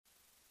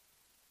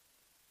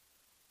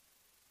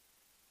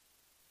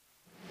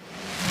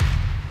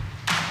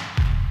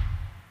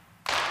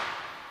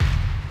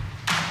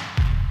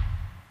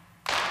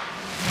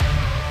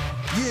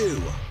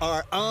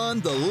are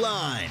on the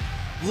line.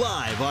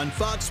 Live on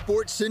Fox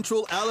Sports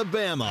Central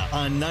Alabama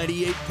on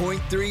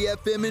 98.3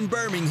 FM in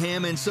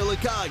Birmingham and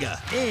Sylacauga,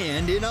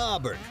 and in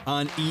Auburn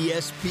on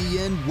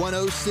ESPN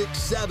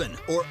 106.7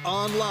 or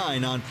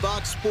online on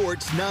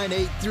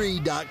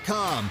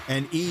foxsports983.com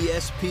and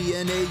espnau.com.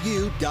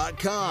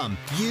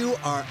 You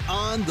are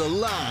on the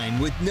line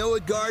with Noah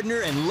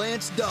Gardner and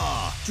Lance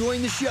Dawe.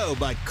 Join the show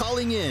by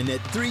calling in at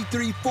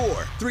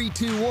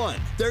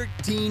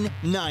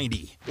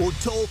 334-321-1390 or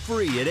toll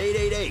free at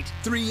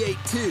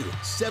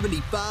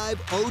 888-382-7502.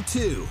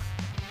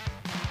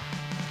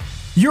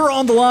 You're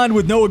on the line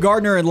with Noah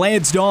Gardner and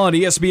Lance Dawe on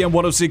ESPN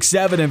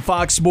 106.7 and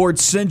Fox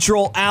Sports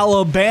Central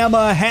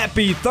Alabama.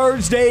 Happy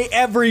Thursday,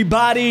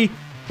 everybody.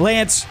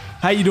 Lance,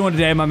 how you doing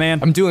today, my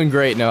man? I'm doing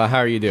great, Noah. How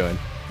are you doing?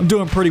 I'm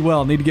doing pretty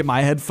well. Need to get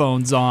my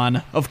headphones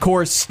on. Of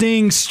course,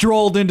 Sting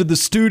strolled into the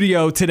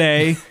studio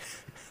today.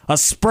 A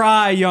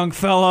spry young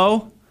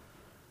fellow.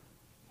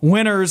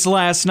 Winners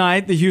last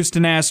night, the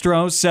Houston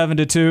Astros,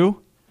 7-2.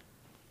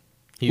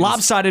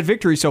 Lopsided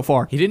victory so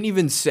far. He didn't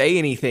even say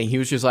anything. He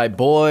was just like,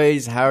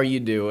 boys, how are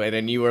you doing?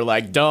 And you were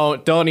like,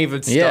 don't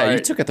even start. Yeah, you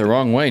took it the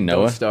wrong way,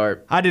 Noah. Don't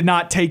start. I did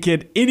not take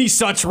it any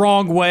such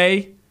wrong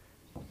way.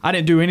 I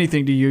didn't do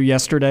anything to you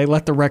yesterday.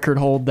 Let the record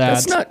hold that.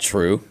 That's not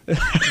true.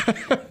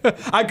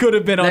 I could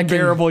have been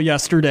unbearable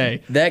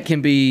yesterday. That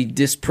can be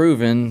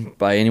disproven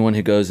by anyone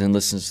who goes and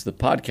listens to the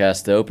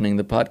podcast, opening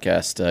the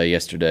podcast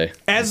yesterday.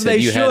 As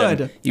they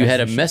should. You had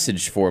a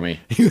message for me.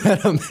 You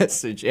had a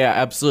message. Yeah,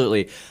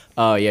 absolutely.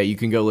 Yeah, you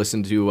can go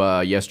listen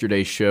to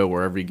yesterday's show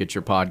wherever you get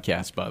your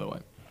podcast, by the way.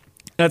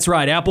 That's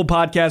right. Apple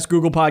Podcasts,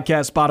 Google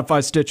Podcasts,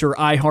 Spotify, Stitcher,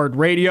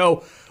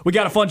 iHeartRadio. We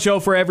got a fun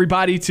show for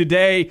everybody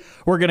today.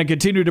 We're going to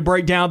continue to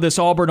break down this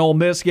Auburn-Ole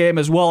Miss game,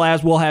 as well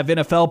as we'll have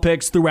NFL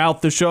picks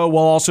throughout the show.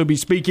 We'll also be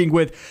speaking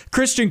with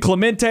Christian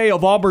Clemente of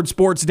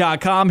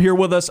AuburnSports.com here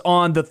with us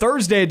on the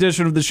Thursday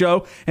edition of the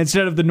show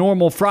instead of the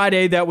normal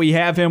Friday that we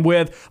have him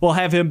with. We'll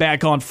have him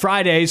back on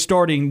Friday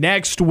starting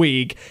next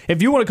week.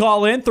 If you want to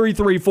call in,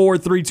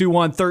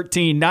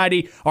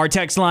 334-321-1390. Our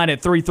text line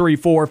at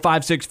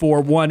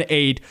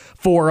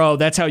 334-564-1840.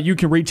 That's how you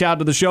can reach out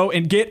to the show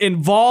and get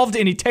involved.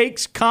 Any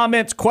takes,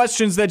 comments,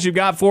 questions that you've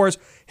got for us,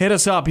 hit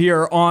us up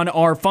here on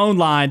our phone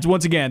lines.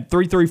 Once again,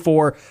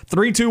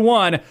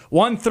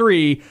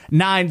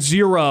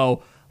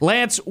 334-321-1390.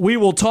 Lance, we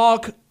will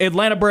talk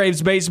Atlanta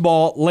Braves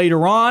baseball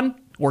later on,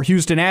 or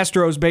Houston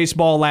Astros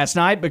baseball last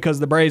night, because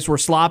the Braves were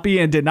sloppy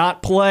and did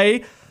not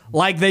play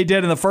like they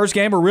did in the first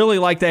game, or really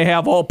like they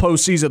have all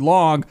postseason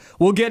long.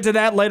 We'll get to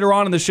that later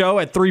on in the show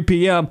at 3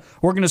 p.m.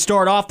 We're going to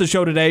start off the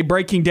show today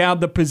breaking down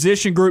the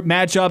position group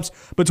matchups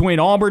between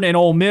Auburn and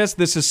Ole Miss.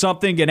 This is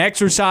an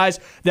exercise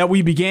that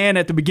we began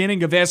at the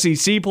beginning of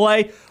SEC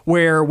play,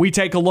 where we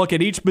take a look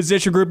at each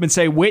position group and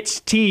say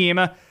which team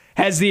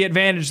has the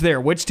advantage there,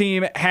 which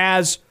team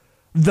has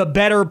the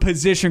better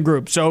position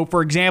group. So,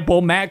 for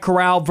example, Matt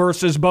Corral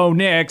versus Bo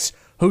Nix.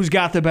 Who's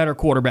got the better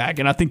quarterback?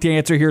 And I think the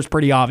answer here is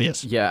pretty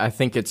obvious. Yeah, I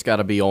think it's got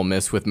to be Ole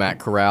Miss with Matt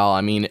Corral. I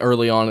mean,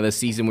 early on in the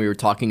season, we were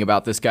talking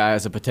about this guy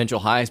as a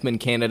potential Heisman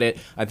candidate.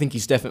 I think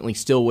he's definitely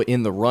still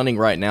in the running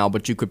right now,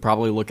 but you could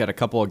probably look at a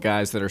couple of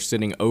guys that are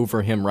sitting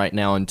over him right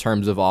now in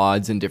terms of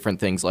odds and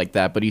different things like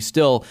that. But he's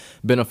still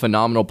been a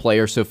phenomenal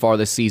player so far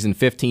this season.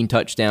 15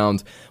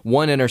 touchdowns,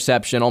 1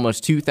 interception,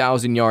 almost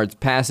 2,000 yards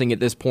passing at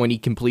this point. He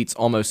completes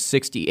almost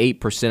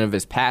 68% of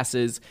his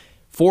passes.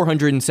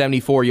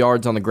 474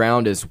 yards on the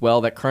ground as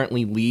well. That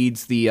currently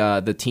leads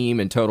the team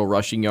in total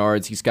rushing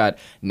yards. He's got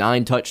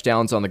 9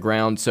 touchdowns on the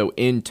ground. So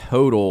in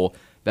total,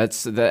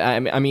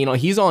 I mean,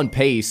 he's on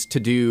pace to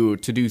do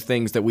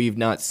things that we've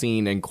not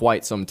seen in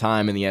quite some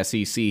time in the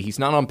SEC. He's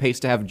not on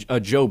pace to have a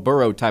Joe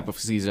Burrow type of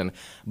season,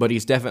 but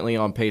he's definitely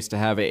on pace to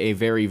have a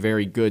very,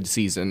 very good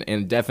season,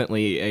 and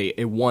definitely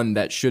a one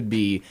that should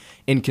be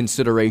in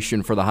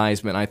consideration for the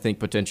Heisman, I think,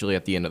 potentially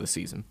at the end of the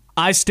season.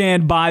 I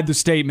stand by the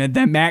statement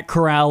that Matt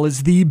Corral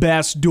is the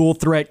best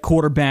dual-threat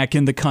quarterback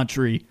in the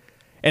country.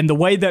 And the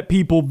way that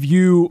people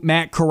view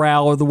Matt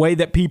Corral, or the way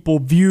that people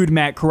viewed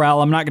Matt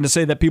Corral, I'm not going to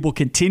say that people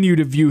continue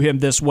to view him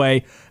this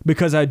way,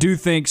 because I do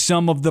think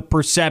some of the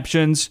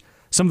perceptions,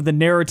 some of the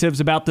narratives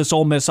about this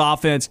Ole Miss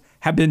offense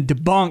have been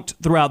debunked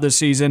throughout this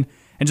season.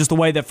 And just the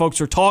way that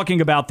folks are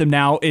talking about them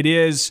now,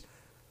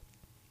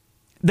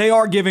 they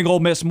are giving Ole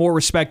Miss more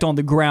respect on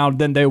the ground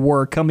than they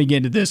were coming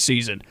into this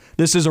season.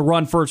 This is a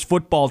run-first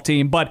football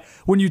team. But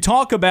when you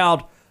talk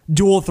about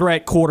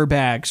dual-threat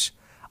quarterbacks,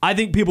 I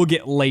think people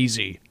get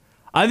lazy.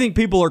 I think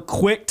people are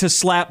quick to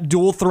slap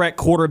dual-threat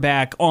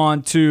quarterback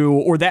onto,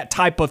 or that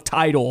type of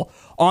title,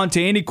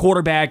 onto any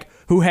quarterback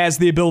who has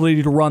the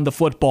ability to run the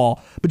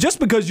football. But just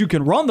because you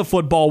can run the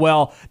football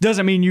well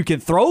doesn't mean you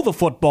can throw the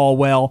football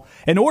well.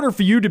 In order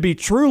for you to be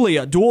truly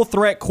a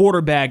dual-threat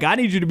quarterback, I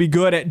need you to be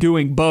good at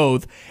doing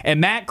both.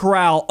 And Matt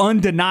Corral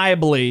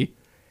undeniably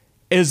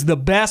is the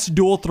best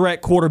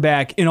dual-threat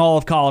quarterback in all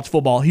of college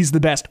football. He's the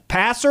best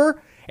passer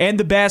and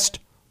the best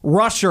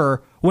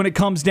rusher when it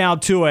comes down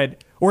to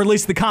it, or at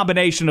least the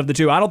combination of the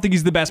two. I don't think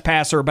he's the best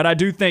passer, but I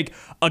do think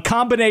a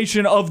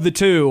combination of the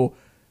two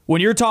when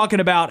you're talking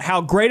about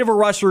how great of a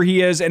rusher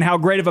he is and how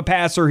great of a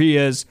passer he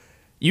is,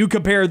 you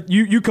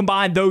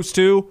combine those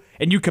two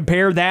and you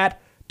compare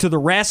that to the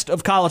rest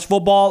of college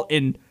football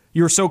and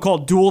your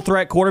so-called dual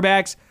threat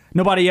quarterbacks,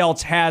 nobody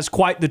else has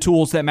quite the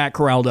tools that Matt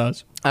Corral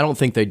does. I don't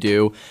think they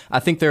do. I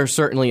think there are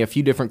certainly a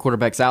few different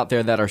quarterbacks out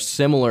there that are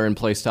similar in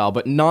play style,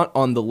 but not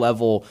on the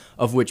level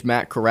of which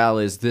Matt Corral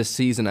is this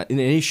season. An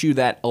issue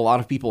that a lot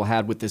of people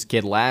had with this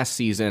kid last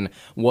season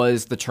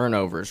was the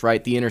turnovers,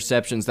 right? The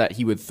interceptions that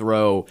he would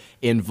throw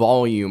in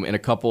volume in a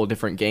couple of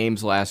different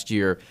games last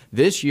year.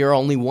 This year,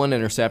 only one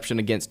interception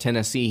against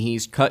Tennessee.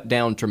 He's cut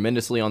down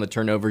tremendously on the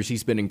turnovers.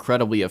 He's been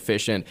incredibly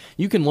efficient.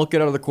 You can look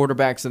at other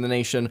quarterbacks in the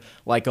nation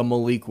like a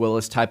Malik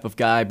Willis type of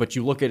guy, but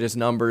you look at his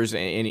numbers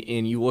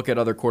and you look at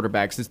other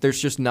quarterbacks,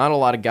 there's just not a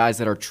lot of guys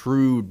that are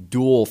true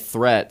dual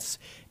threats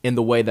in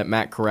the way that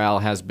Matt Corral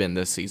has been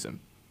this season.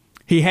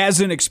 He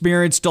hasn't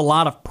experienced a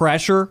lot of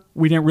pressure.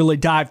 We didn't really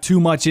dive too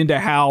much into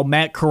how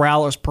Matt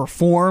Corral has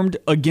performed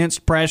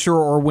against pressure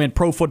or when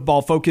Pro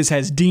Football Focus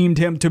has deemed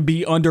him to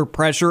be under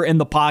pressure in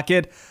the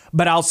pocket.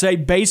 But I'll say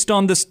based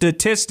on the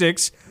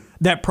statistics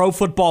that Pro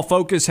Football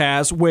Focus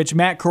has, which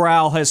Matt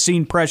Corral has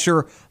seen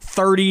pressure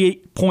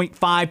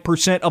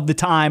 30.5% of the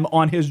time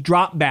on his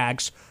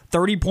dropbacks,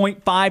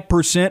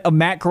 30.5% of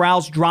Matt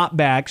Corral's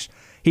dropbacks,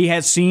 he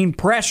has seen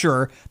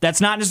pressure.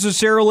 That's not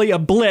necessarily a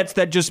blitz.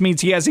 That just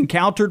means he has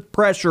encountered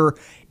pressure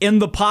in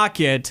the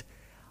pocket.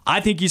 I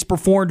think he's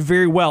performed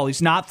very well.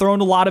 He's not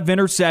thrown a lot of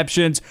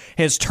interceptions.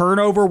 His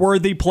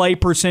turnover-worthy play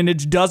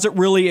percentage doesn't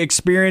really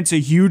experience a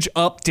huge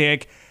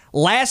uptick.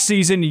 Last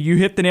season, you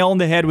hit the nail on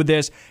the head with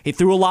this. He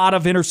threw a lot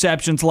of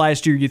interceptions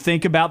last year. You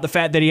think about the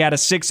fact that he had a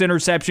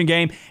 6-interception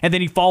game, and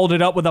then he followed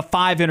it up with a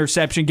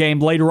 5-interception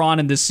game later on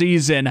in the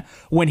season.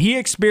 When he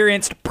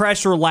experienced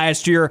pressure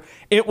last year,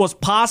 it was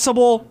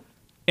possible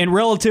and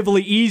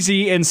relatively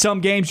easy in some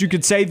games, you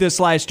could say this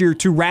last year,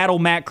 to rattle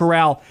Matt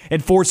Corral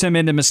and force him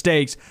into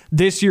mistakes.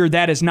 This year,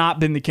 that has not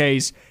been the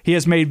case. He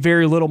has made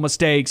very little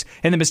mistakes,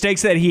 and the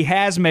mistakes that he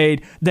has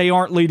made, they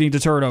aren't leading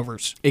to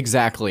turnovers.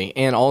 Exactly.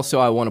 And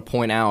also I want to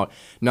point out,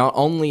 not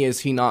only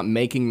is he not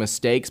making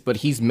mistakes, but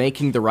he's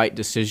making the right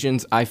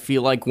decisions. I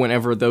feel like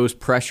whenever those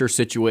pressure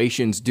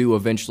situations do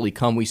eventually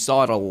come, we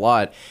saw it a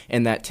lot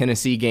in that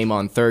Tennessee game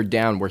on third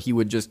down where he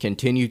would just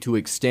continue to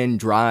extend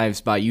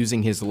drives by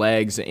using his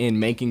legs and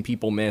making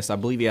people miss. I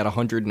believe he had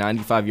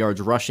 195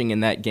 yards rushing in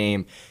that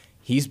game.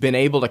 He's been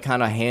able to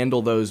kind of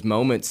handle those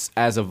moments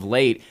as of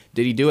late.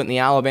 Did he do it in the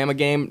Alabama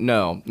game?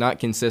 No, not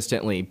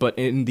consistently. But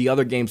in the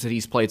other games that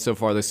he's played so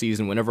far this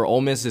season, whenever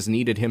Ole Miss has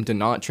needed him to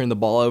not turn the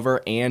ball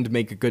over and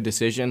make a good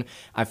decision,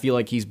 I feel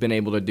like he's been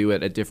able to do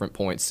it at different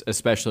points,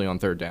 especially on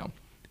third down.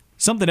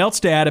 Something else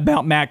to add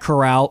about Matt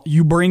Corral,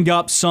 you bring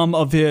up some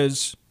of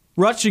his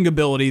rushing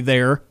ability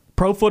there.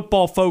 Pro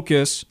Football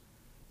Focus,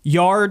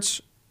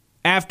 yards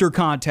after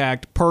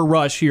contact per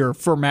rush here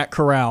for Matt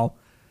Corral,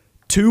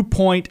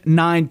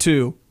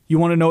 2.92. You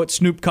want to know what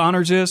Snoop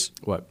Connor's is?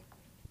 What?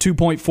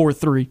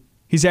 2.43.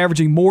 He's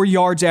averaging more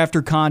yards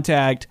after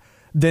contact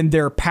than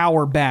their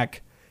power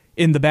back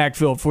in the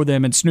backfield for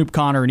them and Snoop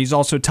Connor, and he's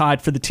also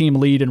tied for the team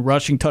lead in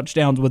rushing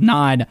touchdowns with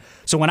 9.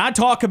 So when I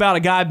talk about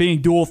a guy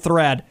being dual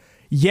threat,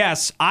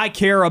 yes, I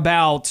care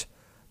about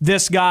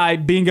this guy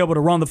being able to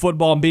run the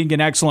football and being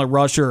an excellent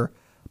rusher,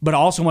 but I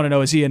also want to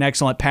know, is he an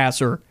excellent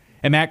passer?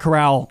 And Matt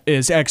Corral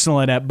is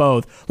excellent at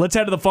both. Let's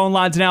head to the phone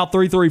lines now,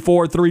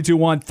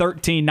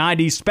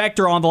 334-321-1390.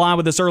 Spectre on the line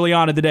with us early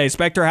on in the day.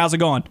 Spectre, how's it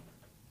going?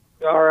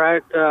 All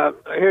right. I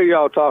hear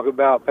y'all talk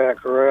about Pat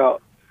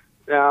Corral.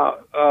 Now,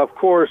 of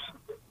course,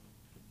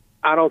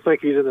 I don't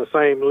think he's in the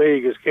same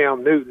league as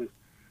Cam Newton,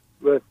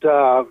 but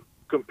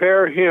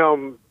compare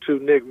him to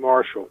Nick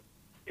Marshall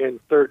in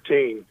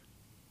 13.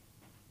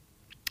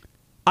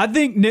 I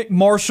think Nick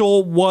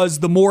Marshall was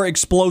the more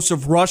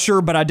explosive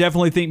rusher, but I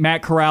definitely think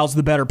Matt Corral's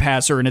the better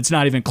passer, and it's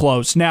not even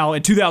close. Now,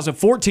 in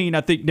 2014,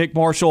 I think Nick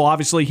Marshall,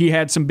 obviously, he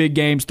had some big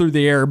games through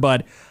the air,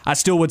 but I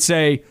still would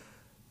say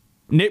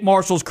Nick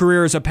Marshall's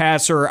career as a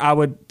passer, I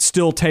would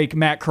still take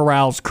Matt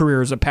Corral's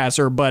career as a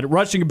passer, but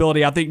rushing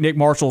ability, I think Nick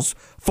Marshall's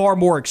far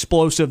more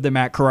explosive than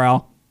Matt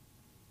Corral.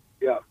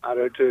 Yeah, I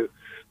do too.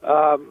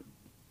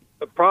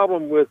 The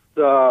problem with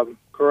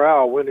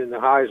Corral winning the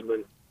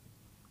Heisman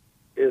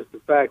is the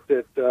fact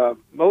that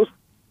most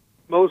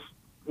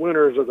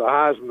winners of the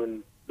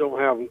Heisman don't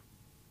have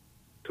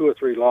 2 or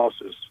 3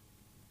 losses.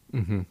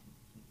 Mm-hmm.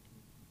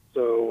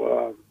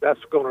 So that's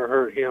going to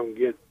hurt him.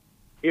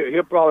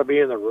 He'll probably be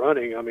in the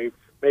running. I mean,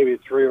 maybe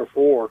 3 or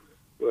 4,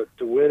 but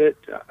to win it,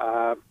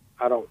 I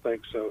don't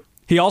think so.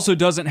 He also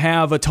doesn't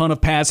have a ton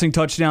of passing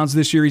touchdowns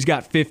this year. He's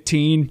got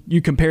 15.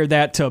 You compare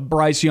that to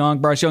Bryce Young.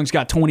 Bryce Young's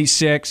got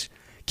 26.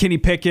 Kenny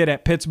Pickett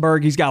at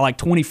Pittsburgh, he's got like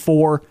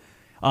 24.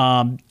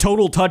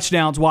 Total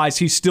touchdowns-wise,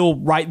 he's still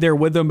right there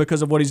with them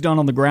because of what he's done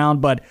on the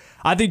ground. But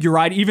I think you're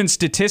right. Even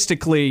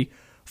statistically,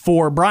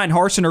 for Brian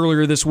Harsin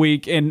earlier this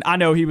week, and I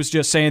know he was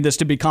just saying this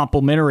to be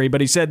complimentary, but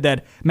he said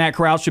that Matt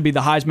Corral should be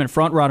the Heisman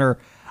frontrunner.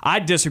 I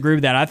disagree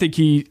with that. I think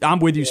I'm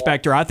with you,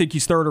 Spectre. I think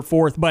he's 3rd or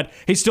 4th, but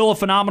he's still a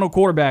phenomenal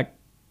quarterback.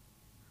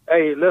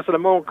 Hey, listen,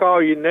 I'm going to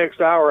call you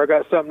next hour. I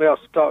got something else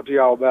to talk to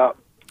y'all about.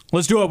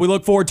 Let's do it. We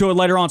look forward to it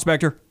later on,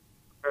 Spectre.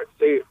 All right,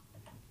 see you.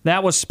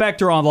 That was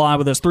Spectre on the line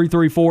with us,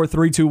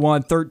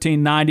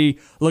 334-321-1390.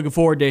 Looking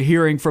forward to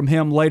hearing from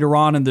him later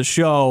on in the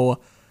show.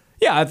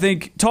 Yeah, I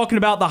think talking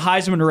about the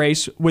Heisman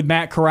race with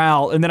Matt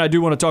Corral, and then I do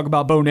want to talk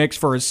about Bo Nix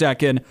for a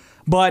second,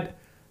 but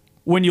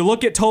when you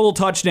look at total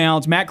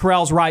touchdowns, Matt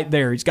Corral's right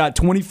there. He's got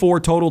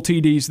 24 total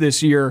TDs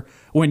this year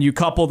when you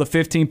couple the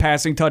 15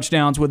 passing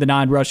touchdowns with the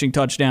 9 rushing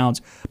touchdowns.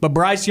 But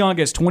Bryce Young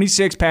has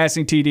 26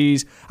 passing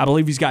TDs. I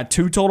believe he's got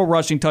 2 total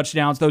rushing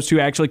touchdowns. Those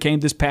 2 actually came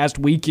this past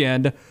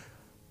weekend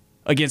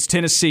against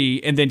Tennessee.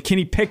 And then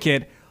Kenny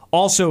Pickett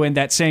also in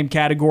that same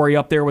category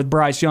up there with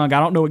Bryce Young. I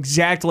don't know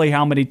exactly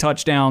how many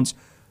touchdowns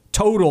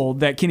total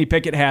that Kenny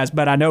Pickett has,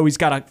 but I know he's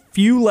got a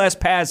few less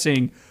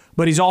passing,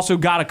 but he's also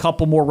got a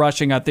couple more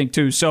rushing, I think,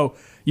 too. So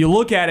you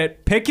look at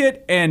it,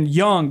 Pickett and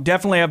Young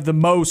definitely have the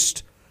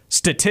most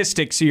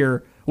statistics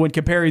here when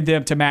comparing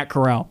them to Matt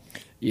Corral.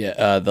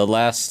 Yeah, in the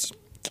last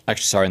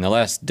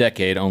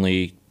decade,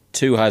 only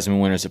 2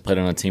 Heisman winners have played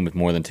on a team with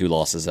more than 2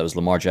 losses. That was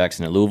Lamar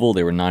Jackson at Louisville.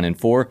 They were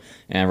 9-4,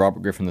 and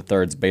Robert Griffin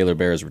III's Baylor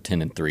Bears were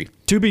 10-3.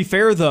 To be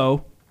fair,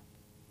 though,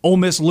 Ole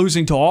Miss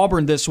losing to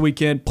Auburn this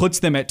weekend puts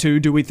them at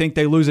 2. Do we think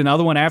they lose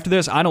another one after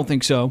this? I don't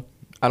think so.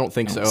 I don't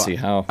think so. See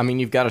how. I mean,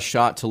 you've got a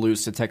shot to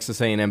lose to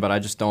Texas A&M, but I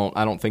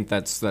don't think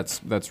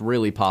that's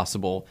really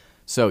possible.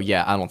 So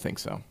yeah, I don't think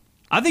so.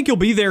 I think he'll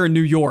be there in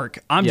New York.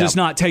 I'm just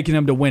not taking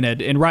him to win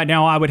it. And right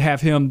now I would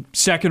have him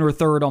second or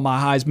third on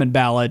my Heisman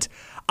ballot.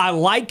 I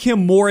like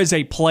him more as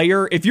a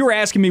player. If you were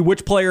asking me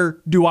which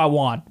player do I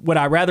want, would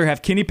I rather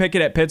have Kenny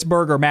Pickett at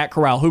Pittsburgh or Matt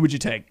Corral? Who would you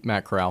take?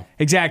 Matt Corral.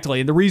 Exactly.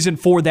 And the reason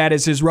for that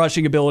is his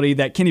rushing ability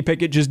that Kenny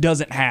Pickett just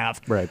doesn't have.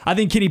 Right. I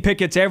think Kenny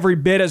Pickett's every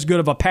bit as good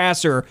of a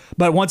passer.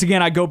 But once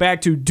again, I go back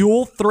to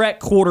dual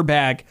threat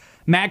quarterback,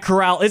 Matt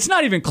Corral. It's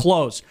not even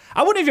close.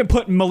 I wouldn't even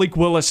put Malik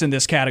Willis in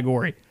this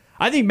category.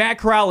 I think Matt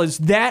Corral is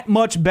that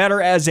much better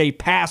as a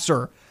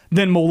passer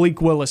than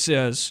Malik Willis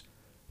is.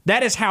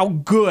 That is how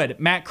good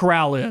Matt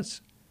Corral is.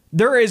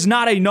 There is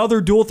not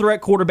another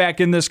dual-threat quarterback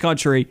in this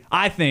country,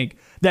 I think,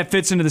 that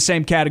fits into the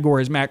same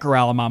category as Matt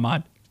Corral in my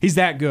mind. He's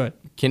that good.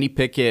 Kenny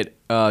Pickett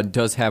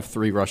does have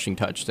 3 rushing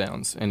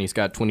touchdowns, and he's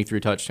got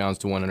 23 touchdowns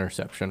to 1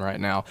 interception right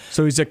now.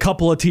 So he's a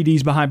couple of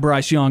TDs behind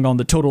Bryce Young on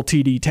the total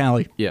TD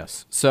tally.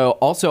 Yes. So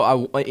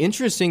also,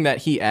 interesting that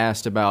he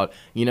asked about,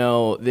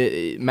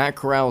 Matt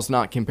Corral's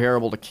not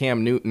comparable to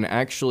Cam Newton.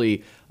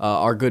 Actually,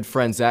 our good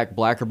friend Zach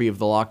Blackerby of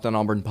the Locked on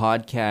Auburn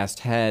podcast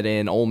had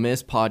an Ole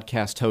Miss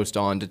podcast host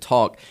on to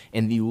talk,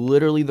 and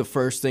literally the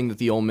first thing that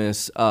the Ole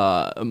Miss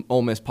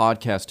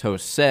podcast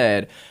host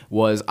said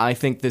was, I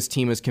think this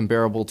team is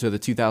comparable to the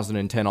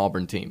 2010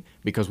 Auburn team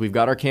because we've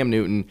got our Cam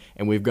Newton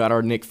and we've got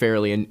our Nick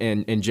Fairley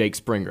and Jake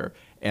Springer.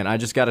 And I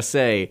just got to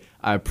say,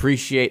 I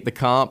appreciate the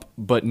comp,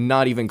 but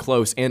not even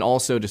close. And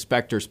also to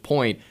Specter's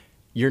point,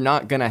 you're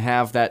not going to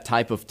have that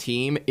type of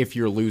team if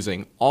you're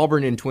losing.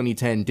 Auburn in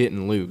 2010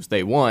 didn't lose.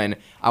 They won.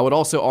 I would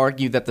also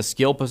argue that the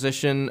skill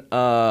position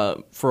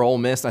for Ole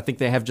Miss, I think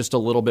they have just a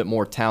little bit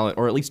more talent,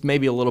 or at least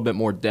maybe a little bit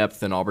more depth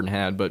than Auburn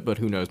had, but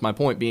who knows. My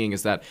point being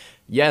is that,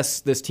 yes,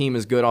 this team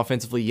is good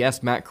offensively.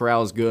 Yes, Matt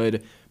Corral is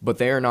good, but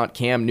they are not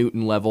Cam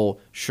Newton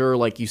level. Sure,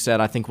 like you said,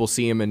 I think we'll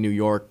see him in New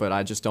York, but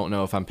I just don't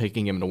know if I'm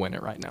picking him to win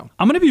it right now.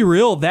 I'm going to be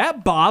real.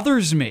 That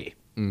bothers me.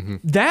 Mm-hmm.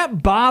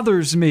 That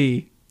bothers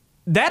me.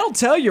 That'll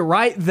tell you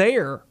right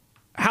there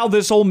how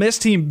this Ole Miss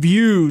team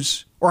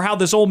views, or how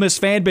this Ole Miss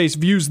fan base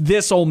views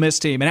this Ole Miss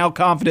team and how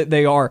confident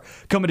they are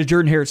coming to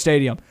Jordan-Hare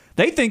Stadium.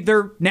 They think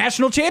they're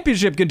national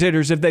championship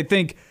contenders if they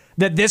think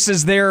that this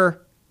is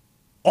their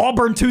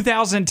Auburn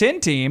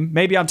 2010 team.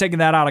 Maybe I'm taking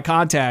that out of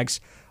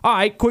context. All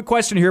right, quick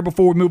question here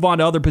before we move on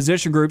to other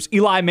position groups.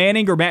 Eli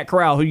Manning or Matt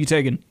Corral? Who are you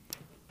taking?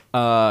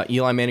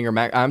 Eli Manning or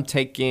Matt? I'm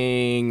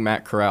taking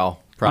Matt Corral.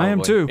 Probably. I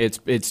am too.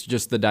 It's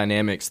just the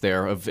dynamics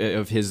there of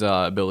his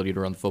ability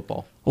to run the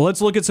football. Well,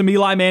 let's look at some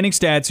Eli Manning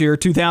stats here.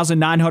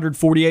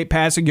 2,948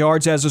 passing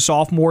yards as a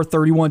sophomore,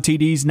 31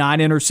 TDs, 9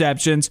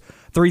 interceptions,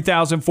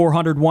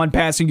 3,401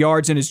 passing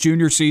yards in his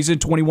junior season,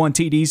 21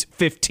 TDs,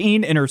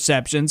 15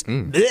 interceptions.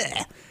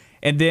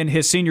 And then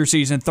his senior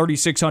season,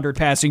 3,600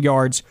 passing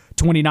yards,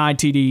 29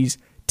 TDs,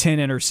 10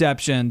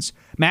 interceptions.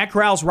 Matt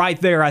Corral's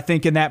right there, I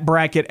think, in that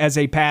bracket as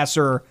a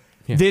passer.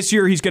 Yeah. This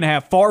year, he's going to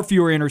have far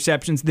fewer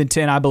interceptions than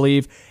 10, I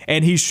believe,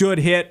 and he should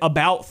hit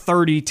about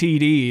 30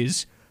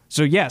 TDs.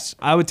 So, yes,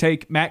 I would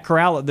take Matt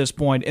Corral at this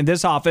point in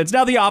this offense.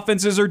 Now, the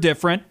offenses are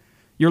different.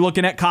 You're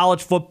looking at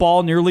college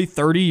football nearly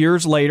 30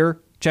 years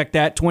later. Check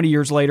that, 20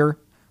 years later.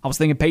 I was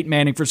thinking Peyton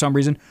Manning for some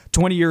reason.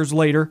 20 years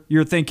later,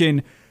 you're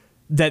thinking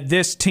that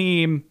this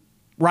team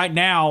right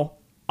now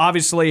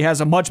obviously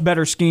has a much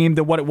better scheme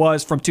than what it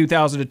was from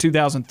 2000 to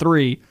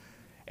 2003,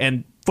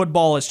 and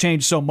football has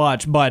changed so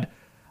much, but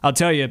I'll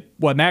tell you,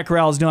 what Matt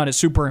Corral has done is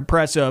super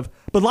impressive.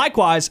 But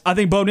likewise, I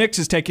think Bo Nix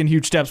has taken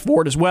huge steps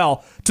forward as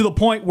well, to the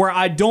point where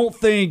I don't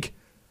think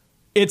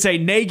it's a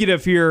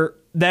negative here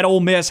that Ole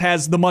Miss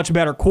has the much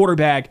better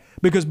quarterback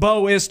because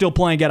Bo is still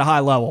playing at a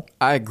high level.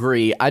 I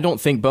agree. I don't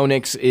think Bo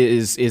Nix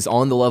is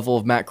on the level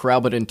of Matt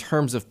Corral, but in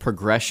terms of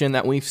progression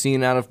that we've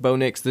seen out of Bo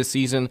Nix this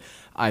season,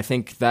 I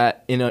think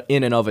that in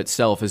and of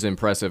itself is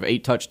impressive.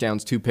 8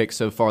 touchdowns, 2 picks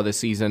so far this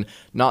season.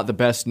 Not the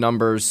best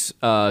numbers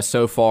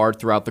so far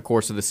throughout the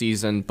course of the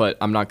season, but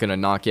I'm not going to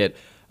knock it.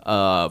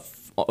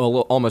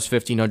 Almost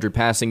 1,500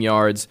 passing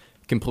yards,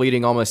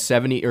 completing almost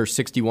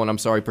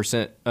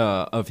 61%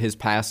 of his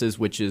passes,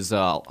 which is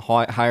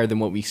higher than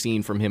what we've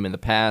seen from him in the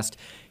past.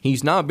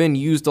 He's not been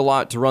used a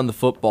lot to run the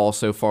football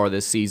so far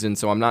this season,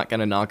 so I'm not going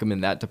to knock him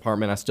in that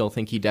department. I still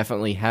think he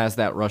definitely has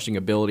that rushing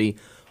ability.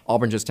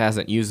 Auburn just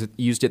hasn't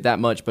used it that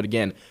much. But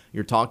again,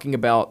 you're talking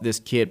about this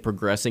kid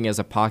progressing as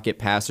a pocket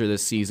passer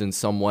this season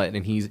somewhat,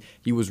 and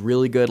he was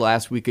really good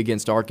last week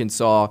against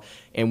Arkansas.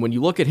 And when you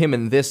look at him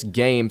in this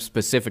game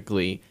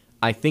specifically,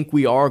 I think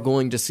we are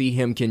going to see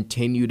him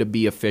continue to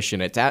be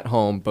efficient. It's at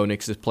home. Bo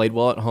Nix has played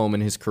well at home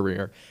in his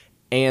career.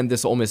 And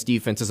this Ole Miss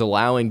defense is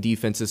allowing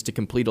defenses to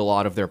complete a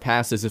lot of their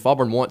passes. If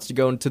Auburn wants to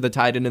go into the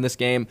tight end in this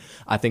game,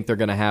 I think they're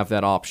going to have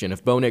that option.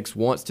 If Bo Nix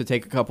wants to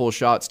take a couple of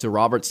shots to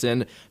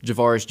Robertson,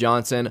 Javaris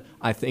Johnson,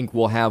 I think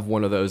we'll have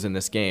one of those in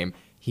this game.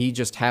 He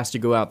just has to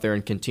go out there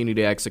and continue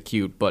to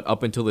execute. But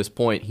up until this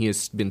point, he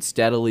has been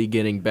steadily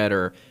getting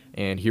better.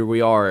 And here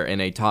we are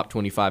in a top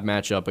 25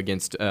 matchup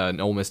against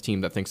an Ole Miss team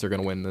that thinks they're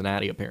going to win the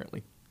Natty,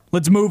 apparently.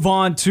 Let's move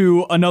on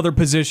to another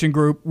position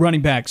group,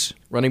 running backs.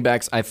 Running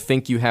backs, I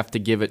think you have to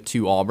give it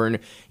to Auburn,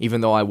 even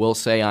though I will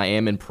say I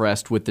am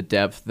impressed with the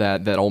depth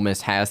that Ole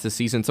Miss has this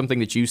season. Something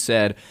that you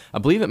said, I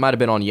believe it might have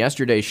been on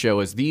yesterday's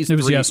show, is these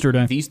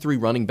three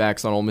running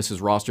backs on Ole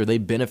Miss's roster, they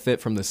benefit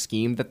from the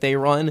scheme that they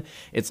run.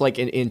 It's like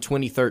in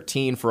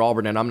 2013 for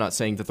Auburn, and I'm not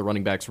saying that the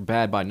running backs were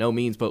bad by no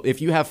means, but if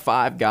you have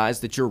 5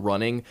 guys that you're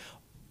running,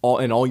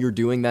 all you're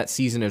doing that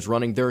season is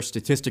running, they're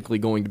statistically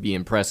going to be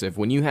impressive.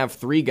 When you have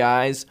 3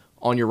 guys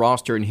on your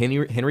roster in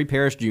Henry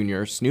Parrish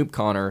Jr., Snoop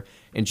Connor,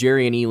 and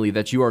Jerry and Ely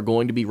that you are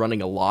going to be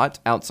running a lot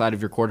outside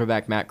of your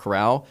quarterback Matt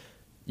Corral,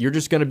 you're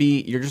just going to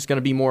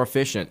be more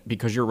efficient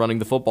because you're running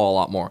the football a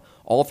lot more.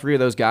 All 3 of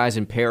those guys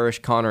in Parrish,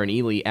 Connor, and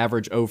Ely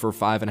average over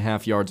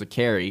 5.5 yards a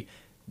carry.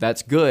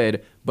 That's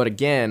good, but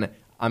again,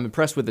 I'm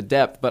impressed with the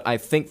depth, but I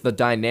think the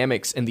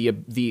dynamics and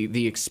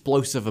the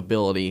explosive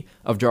ability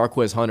of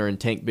Jarquez Hunter and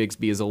Tank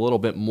Bigsby is a little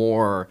bit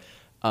more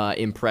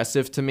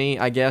impressive to me,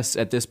 I guess,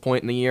 at this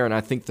point in the year, and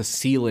I think the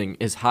ceiling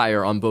is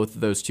higher on both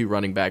of those 2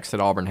 running backs that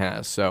Auburn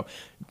has. So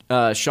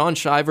Sean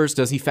Shivers,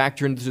 does he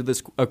factor into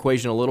this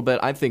equation a little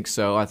bit? I think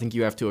so. I think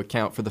you have to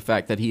account for the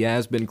fact that he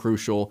has been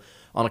crucial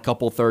on a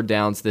couple third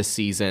downs this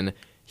season.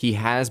 He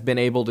has been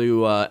able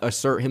to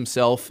assert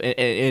himself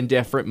in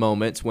different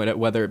moments,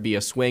 whether it be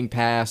a swing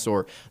pass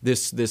or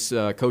this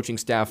coaching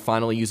staff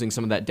finally using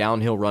some of that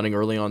downhill running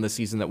early on this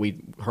season that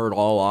we heard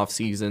all off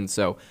season.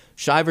 So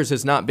Shivers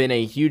has not been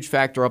a huge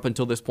factor up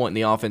until this point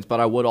in the offense, but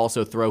I would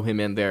also throw him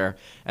in there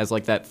as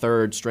like that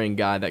third string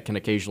guy that can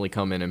occasionally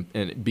come in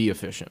and be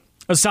efficient.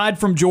 Aside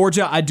from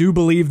Georgia, I do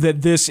believe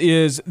that this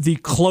is the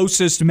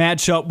closest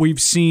matchup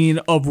we've seen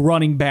of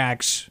running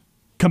backs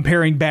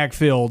comparing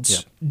backfields.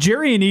 Yep.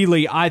 Jerry and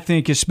Ely, I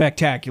think, is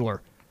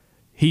spectacular.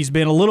 He's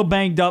been a little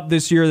banged up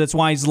this year. That's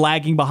why he's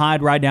lagging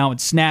behind right now in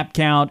snap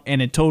count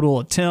and in total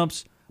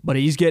attempts, but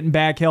he's getting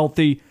back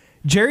healthy.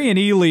 Jerry and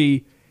Ely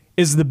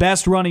is the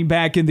best running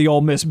back in the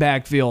Ole Miss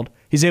backfield.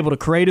 He's able to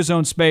create his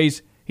own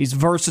space. He's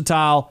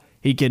versatile.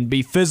 He can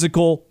be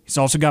physical. He's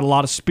also got a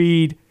lot of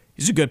speed.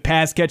 He's a good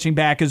pass-catching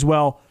back as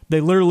well.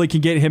 They literally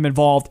can get him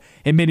involved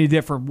in many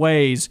different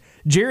ways.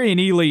 Jerry and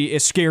Ely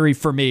is scary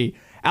for me.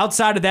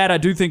 Outside of that, I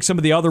do think some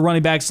of the other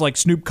running backs like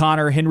Snoop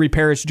Connor, Henry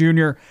Parrish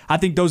Jr., I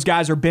think those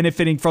guys are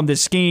benefiting from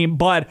this scheme,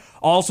 but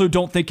also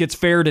don't think it's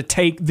fair to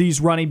take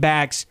these running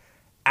backs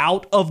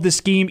out of the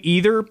scheme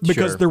either,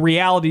 because the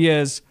reality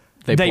is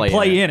they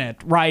play in it,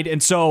 right?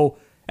 And so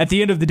at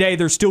the end of the day,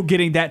 they're still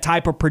getting that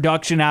type of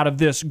production out of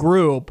this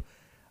group.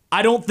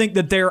 I don't think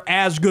that they're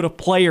as good of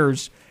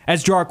players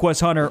as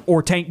Jarquez Hunter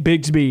or Tank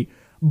Bigsby,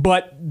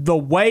 but the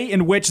way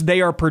in which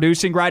they are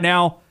producing right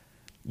now,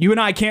 you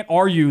and I can't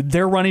argue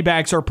their running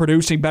backs are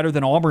producing better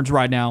than Auburn's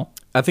right now.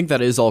 I think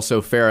that is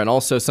also fair, and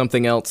also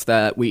something else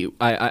that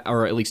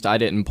or at least I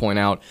didn't point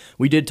out.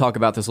 We did talk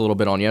about this a little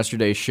bit on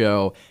yesterday's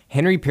show.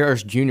 Henry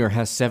Parrish Jr.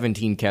 has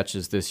 17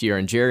 catches this year,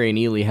 and Jerry and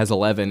Ely has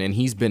 11, and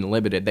he's been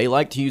limited. They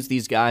like to use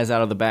these guys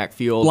out of the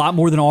backfield. A lot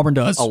more than Auburn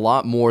does. A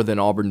lot more than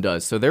Auburn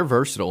does. So they're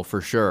versatile for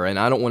sure, and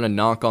I don't want to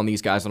knock on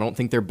these guys. I don't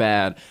think they're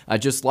bad. I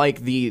just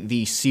like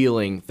the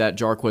ceiling that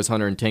Jarquez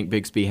Hunter and Tank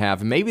Bigsby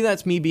have. And maybe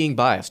that's me being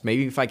biased.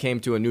 Maybe if I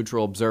came to a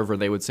neutral observer,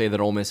 they would say that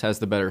Ole Miss has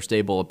the better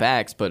stable of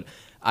backs, but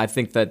I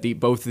think that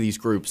both of these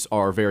groups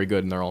are very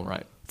good in their own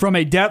right. From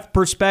a depth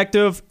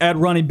perspective, at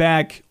running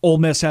back, Ole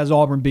Miss has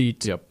Auburn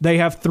beat. Yep. They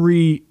have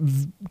 3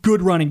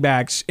 good running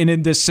backs, and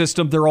in this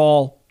system, they're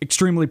all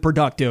extremely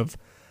productive.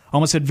 I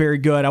almost said very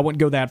good. I wouldn't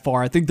go that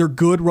far. I think they're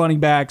good running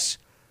backs,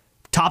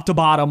 top to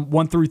bottom,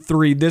 1 through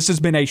 3, this has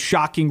been a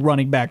shocking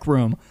running back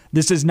room.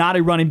 This is not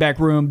a running back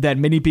room that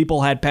many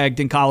people had pegged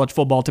in college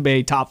football to be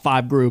a top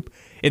 5 group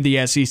in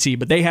the SEC,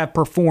 but they have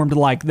performed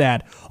like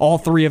that, all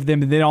 3 of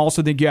them. And then I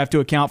also think you have to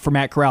account for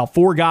Matt Corral.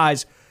 5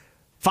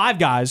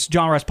 guys,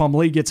 John Rice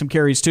Plumlee gets some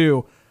carries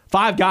too.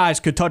 5 guys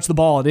could touch the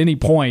ball at any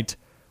point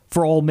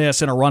for Ole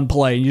Miss in a run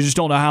play, and you just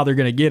don't know how they're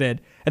going to get it.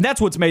 And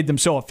that's what's made them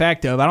so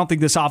effective. I don't think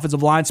this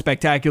offensive line's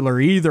spectacular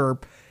either.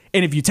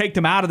 And if you take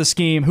them out of the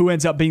scheme, who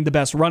ends up being the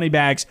best running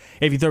backs?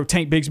 If you throw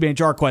Tank Bigsby and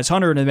Jarquez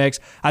Hunter in the mix,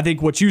 I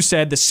think what you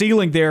said, the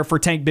ceiling there for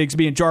Tank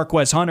Bigsby and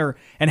Jarquez Hunter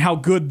and how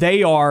good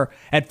they are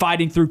at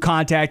fighting through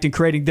contact and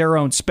creating their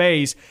own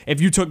space,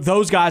 if you took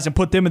those guys and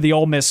put them in the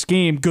Ole Miss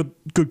scheme, good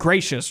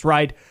gracious,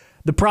 right?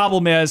 The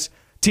problem is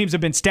teams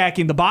have been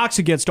stacking the box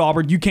against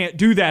Auburn. You can't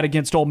do that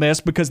against Ole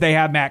Miss because they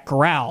have Matt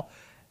Corral.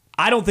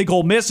 I don't think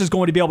Ole Miss is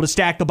going to be able to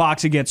stack the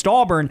box against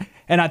Auburn,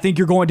 and I think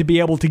you're going to be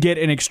able to get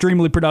an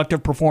extremely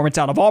productive performance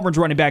out of Auburn's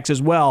running backs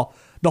as well.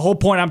 The whole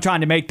point I'm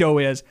trying to make, though,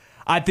 is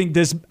I think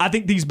these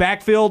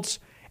backfields,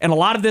 and a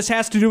lot of this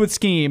has to do with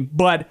scheme,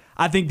 but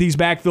I think these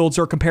backfields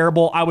are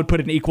comparable. I would put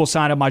an equal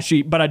sign on my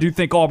sheet, but I do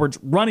think Auburn's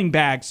running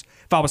backs,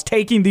 if I was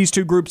taking these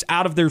two groups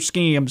out of their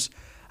schemes,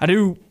 I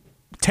do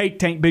take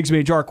Tank Bigsby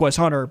and Jarquez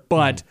Hunter,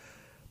 but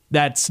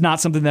that's not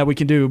something that we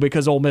can do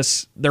because Ole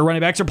Miss, their running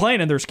backs are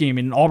playing in their scheme,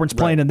 and Auburn's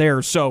playing in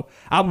theirs. So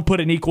I would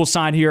put an equal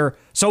sign here.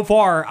 So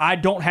far, I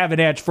don't have an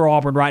edge for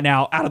Auburn right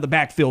now out of the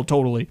backfield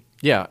totally.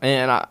 Yeah,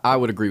 and I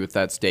would agree with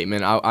that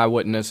statement. I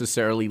wouldn't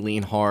necessarily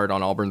lean hard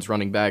on Auburn's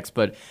running backs,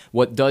 but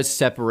what does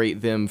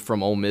separate them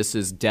from Ole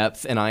Miss's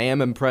depth, and I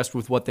am impressed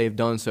with what they've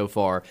done so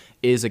far,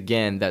 is,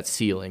 again, that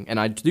ceiling. And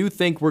I do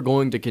think we're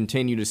going to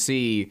continue to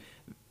see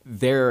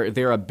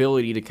their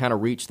ability to kind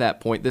of reach that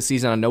point this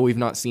season. I know we've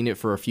not seen it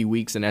for a few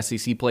weeks in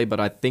SEC play, but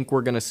I think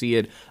we're going to see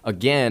it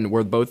again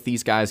where both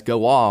these guys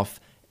go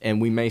off,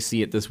 and we may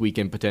see it this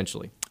weekend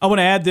potentially. I want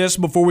to add this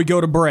before we go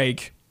to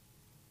break.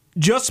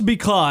 Just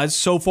because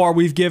so far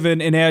we've given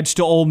an edge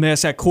to Ole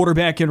Miss at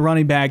quarterback and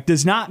running back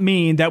does not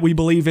mean that we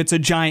believe it's a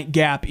giant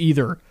gap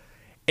either.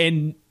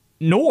 And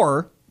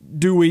nor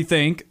do we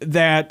think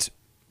that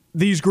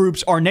these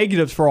groups are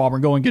negatives for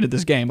Auburn going into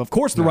this game. Of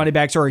course, the running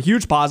backs are a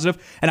huge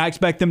positive, and I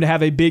expect them to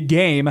have a big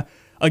game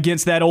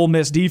against that Ole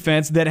Miss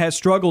defense that has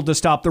struggled to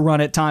stop the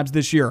run at times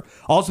this year.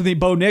 Also think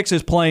Bo Nix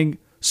is playing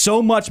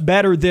so much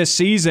better this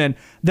season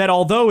that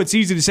although it's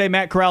easy to say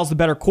Matt Corral's the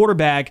better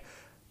quarterback,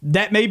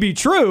 that may be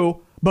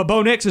true, but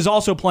Bo Nix is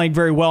also playing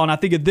very well, and I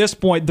think at this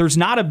point there's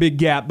not a big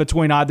gap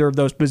between either of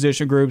those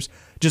position groups.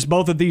 Just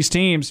both of these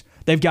teams,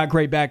 they've got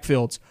great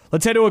backfields.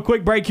 Let's head to a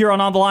quick break here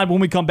on the Line. When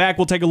we come back,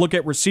 we'll take a look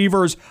at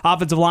receivers,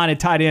 offensive line, and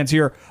tight ends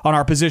here on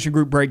our position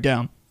group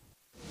breakdown.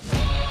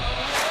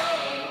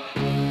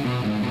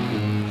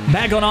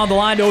 Back on the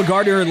Line, Noah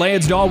Gardner and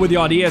Lance Dawe with you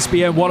on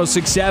ESPN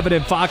 106.7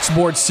 and Fox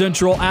Sports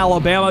Central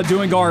Alabama,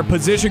 doing our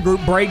position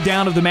group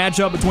breakdown of the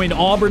matchup between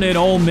Auburn and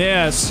Ole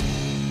Miss.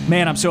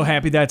 Man, I'm so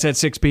happy that's at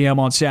 6 p.m.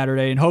 on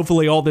Saturday, and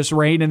hopefully all this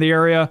rain in the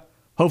area,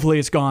 hopefully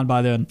it's gone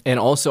by then. And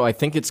also, I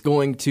think it's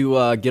going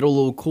to get a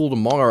little cool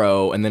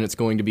tomorrow, and then it's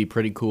going to be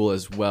pretty cool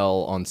as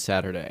well on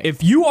Saturday.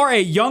 If you are a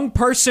young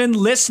person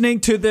listening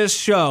to this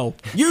show,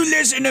 you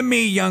listen to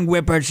me, young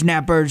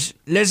whippersnappers.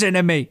 Listen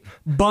to me.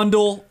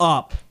 Bundle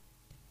up.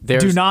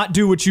 Do not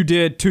do what you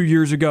did 2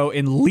 years ago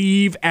and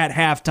leave at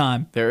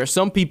halftime. There are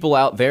some people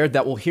out there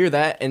that will hear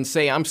that and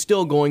say, I'm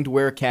still going to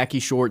wear khaki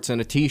shorts and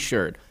a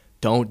t-shirt.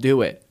 Don't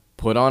do it.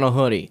 Put on a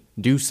hoodie.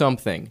 Do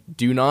something.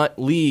 Do not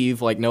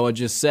leave, like Noah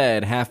just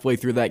said, halfway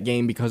through that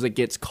game because it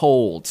gets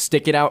cold.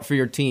 Stick it out for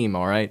your team,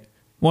 all right?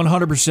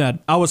 100%.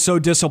 I was so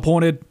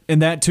disappointed in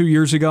that 2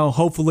 years ago.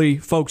 Hopefully,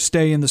 folks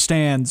stay in the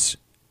stands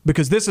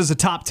because this is a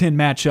top 10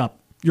 matchup.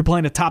 You're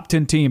playing a top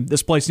 10 team.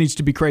 This place needs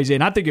to be crazy,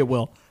 and I think it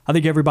will. I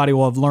think everybody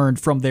will have learned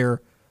from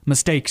their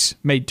mistakes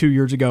made 2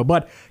 years ago.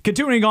 But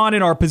continuing on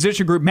in our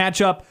position group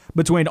matchup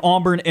between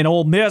Auburn and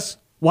Ole Miss,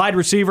 wide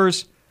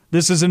receivers,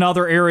 this is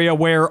another area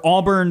where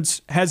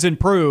Auburn's has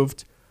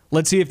improved.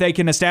 Let's see if they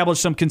can establish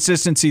some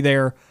consistency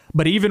there.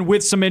 But even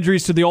with some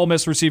injuries to the Ole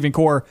Miss receiving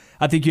core,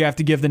 I think you have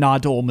to give the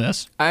nod to Ole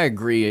Miss. I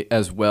agree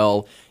as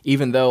well,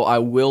 even though I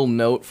will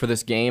note for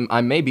this game, I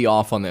may be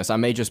off on this. I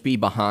may just be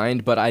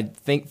behind, but I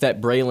think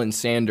that Braylon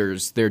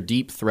Sanders, their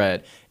deep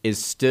threat,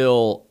 is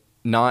still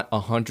not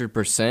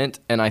 100%.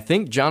 And I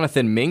think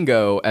Jonathan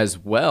Mingo as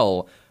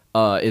well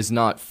is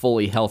not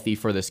fully healthy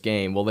for this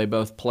game. Will they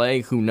both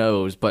play? Who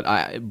knows?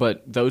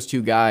 But those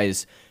two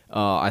guys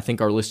I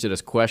think are listed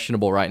as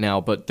questionable right now.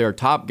 But their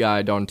top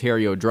guy,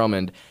 Dontario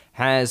Drummond,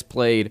 has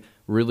played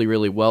really,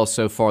 really well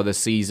so far this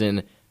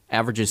season.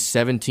 Averages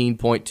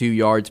 17.2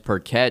 yards per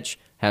catch,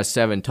 has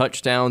 7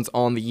 touchdowns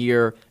on the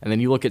year. And then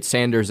you look at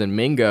Sanders and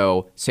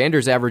Mingo.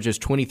 Sanders averages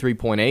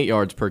 23.8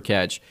 yards per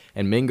catch,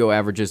 and Mingo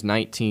averages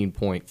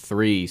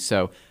 19.3.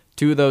 So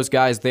two of those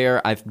guys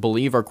there, I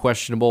believe, are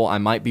questionable. I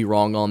might be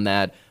wrong on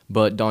that,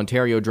 but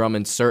Dontario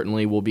Drummond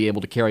certainly will be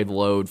able to carry the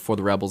load for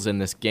the Rebels in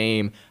this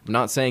game. I'm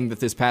not saying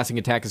that this passing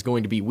attack is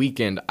going to be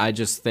weakened. I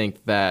just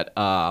think that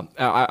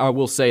I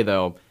will say,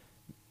 though,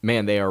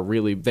 man,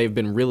 they've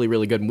been really,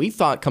 really good. And we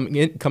thought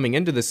coming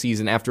into the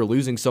season after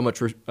losing so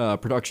much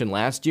production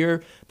last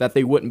year that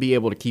they wouldn't be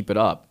able to keep it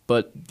up.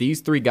 But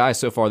these three guys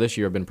so far this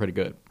year have been pretty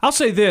good. I'll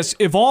say this.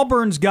 If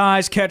Auburn's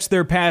guys catch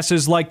their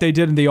passes like they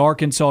did in the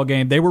Arkansas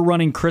game, they were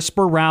running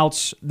crisper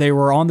routes. They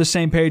were on the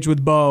same page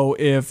with Bo.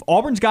 If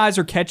Auburn's guys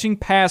are catching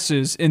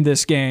passes in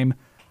this game,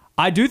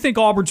 I do think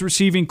Auburn's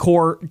receiving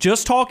core,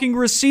 just talking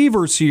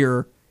receivers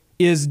here,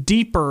 is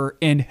deeper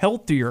and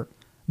healthier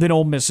than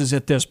Ole Miss's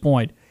at this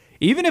point.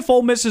 Even if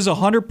Ole Miss is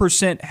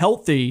 100%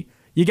 healthy,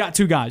 you got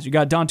two guys. You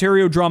got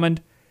Dontario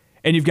Drummond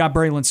and you've got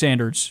Braylon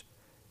Sanders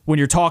when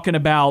you're talking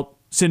about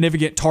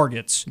significant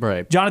targets.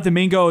 Right. Jonathan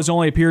Mingo has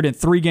only appeared in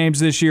 3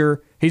 games this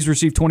year. He's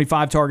received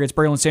 25 targets.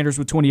 Braylon Sanders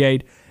with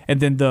 28. And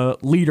then the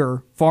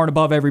leader, far and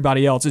above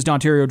everybody else, is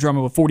Dontario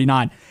Drummond with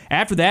 49.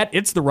 After that,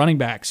 it's the running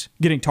backs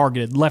getting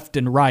targeted left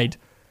and right.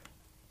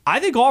 I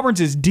think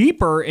Auburn's is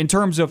deeper in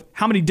terms of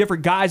how many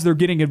different guys they're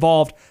getting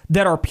involved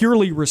that are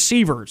purely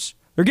receivers.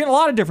 They're getting a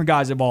lot of different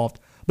guys involved,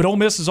 but Ole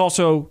Miss is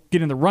also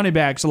getting the running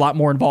backs a lot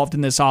more involved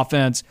in this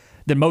offense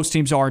than most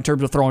teams are in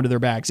terms of throwing to their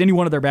backs. Any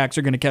one of their backs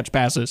are going to catch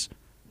passes.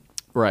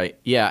 Right,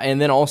 yeah, and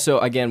then also,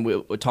 again,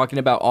 we're talking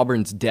about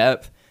Auburn's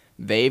depth.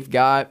 They've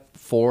got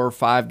 4 or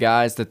 5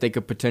 guys that they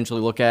could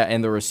potentially look at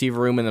in the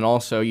receiver room, and then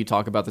also you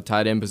talk about the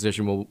tight end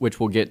position, which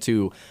we'll get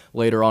to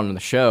later on in the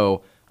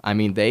show. I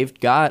mean, they've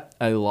got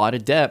a lot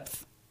of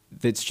depth.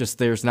 It's just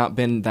there's not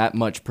been that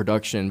much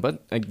production.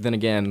 But then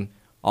again,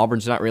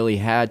 Auburn's not really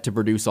had to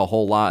produce a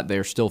whole lot.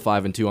 They're still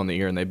 5-2 on the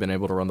year, and they've been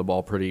able to run the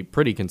ball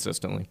pretty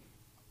consistently.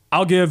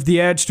 I'll give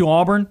the edge to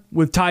Auburn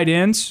with tight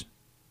ends.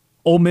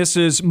 Ole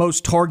Miss's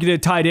most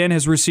targeted tight end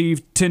has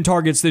received 10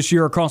 targets this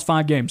year across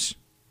 5 games.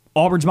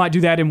 Auburn's might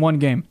do that in 1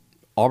 game.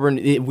 Auburn,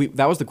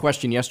 that was the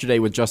question yesterday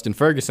with Justin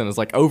Ferguson. It's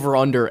like over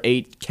under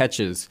 8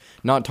 catches,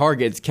 not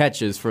targets,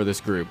 catches for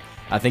this group.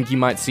 I think you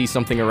might see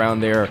something around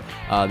there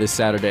this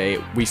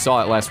Saturday. We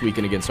saw it last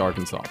weekend against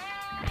Arkansas.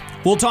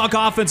 We'll talk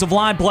offensive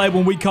line play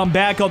when we come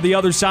back on the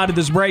other side of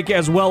this break,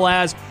 as well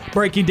as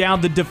breaking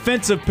down the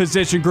defensive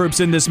position groups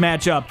in this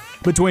matchup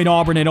between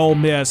Auburn and Ole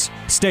Miss.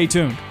 Stay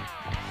tuned.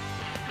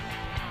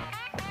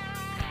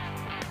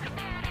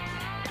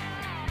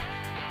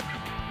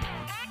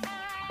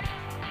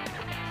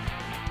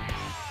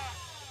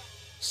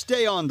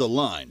 Stay on the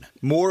line.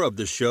 More of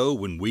the show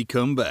when we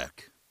come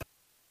back.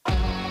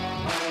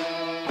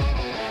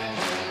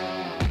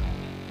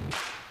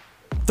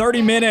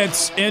 "30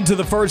 minutes into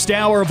the first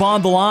hour of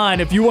On the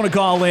Line. If you want to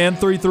call in,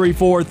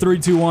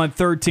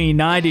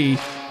 334-321-1390.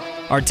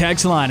 Our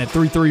text line at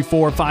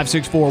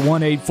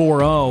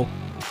 334-564-1840.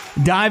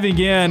 Diving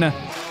in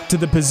to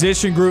the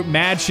position group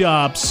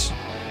matchups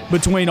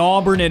between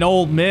Auburn and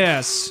Ole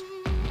Miss.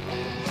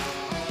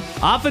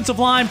 Offensive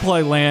line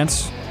play,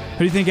 Lance. Who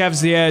do you think has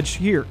the edge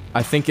here?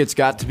 I think it's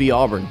got to be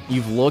Auburn.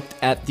 You've looked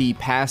at the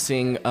pass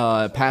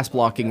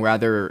blocking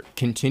rather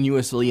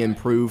continuously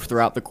improve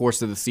throughout the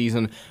course of the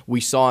season.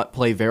 We saw it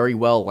play very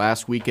well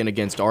last weekend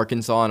against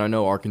Arkansas, and I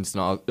know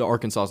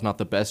Arkansas is not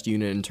the best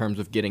unit in terms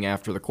of getting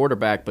after the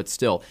quarterback, but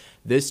still,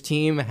 this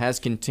team has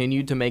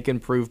continued to make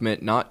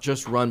improvement, not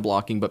just run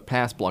blocking, but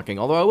pass blocking.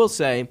 Although I will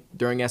say,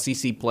 during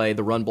SEC play,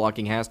 the run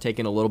blocking has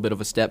taken a little bit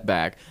of a step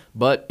back,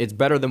 but it's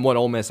better than what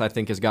Ole Miss, I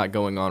think, has got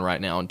going on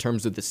right now in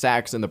terms of the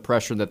sacks and the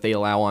pressure that they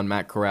allow on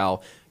Matt Corral.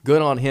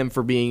 Good on him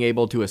for being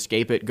able to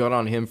escape it. Good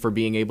on him for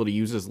being able to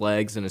use his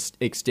legs and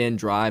extend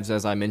drives,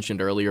 as I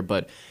mentioned earlier.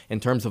 But in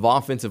terms of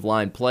offensive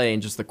line play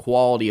and just the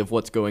quality of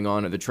what's going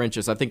on in the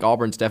trenches, I think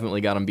Auburn's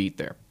definitely got them beat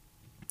there.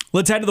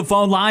 Let's head to the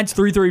phone lines,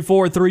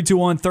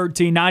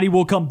 334-321-1390.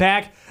 We'll come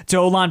back to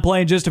O-line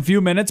play in just a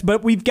few minutes,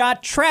 but we've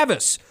got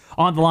Travis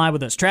on the line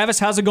with us. Travis,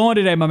 how's it going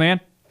today, my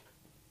man?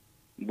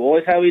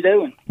 Boys, how we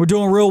doing? We're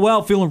doing real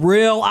well, feeling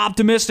real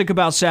optimistic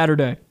about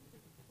Saturday.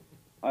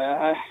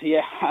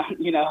 Yeah,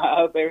 I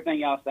hope everything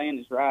y'all saying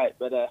is right.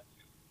 But,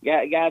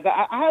 guys,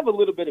 I have a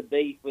little bit of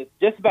beef with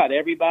just about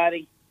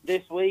everybody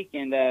this week.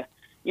 And,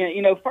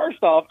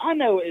 first off, I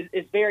know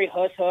it's very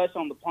hush-hush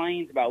on the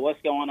plains about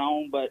what's going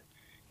on, but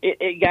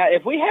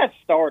if we have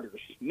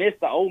starters miss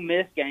the Ole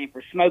Miss game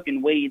for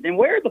smoking weed, then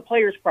where are the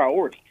players'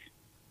 priorities?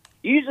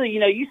 Usually,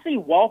 you see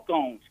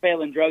walk-ons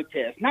failing drug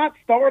tests, not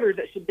starters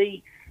that should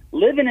be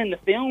living in the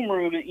film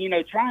room and,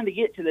 trying to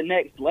get to the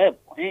next level.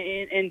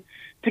 And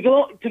to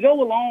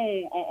go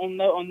along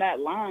on that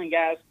line,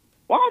 guys,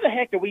 why the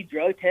heck are we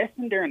drug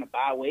testing during a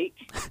bye week?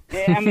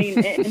 I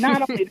mean, and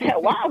not only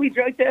that, why are we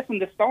drug testing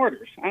the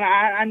starters? And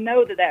I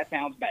know that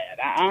sounds bad.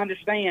 I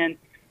understand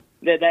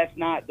that that's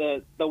not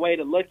the way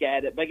to look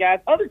at it. But, guys,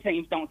 other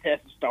teams don't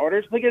test the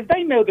starters because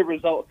they know the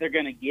results they're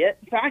going to get.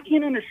 So I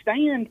can't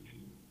understand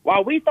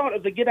why we thought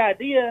it was a good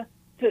idea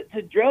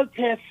to drug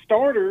test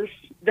starters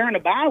during a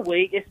bye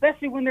week,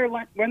 especially when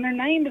their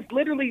name is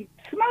literally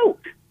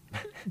smoke.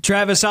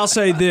 Travis, I'll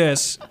say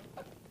this.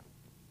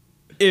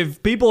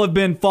 If people have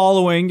been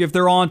following, if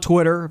they're on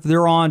Twitter, if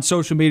they're on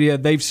social media,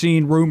 they've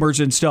seen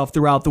rumors and stuff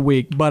throughout the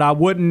week. But I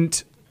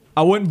wouldn't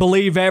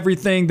believe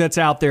everything that's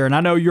out there. And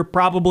I know you're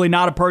probably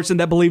not a person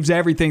that believes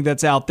everything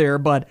that's out there,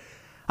 but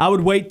I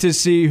would wait to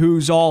see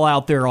who's all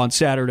out there on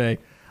Saturday.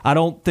 I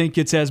don't think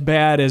it's as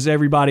bad as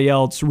everybody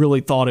else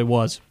really thought it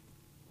was.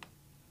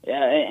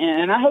 Yeah,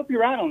 and I hope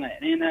you're right on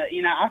that. And,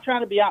 I try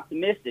to be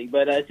optimistic,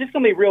 but it's just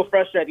going to be real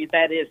frustrating if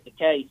that is the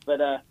case. But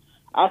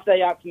I'll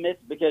stay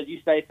optimistic because you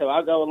say so.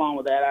 I'll go along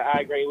with that. I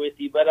agree with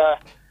you. But,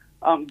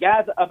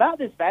 guys, about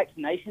this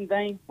vaccination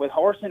thing with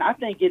Harsin, I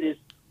think it is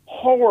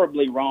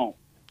horribly wrong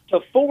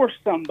to force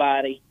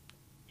somebody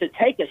to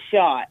take a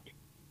shot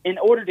in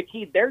order to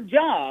keep their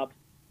job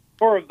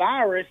for a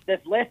virus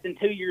that's less than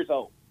 2 years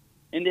old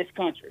in this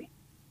country.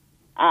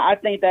 I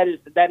think that is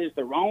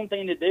the wrong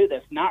thing to do.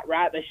 That's not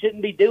right. They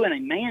shouldn't be doing a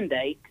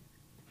mandate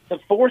to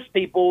force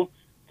people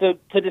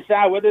to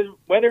decide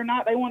whether or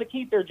not they want to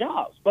keep their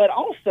jobs. But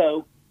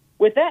also,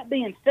 with that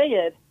being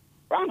said,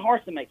 Brian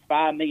Harsin makes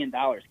 $5 million,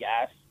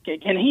 guys.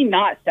 Can he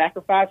not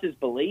sacrifice his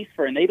beliefs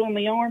for a needle in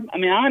the arm? I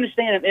mean, I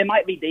understand it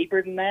might be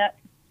deeper than that.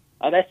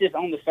 That's just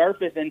on the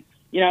surface. And,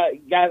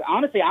 guys,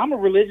 honestly, I'm a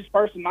religious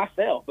person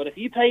myself. But if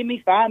you pay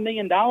me $5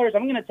 million, I'm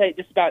going to take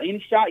just about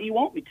any shot you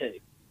want me to.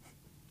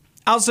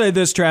 I'll say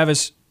this,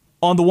 Travis.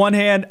 On the one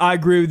hand, I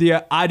agree with you.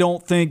 I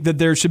don't think that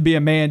there should be a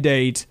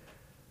mandate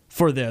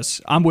for this.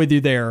 I'm with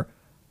you there.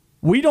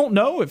 We don't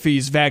know if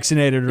he's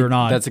vaccinated or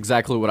not. That's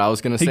exactly what I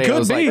was going to say. He could I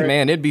was be. like,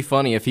 man, it'd be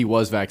funny if he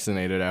was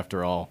vaccinated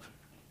after all.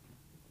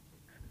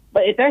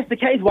 But if that's the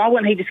case, why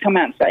wouldn't he just come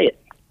out and say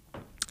it?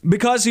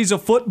 Because he's a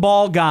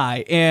football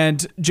guy.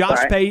 And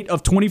Josh Pate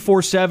of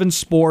 24/7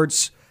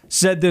 Sports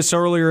said this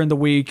earlier in the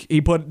week.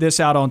 He put this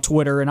out on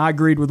Twitter, and I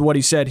agreed with what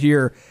he said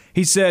here.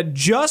 He said,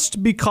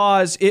 just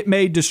because it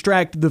may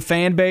distract the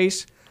fan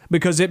base,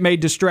 because it may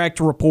distract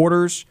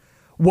reporters,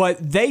 what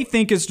they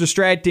think is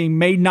distracting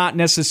may not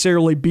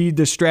necessarily be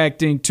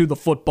distracting to the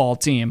football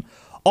team.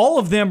 All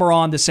of them are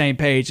on the same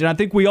page, and I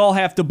think we all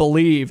have to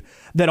believe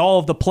that all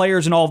of the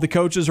players and all of the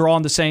coaches are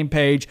on the same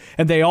page,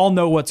 and they all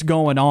know what's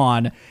going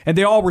on, and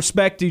they all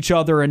respect each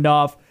other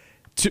enough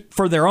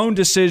for their own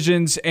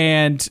decisions,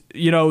 and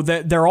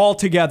that they're all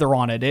together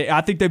on it.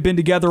 I think they've been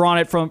together on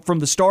it from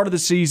the start of the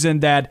season.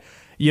 That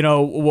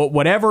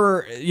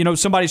whatever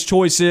somebody's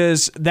choice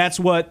is, that's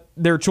what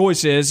their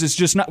choice is. It's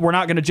just we're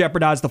not going to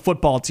jeopardize the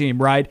football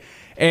team, right?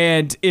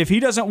 And if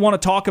he doesn't want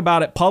to talk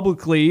about it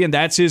publicly, and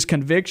that's his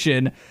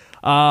conviction,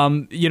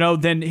 then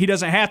he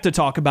doesn't have to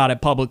talk about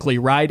it publicly,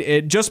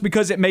 right? Just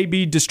because it may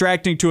be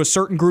distracting to a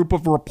certain group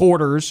of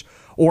reporters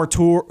or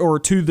to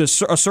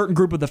a certain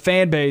group of the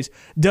fan base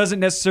doesn't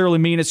necessarily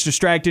mean it's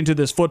distracting to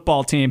this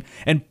football team.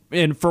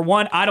 And for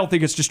one, I don't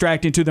think it's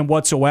distracting to them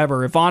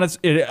whatsoever.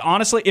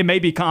 Honestly, it may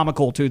be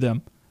comical to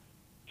them.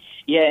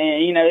 Yeah,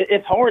 and,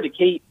 it's hard to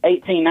keep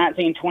 18,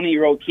 19,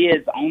 20-year-old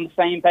kids on the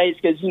same page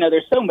because,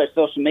 there's so much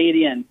social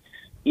media and,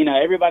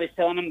 everybody's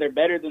telling them they're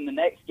better than the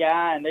next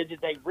guy, and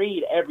they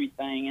read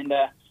everything. And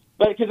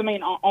but because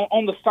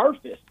on the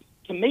surface,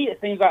 to me, it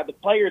seems like the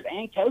players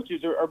and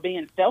coaches are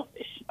being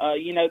selfish.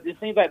 It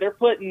seems like they're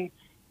putting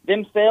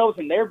themselves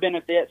and their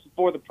benefits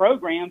for the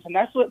programs, and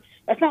that's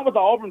not what the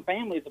Auburn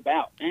family is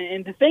about.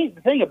 And the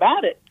thing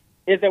about it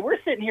is that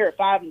we're sitting here at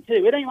 5-2.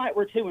 It ain't like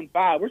we're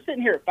 2-5. We're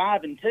sitting here at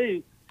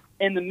 5-2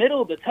 in the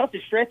middle of the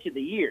toughest stretch of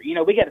the year.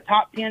 We got a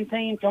top 10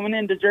 team coming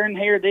into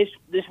Jordan-Hare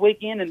this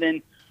weekend, and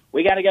then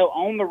we got to go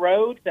on the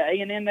road to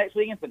A&M next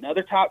weekend. It's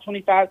another top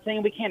 25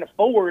 team. We can't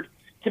afford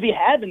to be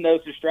having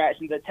those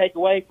distractions that take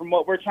away from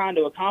what we're trying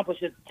to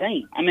accomplish as a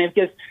team. I mean,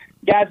 because,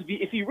 guys,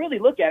 if you really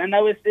look at it, I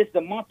know it's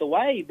a month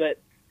away, but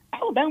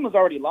Alabama's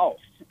already lost.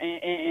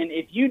 And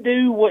if you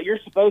do what you're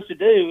supposed to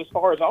do as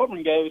far as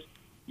Auburn goes,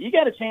 you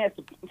got a chance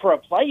for a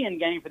play-in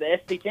game for the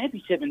SC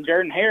Championship in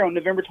Jordan-Hare on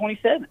November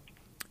 27th.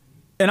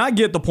 And I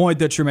get the point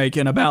that you're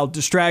making about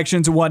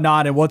distractions and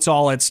whatnot and what's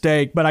all at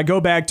stake, but I go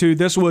back to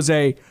this was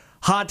a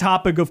hot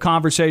topic of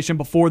conversation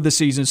before the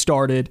season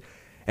started.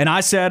 And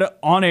I said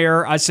on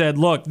air,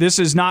 look, this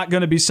is not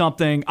going to be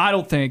something, I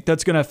don't think,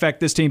 that's going to affect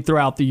this team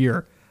throughout the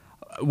year.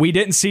 We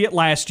didn't see it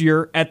last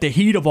year at the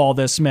heat of all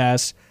this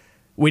mess.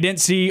 We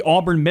didn't see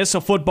Auburn miss a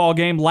football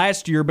game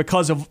last year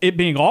because of it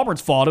being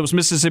Auburn's fault. It was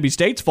Mississippi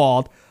State's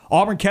fault.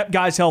 Auburn kept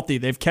guys healthy.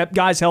 They've kept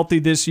guys healthy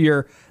this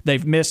year.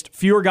 They've missed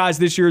fewer guys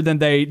this year than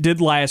they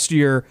did last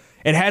year.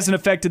 It hasn't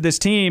affected this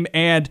team,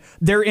 and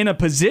they're in a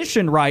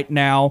position right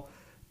now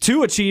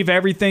to achieve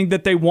everything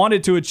that they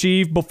wanted to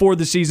achieve before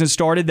the season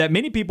started that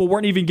many people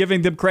weren't even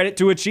giving them credit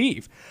to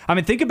achieve. I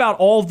mean, think about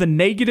all the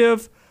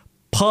negative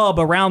pub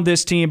around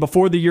this team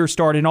before the year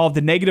started and all of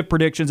the negative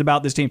predictions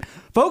about this team.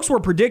 Folks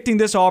were predicting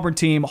this Auburn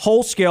team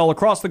whole scale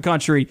across the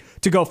country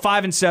to go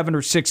 5-7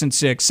 or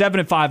 6-6,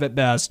 7-5 at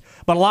best,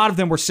 but a lot of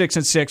them were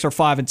 6-6 or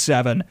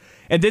 5-7.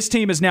 And this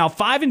team is now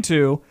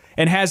 5-2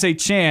 and has a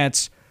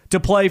chance to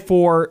play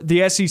for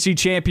the SEC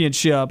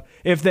championship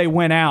if they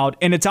win out.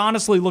 And it's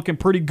honestly looking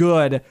pretty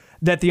good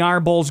that the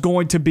Iron Bowl is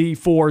going to be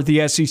for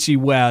the SEC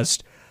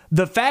West.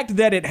 The fact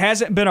that it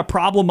hasn't been a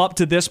problem up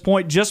to this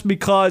point just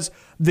because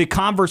the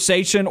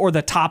conversation or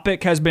the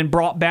topic has been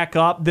brought back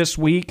up this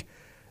week,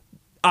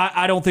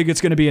 I don't think it's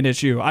going to be an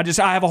issue. I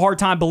have a hard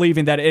time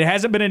believing that it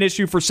hasn't been an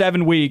issue for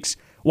 7 weeks.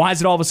 Why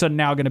is it all of a sudden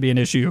now going to be an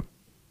issue?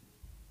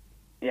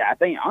 Yeah, I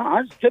think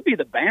it could be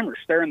the Bammers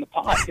stirring the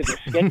pot because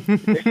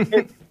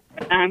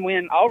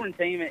 9-win Auburn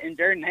team in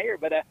Jordan-Hare.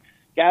 But,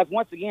 guys,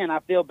 once again, I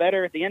feel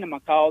better at the end of my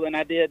call than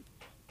I did,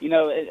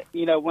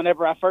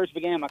 whenever I first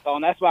began my call.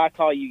 And that's why I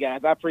call you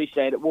guys. I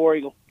appreciate it. War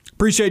Eagle.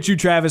 Appreciate you,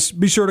 Travis.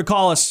 Be sure to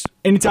call us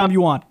anytime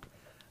you want.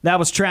 That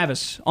was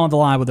Travis on the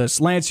line with us.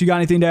 Lance, you got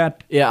anything to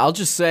add? Yeah, I'll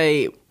just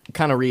say,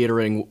 kind of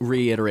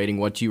reiterating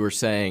what you were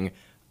saying.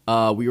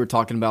 We were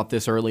talking about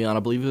this early on. I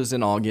believe it was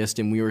in August,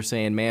 and we were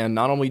saying, man,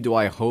 not only do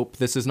I hope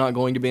this is not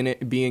going to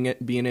be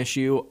an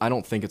issue, I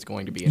don't think it's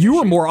going to be an issue. You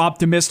were more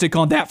optimistic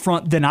on that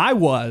front than I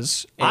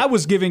was. I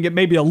was giving it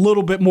maybe a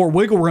little bit more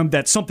wiggle room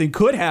that something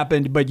could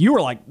happen, but you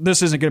were like,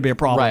 this isn't going to be a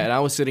problem. Right, and I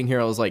was sitting here,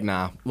 I was like,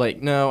 nah.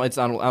 Like, no, I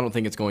don't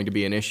think it's going to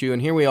be an issue.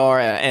 And here we are,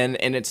 and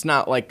it's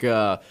not like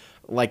a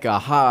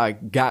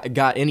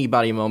got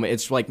anybody moment.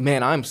 It's like,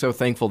 man, I'm so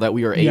thankful that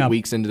we are 8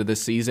 weeks into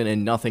this season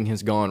and nothing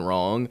has gone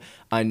wrong.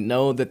 I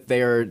know that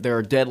there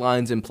are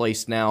deadlines in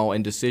place now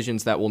and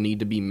decisions that will need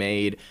to be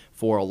made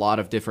for a lot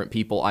of different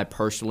people. I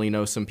personally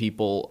know some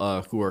people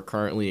who are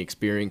currently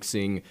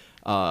experiencing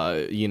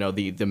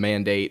the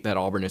mandate that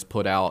Auburn has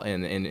put out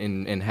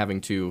and having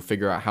to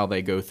figure out how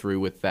they go through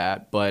with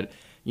that. But,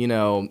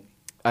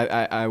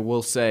 I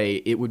will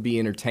say it would be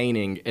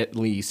entertaining, at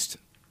least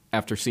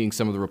after seeing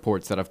some of the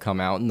reports that have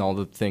come out and all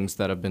the things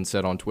that have been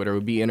said on Twitter. It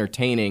would be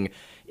entertaining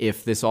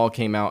if this all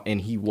came out and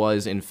he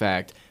was, in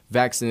fact,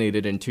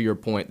 vaccinated. And to your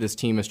point, this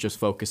team is just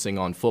focusing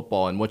on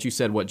football. And what you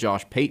said, what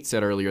Josh Pate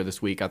said earlier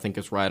this week, I think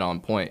is right on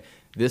point.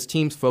 This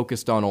team's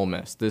focused on Ole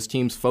Miss. This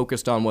team's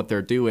focused on what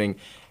they're doing.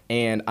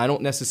 And I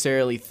don't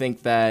necessarily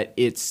think that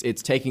it's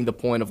taking the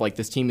point of like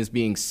this team is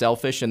being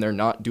selfish and they're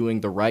not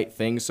doing the right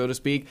thing, so to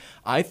speak.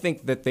 I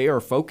think that they are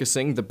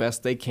focusing the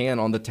best they can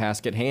on the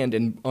task at hand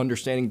and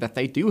understanding that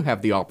they do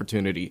have the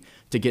opportunity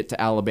to get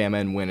to Alabama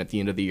and win at the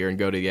end of the year and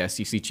go to the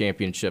SEC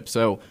championship.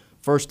 So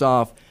first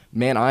off,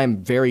 man,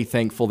 I'm very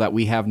thankful that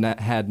we have not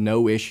had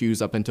no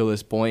issues up until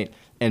this point.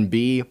 And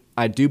B,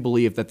 I do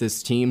believe that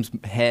this team's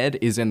head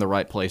is in the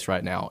right place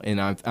right now. And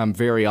I'm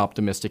very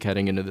optimistic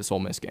heading into this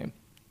Ole Miss game.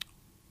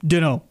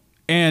 Ditto.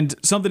 And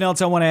something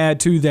else I want to add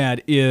to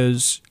that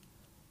is,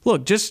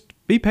 look, just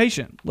be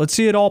patient. Let's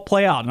see it all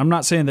play out. And I'm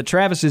not saying that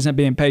Travis isn't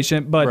being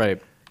patient,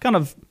 but kind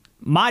of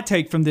my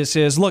take from this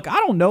is, look, I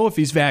don't know if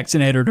he's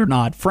vaccinated or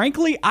not.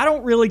 Frankly, I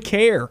don't really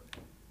care.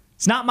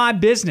 It's not my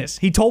business.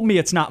 He told me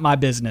it's not my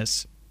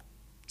business.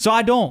 So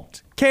I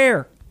don't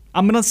care.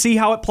 I'm going to see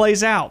how it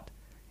plays out.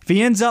 If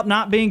he ends up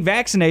not being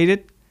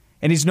vaccinated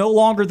and he's no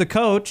longer the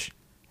coach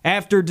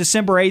after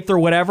December 8th or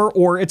whatever,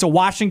 or it's a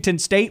Washington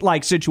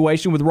State-like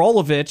situation with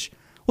Rolovich,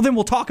 well, then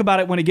we'll talk about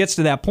it when it gets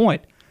to that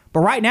point. But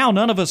right now,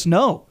 none of us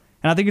know.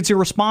 And I think it's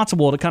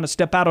irresponsible to kind of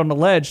step out on the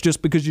ledge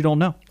just because you don't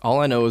know. All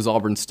I know is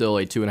Auburn's still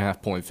a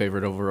 2.5-point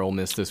favorite over Ole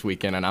Miss this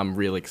weekend, and I'm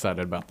really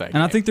excited about that game.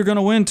 And I think they're going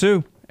to win,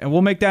 too. And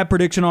we'll make that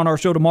prediction on our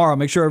show tomorrow.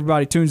 Make sure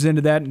everybody tunes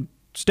into that and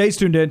stays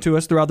tuned in to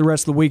us throughout the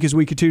rest of the week as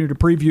we continue to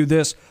preview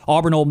this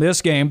Auburn-Ole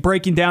Miss game,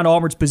 breaking down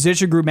Auburn's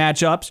position group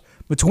matchups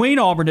between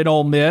Auburn and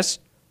Ole Miss.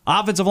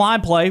 Offensive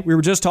line play, we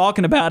were just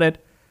talking about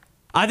it.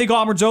 I think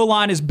Auburn's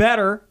O-line is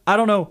better. I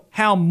don't know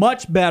how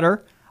much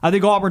better. I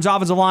think Auburn's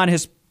offensive line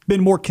has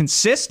been more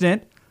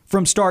consistent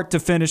from start to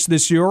finish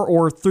this year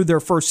or through their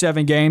first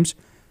 7 games,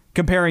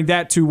 comparing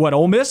that to what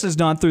Ole Miss has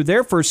done through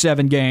their first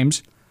 7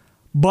 games.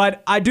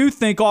 But I do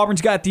think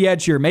Auburn's got the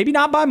edge here. Maybe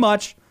not by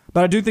much,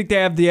 but I do think they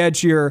have the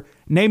edge here,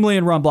 namely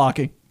in run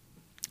blocking.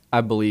 I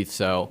believe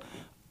so.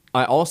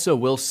 I also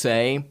will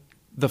say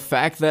the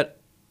fact that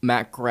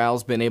Matt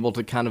Corral's been able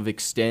to kind of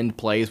extend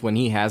plays when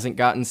he hasn't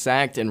gotten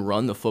sacked and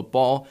run the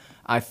football,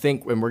 I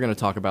think, and we're going to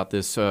talk about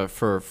this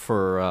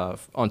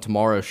on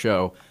tomorrow's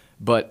show,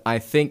 but I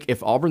think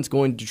if Auburn's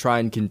going to try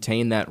and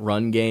contain that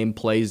run game,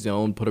 play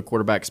zone, put a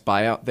quarterback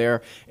spy out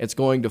there, it's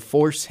going to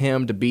force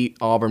him to beat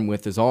Auburn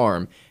with his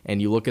arm.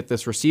 And you look at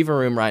this receiver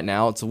room right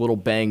now, it's a little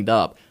banged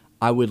up.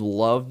 I would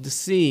love to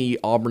see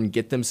Auburn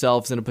get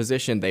themselves in a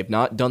position, they've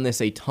not done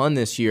this a ton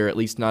this year, at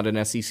least not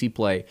in SEC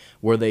play,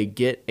 where they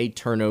get a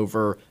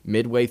turnover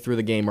midway through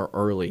the game or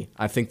early.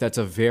 I think that's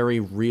a very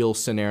real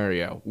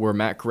scenario where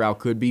Matt Corral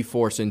could be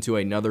forced into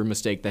another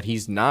mistake that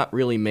he's not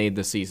really made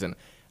this season.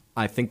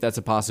 I think that's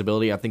a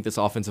possibility. I think this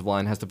offensive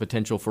line has the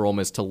potential for Ole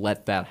Miss to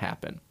let that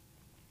happen.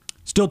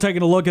 Still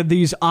taking a look at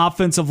these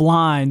offensive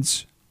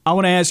lines, I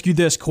want to ask you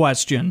this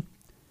question.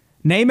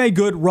 Name a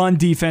good run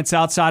defense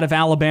outside of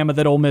Alabama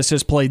that Ole Miss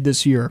has played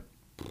this year.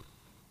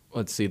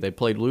 Let's see. They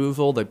played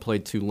Louisville. They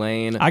played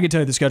Tulane. I can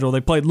tell you the schedule.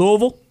 They played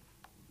Louisville.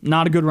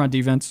 Not a good run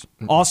defense.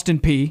 Austin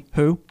Peay.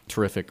 Who?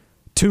 Terrific.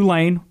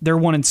 Tulane. They're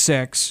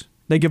 1-6.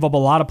 They give up a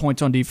lot of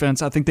points on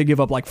defense. I think they give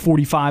up like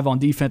 45 on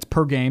defense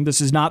per game. This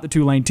is not the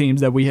Tulane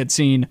teams that we had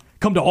seen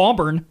come to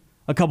Auburn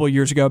a couple of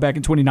years ago, back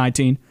in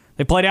 2019.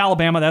 They played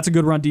Alabama. That's a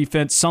good run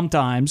defense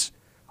sometimes.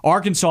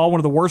 Arkansas, one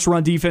of the worst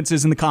run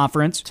defenses in the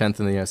conference.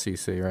 10th in the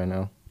SEC right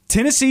now.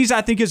 Tennessee's,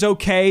 I think, is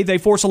okay. They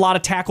force a lot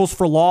of tackles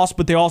for loss,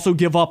 but they also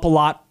give up a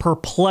lot per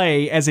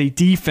play as a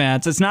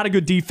defense. It's not a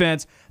good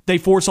defense. They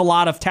force a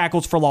lot of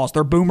tackles for loss.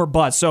 They're boom or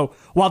bust. So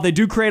while they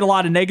do create a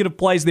lot of negative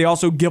plays, they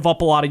also give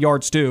up a lot of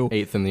yards too.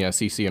 8th in the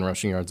SEC in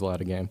rushing yards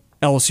allowed a game.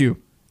 LSU.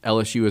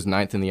 LSU is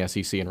 9th in the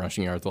SEC in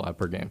rushing yards allowed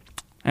per game.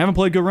 I haven't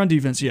played good run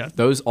defense yet.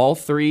 All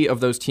three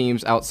of those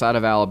teams outside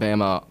of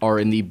Alabama are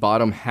in the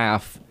bottom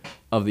half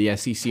of the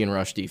SEC in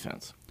rush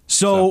defense.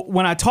 So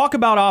when I talk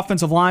about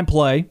offensive line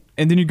play,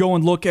 and then you go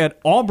and look at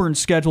Auburn's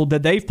schedule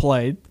that they've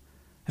played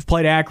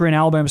Akron,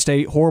 Alabama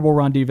State, horrible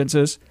run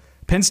defenses.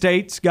 Penn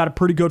State's got a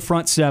pretty good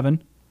front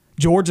seven.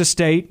 Georgia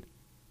State,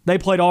 they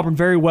played Auburn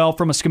very well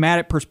from a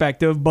schematic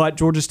perspective, but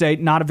Georgia State,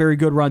 not a very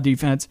good run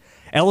defense.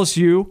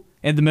 LSU,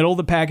 in the middle of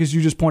the pack, as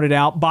you just pointed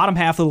out, bottom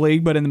half of the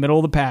league, but in the middle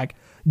of the pack.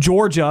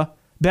 Georgia,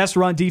 best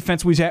run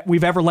defense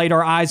we've ever laid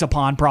our eyes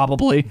upon,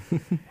 probably.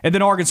 And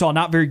then Arkansas,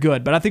 not very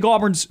good. But I think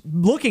Auburn's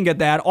looking at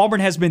that. Auburn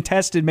has been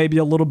tested maybe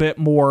a little bit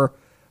more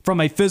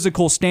from a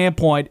physical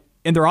standpoint,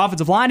 and their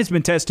offensive line has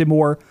been tested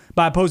more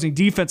by opposing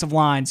defensive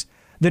lines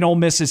than Ole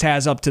Miss's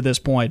has up to this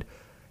point.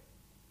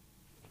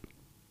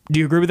 Do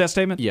you agree with that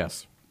statement?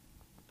 Yes.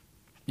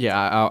 Yeah,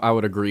 I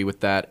would agree with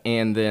that.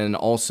 And then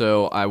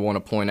also I want to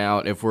point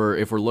out, if we're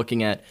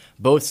looking at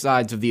both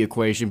sides of the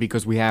equation,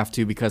 because we have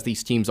to, because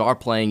these teams are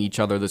playing each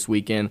other this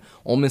weekend,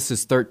 Ole Miss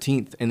is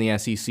 13th in the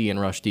SEC in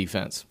rush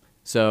defense.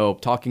 So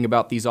talking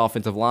about these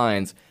offensive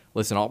lines,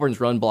 listen, Auburn's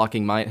run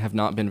blocking might have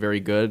not been very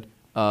good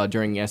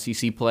during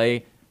SEC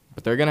play,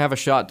 but they're going to have a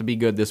shot to be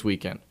good this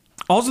weekend.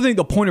 I also think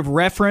the point of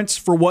reference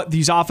for what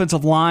these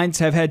offensive lines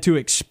have had to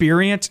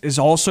experience is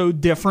also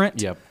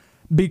different. Yep.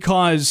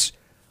 Because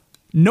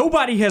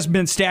nobody has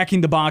been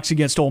stacking the box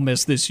against Ole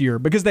Miss this year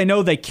because they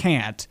know they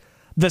can't.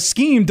 The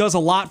scheme does a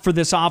lot for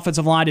this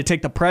offensive line to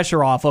take the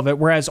pressure off of it,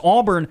 whereas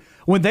Auburn,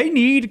 when they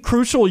need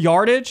crucial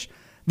yardage,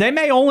 they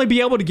may only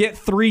be able to get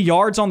 3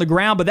 yards on the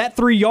ground, but that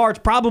 3 yards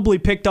probably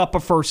picked up a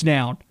first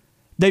down.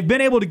 They've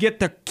been able to get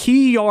the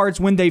key yards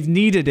when they've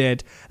needed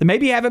it. They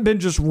maybe haven't been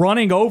just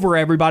running over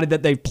everybody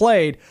that they've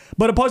played,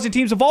 but opposing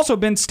teams have also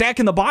been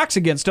stacking the box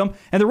against them,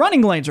 and the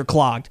running lanes are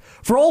clogged.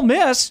 For Ole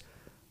Miss,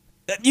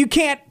 you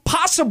can't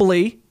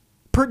possibly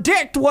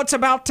predict what's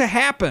about to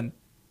happen.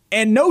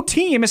 And no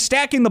team is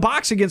stacking the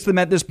box against them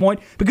at this point,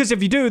 because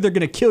if you do, they're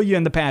going to kill you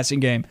in the passing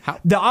game.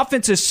 The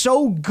offense is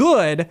so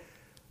good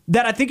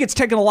that I think it's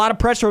taken a lot of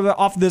pressure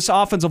off this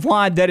offensive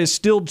line that is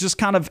still just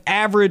kind of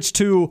average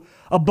to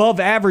above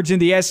average in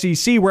the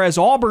SEC, whereas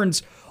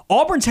Auburn's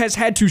has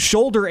had to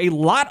shoulder a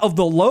lot of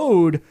the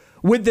load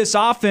with this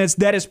offense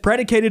that is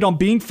predicated on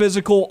being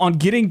physical, on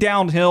getting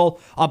downhill,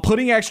 on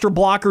putting extra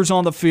blockers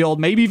on the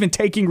field, maybe even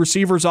taking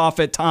receivers off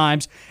at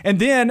times. And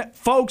then,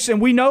 folks,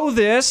 and we know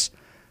this,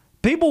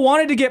 people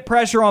wanted to get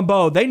pressure on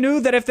Bo. They knew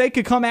that if they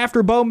could come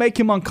after Bo, make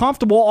him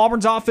uncomfortable,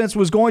 Auburn's offense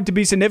was going to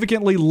be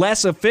significantly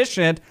less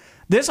efficient.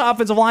 This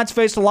offensive line's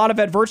faced a lot of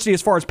adversity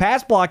as far as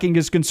pass blocking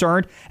is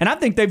concerned, and I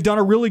think they've done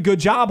a really good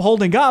job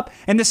holding up,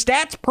 and the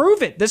stats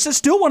prove it. This is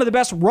still one of the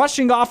best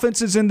rushing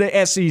offenses in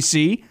the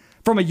SEC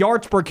from a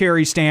yards per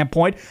carry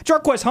standpoint.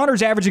 Jarquez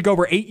Hunter's averaging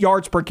over 8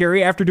 yards per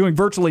carry after doing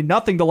virtually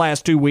nothing the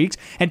last 2 weeks,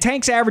 and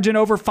Tank's averaging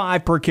over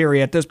 5 per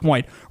carry at this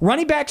point.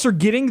 Running backs are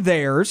getting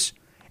theirs,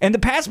 and the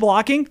pass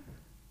blocking,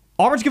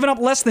 Auburn's given up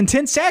less than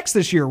 10 sacks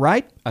this year,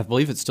 right? I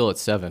believe it's still at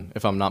 7,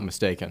 if I'm not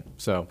mistaken.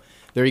 So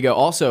there you go.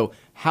 Also,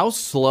 how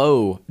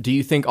slow do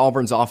you think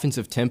Auburn's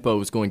offensive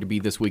tempo is going to be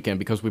this weekend?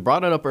 Because we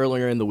brought it up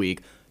earlier in the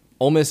week.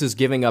 Ole Miss is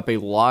giving up a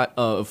lot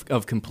of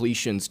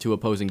completions to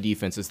opposing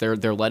defenses. They're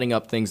letting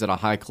up things at a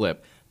high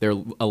clip. They're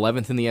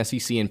 11th in the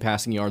SEC in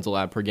passing yards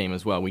allowed per game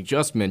as well. We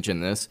just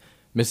mentioned this.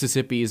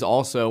 Mississippi is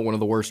also one of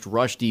the worst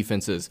rush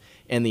defenses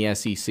in the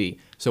SEC.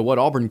 So what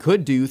Auburn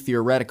could do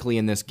theoretically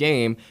in this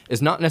game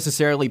is not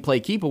necessarily play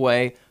keep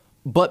away,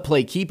 but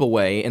play keep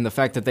away in the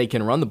fact that they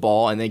can run the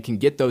ball and they can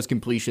get those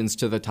completions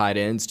to the tight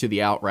ends, to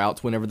the out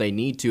routes whenever they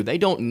need to. They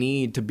don't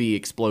need to be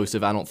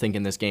explosive, I don't think,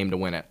 in this game to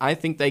win it. I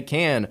think they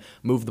can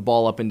move the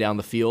ball up and down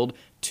the field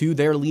to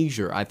their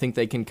leisure. I think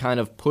they can kind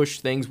of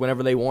push things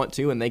whenever they want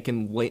to, and they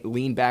can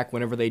lean back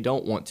whenever they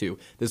don't want to.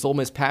 This Ole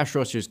Miss pass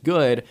rush is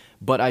good,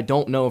 but I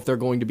don't know if they're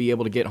going to be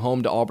able to get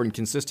home to Auburn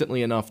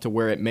consistently enough to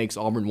where it makes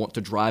Auburn want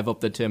to drive up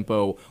the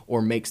tempo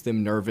or makes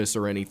them nervous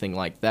or anything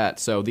like that.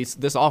 So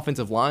this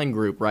offensive line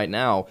group right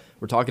now,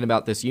 we're talking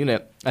about this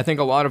unit, I think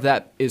a lot of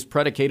that is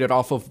predicated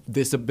off of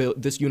this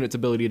unit's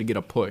ability to get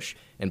a push.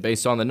 And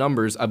based on the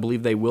numbers, I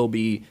believe they will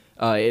be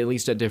at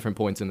least at different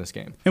points in this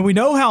game. And we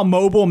know how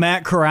mobile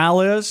Matt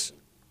Corral is,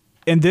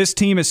 and this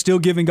team is still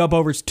giving up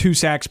over 2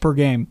 sacks per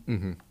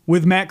game,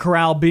 with Matt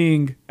Corral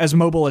being as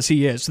mobile as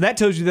he is. So that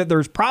tells you that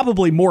there's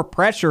probably more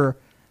pressure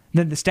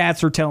than the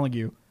stats are telling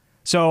you.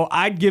 So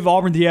I'd give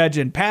Auburn the edge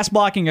in pass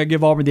blocking. I'd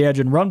give Auburn the edge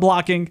in run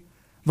blocking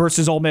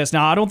versus Ole Miss.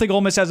 Now, I don't think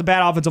Ole Miss has a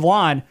bad offensive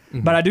line,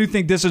 but I do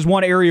think this is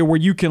one area where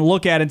you can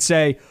look at and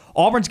say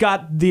Auburn's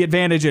got the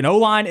advantage in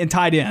O-line and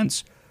tight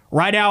ends.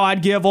 Right now,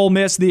 I'd give Ole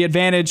Miss the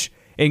advantage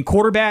in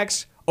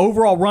quarterbacks,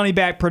 overall running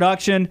back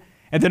production,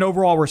 and then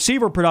overall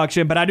receiver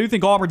production. But I do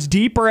think Auburn's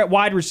deeper at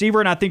wide receiver,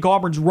 and I think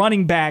Auburn's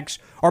running backs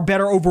are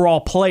better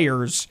overall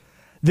players.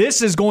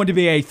 This is going to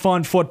be a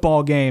fun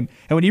football game.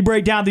 And when you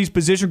break down these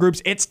position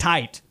groups, it's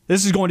tight.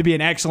 This is going to be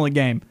an excellent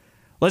game.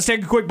 Let's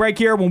take a quick break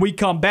here. When we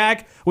come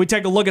back, we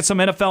take a look at some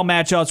NFL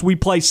matchups. We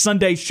play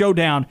Sunday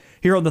Showdown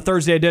here on the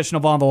Thursday edition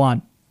of On the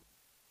Line.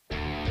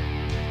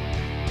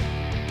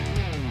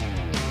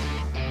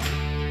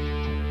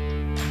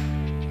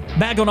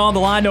 Back on the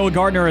line, Noah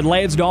Gardner and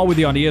Lance Dawe with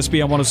you on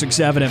ESPN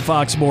 106.7 and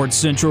Fox Sports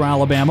Central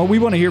Alabama. We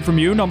want to hear from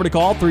you. Number to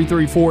call,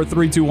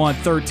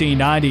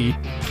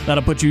 334-321-1390.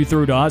 That'll put you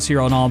through to us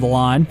here on the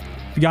line.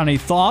 If you got any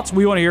thoughts,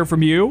 we want to hear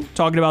from you.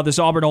 Talking about this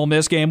Auburn Ole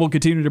Miss game, we'll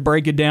continue to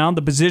break it down.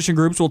 The position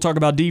groups, we'll talk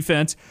about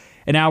defense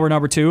in hour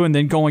number 2, and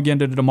then going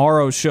into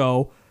tomorrow's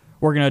show,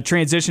 we're going to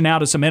transition out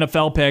to some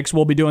NFL picks.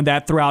 We'll be doing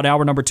that throughout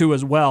hour number 2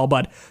 as well.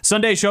 But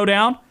Sunday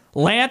Showdown,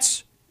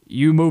 Lance,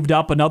 you moved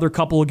up another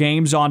couple of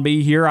games on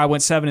me here. I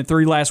went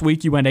 7-3 last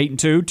week. You went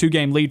 8-2.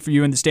 2-game lead for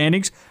you in the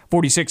standings.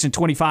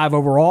 46-25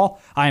 overall.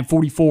 I am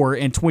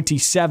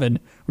 44-27.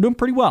 We're doing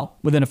pretty well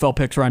with NFL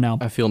picks right now.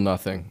 I feel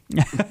nothing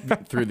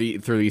through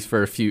these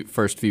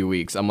first few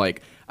weeks. I'm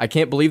like, I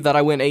can't believe that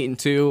I went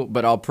 8-2,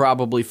 but I'll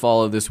probably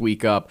follow this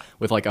week up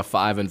with like a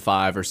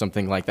 5-5 or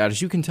something like that.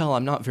 As you can tell,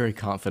 I'm not very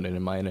confident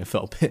in my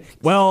NFL pick.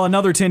 Well,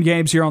 another 10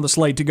 games here on the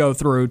slate to go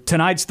through.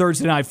 Tonight's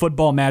Thursday night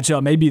football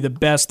matchup may be the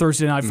best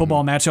Thursday night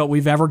football matchup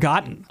we've ever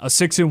gotten. A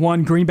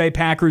 6-1 Green Bay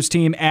Packers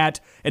team at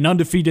an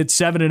undefeated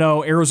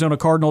 7-0 Arizona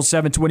Cardinals,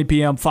 7:20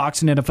 p.m.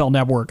 Fox and NFL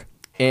Network.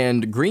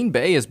 And Green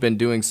Bay has been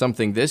doing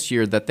something this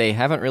year that they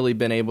haven't really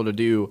been able to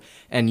do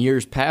in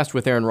years past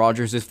with Aaron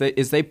Rodgers is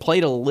they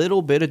played a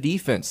little bit of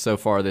defense so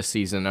far this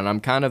season, and I'm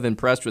kind of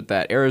impressed with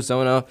that.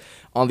 Arizona,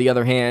 on the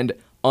other hand,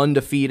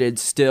 undefeated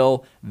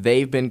still.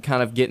 They've been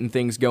kind of getting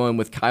things going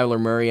with Kyler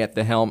Murray at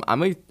the helm.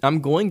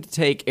 I'm going to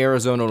take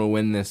Arizona to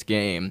win this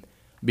game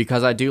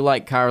because I do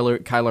like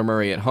Kyler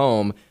Murray at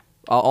home.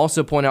 I'll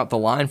also point out the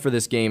line for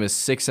this game is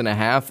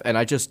 6.5, and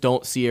I just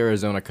don't see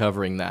Arizona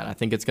covering that. I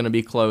think it's going to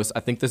be close. I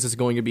think this is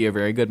going to be a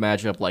very good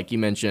matchup, like you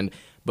mentioned,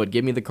 but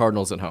give me the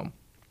Cardinals at home.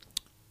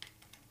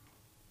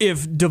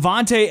 If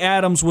Davante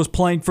Adams was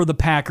playing for the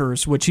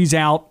Packers, which he's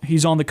out,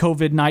 he's on the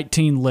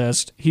COVID-19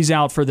 list, he's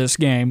out for this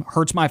game,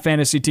 hurts my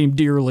fantasy team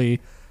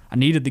dearly. I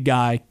needed the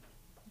guy.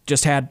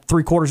 Just had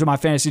 3/4 of my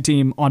fantasy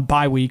team on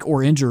bye week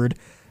or injured.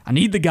 I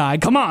need the guy.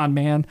 Come on,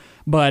 man.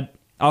 But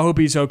I hope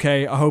he's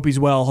okay. I hope he's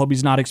well. I hope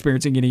he's not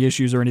experiencing any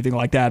issues or anything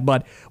like that.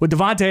 But with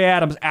Davante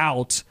Adams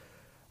out,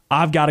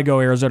 I've got to go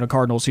Arizona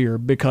Cardinals here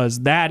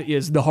because that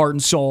is the heart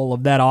and soul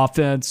of that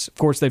offense. Of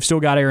course, they've still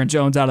got Aaron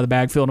Jones out of the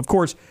backfield. And of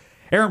course,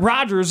 Aaron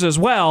Rodgers as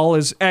well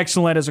is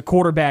excellent as a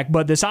quarterback,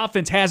 but this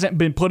offense hasn't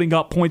been putting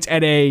up points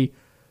at a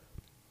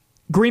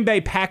Green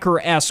Bay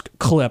Packer-esque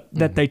clip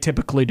that they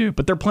typically do.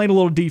 But they're playing a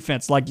little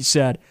defense, like you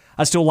said.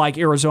 I still like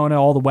Arizona,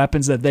 all the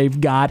weapons that they've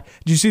got.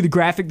 Did you see the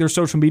graphic their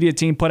social media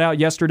team put out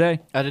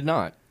yesterday? I did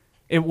not.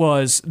 It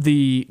was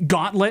the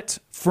gauntlet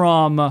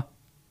from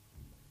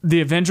the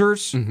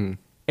Avengers,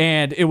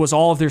 and it was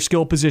all of their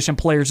skill position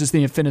players as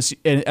the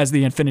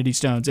Infinity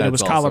Stones. And it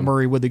was awesome. Kyler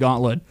Murray with the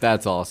gauntlet.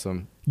 That's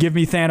awesome. Give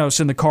me Thanos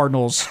and the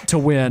Cardinals to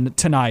win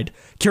tonight.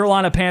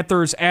 Carolina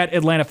Panthers at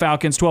Atlanta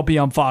Falcons, 12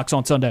 p.m. Fox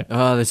on Sunday.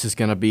 This is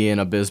going to be an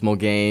abysmal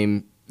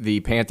game. The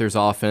Panthers'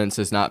 offense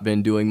has not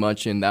been doing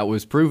much, and that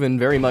was proven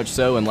very much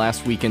so in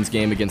last weekend's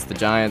game against the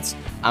Giants.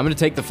 I'm going to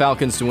take the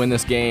Falcons to win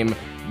this game,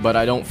 but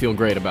I don't feel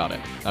great about it.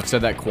 I've said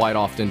that quite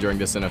often during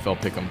this NFL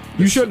Pick'em.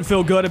 You shouldn't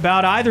feel good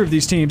about either of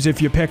these teams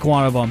if you pick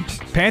one of them.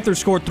 Panthers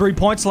scored 3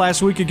 points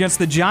last week against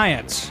the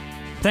Giants.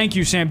 Thank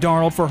you, Sam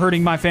Darnold, for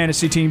hurting my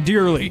fantasy team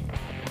dearly.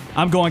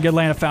 I'm going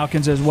Atlanta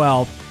Falcons as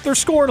well. They're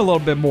scoring a little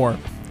bit more,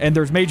 and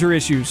there's major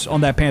issues on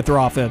that Panther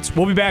offense.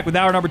 We'll be back with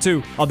hour number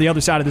 2 on the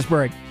other side of this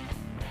break.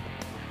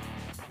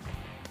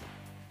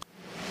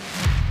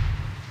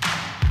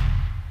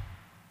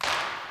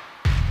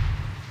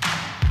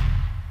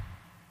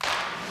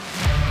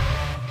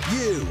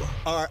 You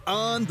are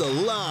on the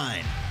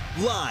line.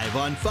 Live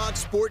on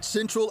Fox Sports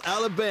Central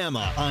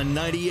Alabama on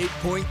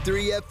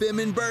 98.3 FM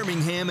in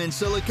Birmingham and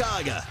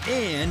Sylacauga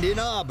and in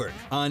Auburn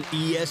on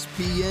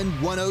ESPN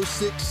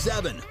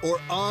 106.7 or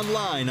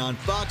online on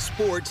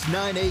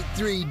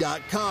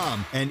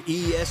foxsports983.com and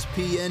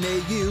espnau.com.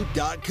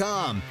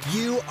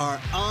 You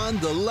are on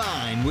the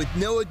line with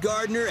Noah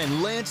Gardner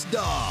and Lance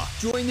Dawe.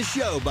 Join the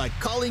show by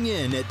calling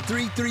in at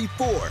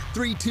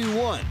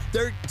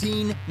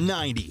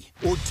 334-321-1390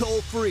 or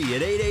toll free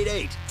at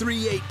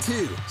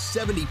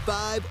 888-382-7502.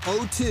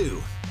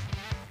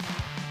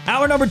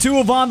 Hour number 2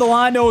 of On the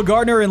Line. Noah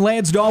Gardner and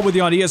Lance Dawe with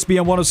you on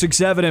ESPN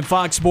 106.7 and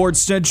Fox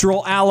Sports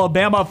Central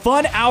Alabama.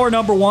 Fun hour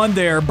number 1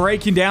 there,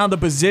 breaking down the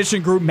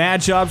position group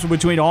matchups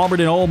between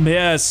Auburn and Ole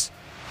Miss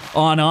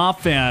on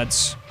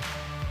offense.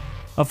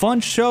 A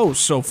fun show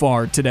so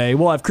far today.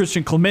 We'll have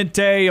Christian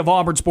Clemente of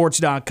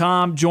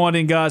auburnsports.com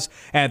joining us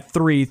at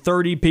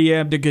 3:30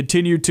 p.m. to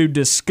continue to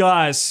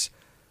discuss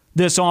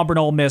this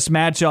Auburn-Ole Miss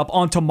matchup.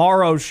 On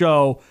tomorrow's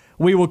show,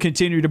 we will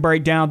continue to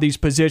break down these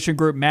position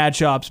group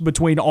matchups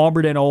between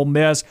Auburn and Ole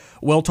Miss.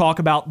 We'll talk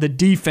about the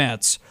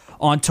defense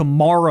on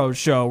tomorrow's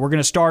show. We're going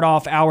to start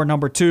off hour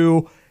number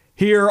 2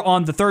 here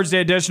on the Thursday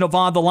edition of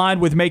On the Line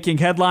with making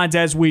headlines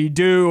as we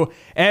do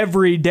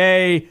every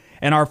day.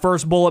 And our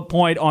first bullet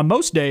point on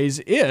most days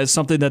is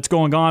something that's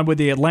going on with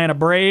the Atlanta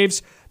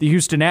Braves. The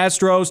Houston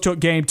Astros took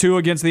Game 2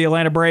 against the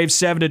Atlanta Braves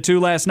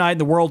 7-2 last night in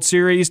the World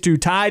Series to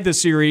tie the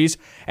series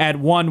at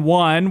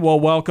 1-1. We'll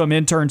welcome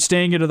intern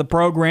Sting into the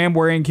program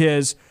wearing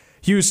his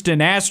Houston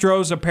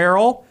Astros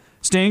apparel.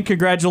 Sting,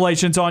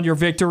 congratulations on your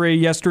victory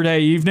yesterday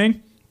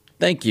evening.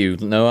 Thank you.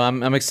 No,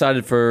 I'm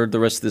excited for the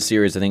rest of the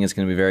series. I think it's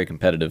going to be very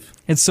competitive.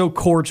 It's so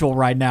cordial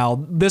right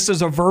now. This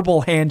is a verbal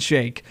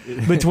handshake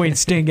between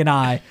Sting and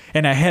I,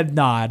 and a head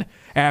nod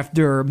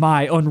after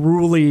my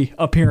unruly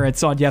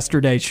appearance on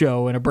yesterday's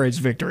show in a Braves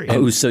victory.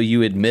 Oh, so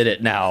you admit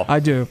it now. I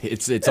do.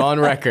 It's on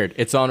record.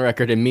 It's on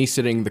record, and me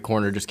sitting in the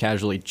corner just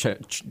casually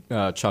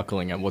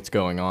chuckling at what's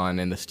going on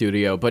in the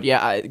studio. But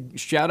yeah,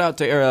 shout out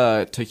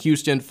to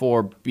Houston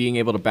for being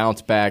able to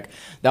bounce back.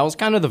 That was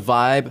kind of the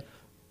vibe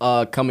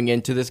coming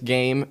into this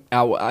game.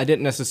 I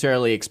didn't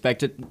necessarily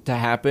expect it to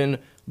happen,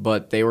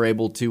 but they were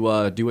able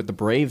to do what the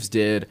Braves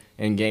did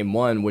in Game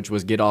 1, which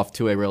was get off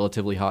to a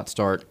relatively hot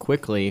start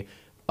quickly.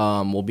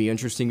 Will be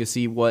interesting to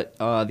see what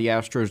the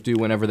Astros do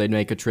whenever they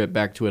make a trip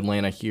back to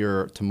Atlanta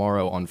here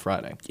tomorrow on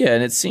Friday. Yeah,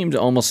 and it seemed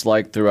almost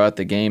like throughout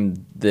the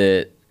game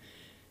that,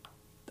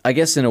 I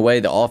guess in a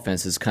way, the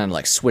offense has kind of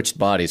like switched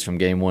bodies from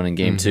Game 1 and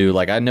Game 2.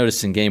 Like I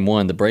noticed in Game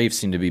 1, the Braves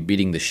seemed to be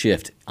beating the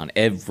shift on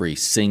every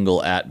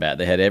single at-bat.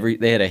 They had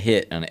a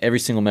hit on every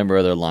single member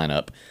of their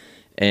lineup.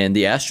 And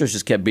the Astros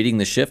just kept beating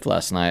the shift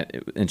last night,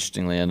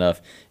 interestingly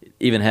enough.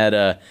 Even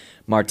had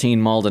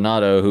Martin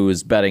Maldonado, who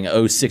was batting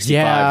 .065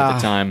 at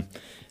the time,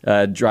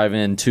 drive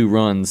in 2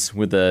 runs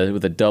with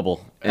a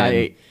double.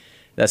 And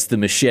that's the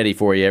machete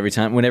for you every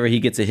time. Whenever he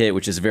gets a hit,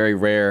 which is a very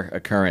rare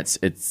occurrence,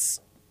 it's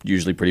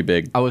usually pretty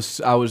big. I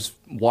was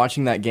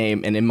watching that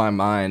game, and in my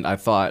mind, I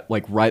thought,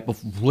 like,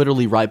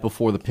 literally right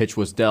before the pitch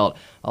was dealt,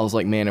 I was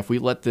like, man, if we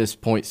let this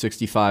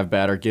 .65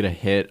 batter get a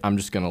hit,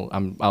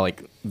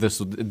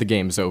 the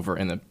game's over,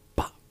 and then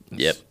pop.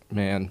 Yep.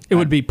 Man. It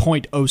would be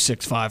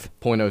 .065.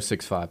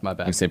 .065, my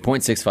bad. I say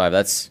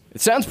 .65,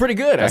 it sounds pretty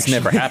good, that's actually.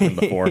 never happened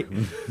before.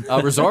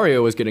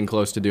 Rosario was getting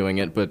close to doing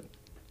it, but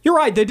You're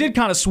right. They did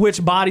kind of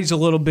switch bodies a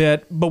little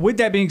bit. But with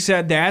that being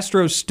said, the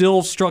Astros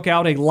still struck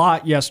out a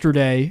lot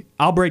yesterday.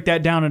 I'll break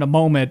that down in a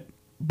moment.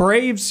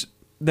 Braves,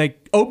 they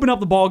opened up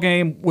the ball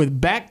game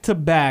with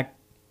back-to-back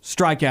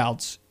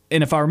strikeouts.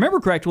 And if I remember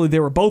correctly, they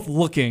were both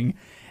looking.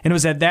 And it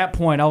was at that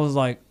point I was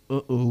like,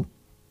 uh-oh.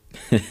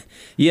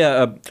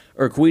 Yeah,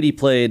 Urquidy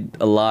played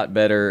a lot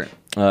better.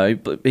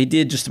 He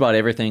did just about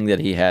everything that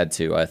he had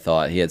to, I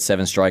thought. He had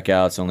 7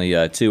 strikeouts,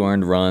 only 2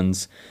 earned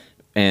runs.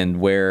 And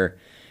where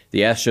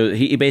the Astros,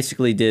 he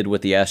basically did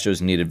what the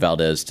Astros needed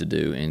Valdez to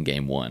do in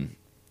Game 1.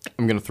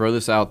 I'm going to throw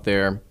this out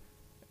there,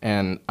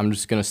 and I'm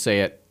just going to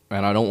say it,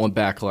 and I don't want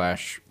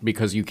backlash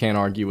because you can't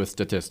argue with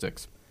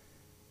statistics.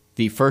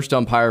 The first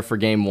umpire for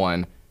Game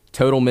 1,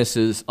 total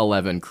misses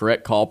 11,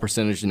 correct call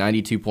percentage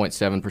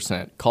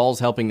 92.7%, calls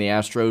helping the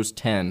Astros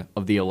 10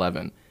 of the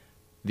 11.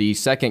 The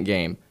second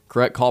game,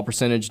 correct call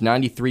percentage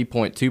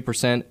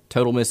 93.2%,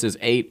 total misses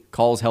 8,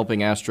 calls helping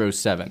Astros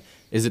 7.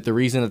 Is it the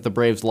reason that the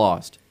Braves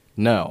lost?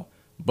 No.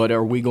 But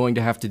are we going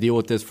to have to deal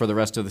with this for the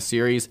rest of the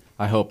series?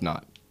 I hope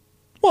not.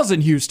 It was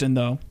in Houston,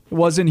 though. It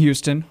was in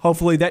Houston.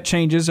 Hopefully that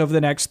changes over the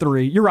next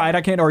 3. You're right.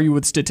 I can't argue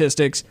with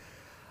statistics.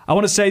 I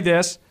want to say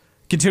this,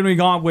 continuing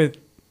on with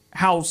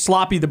how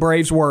sloppy the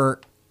Braves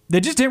were. They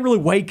just didn't really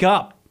wake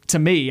up to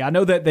me. I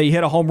know that they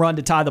hit a home run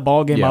to tie the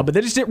ball game up, but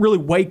they just didn't really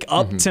wake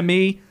up to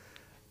me.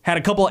 Had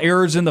a couple of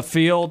errors in the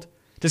field.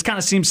 Just kind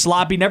of seemed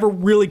sloppy, never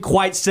really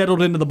quite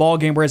settled into the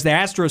ballgame, whereas the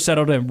Astros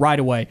settled in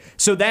right away.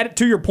 So that,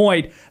 to your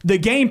point, the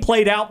game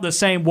played out the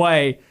same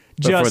way,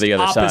 just for the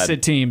other opposite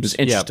side. teams. It's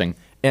interesting. Yeah.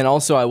 And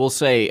also, I will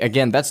say,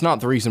 again, that's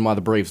not the reason why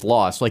the Braves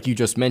lost. Like you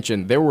just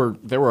mentioned, there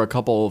were a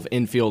couple of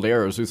infield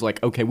errors. It was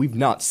like, okay, we've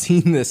not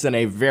seen this in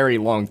a very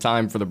long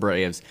time for the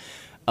Braves.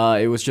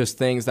 It was just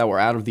things that were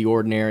out of the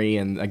ordinary,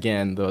 and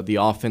again, the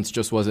offense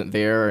just wasn't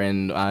there.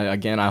 And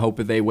I hope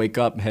that they wake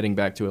up heading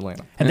back to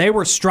Atlanta. And they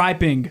were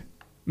striping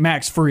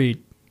Max Fried.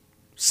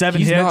 7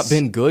 He's hits. not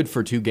been good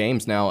for 2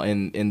 games now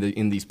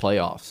in these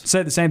playoffs.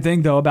 Say the same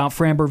thing, though, about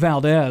Framber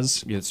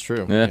Valdez. It's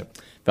true. Yeah. Yep.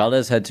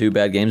 Valdez had 2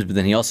 bad games, but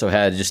then he also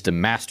had just a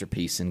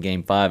masterpiece in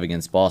Game 5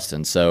 against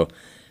Boston. So,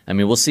 I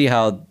mean, we'll see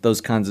how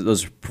those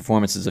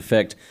performances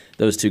affect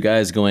those 2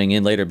 guys going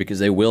in later, because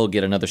they will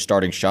get another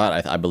starting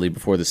shot, I believe,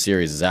 before the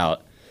series is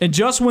out. And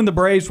just when the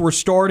Braves were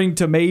starting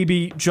to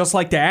maybe, just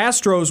like the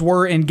Astros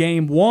were in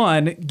Game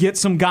 1, get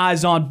some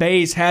guys on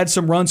base, had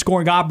some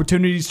run-scoring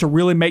opportunities to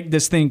really make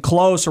this thing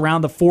close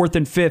around the 4th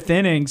and 5th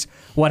innings,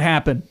 what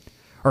happened?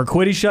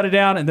 Urquidy shut it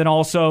down, and then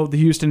also the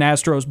Houston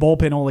Astros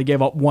bullpen only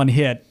gave up 1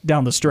 hit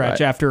down the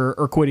stretch after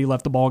Urquidy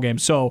left the ballgame.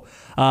 So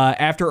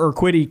after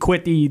Urquidy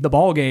quit the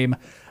ballgame,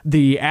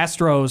 the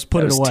Astros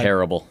put it away. That was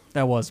terrible.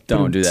 That was.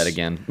 Don't do that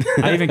again.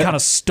 I even kind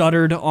of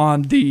stuttered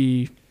on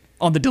the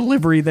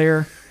delivery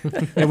there.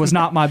 It was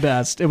not my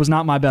best. It was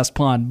not my best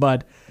pun,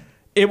 but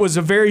it was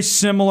a very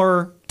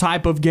similar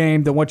type of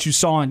game than what you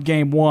saw in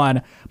Game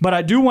 1. But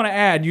I do want to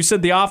add, you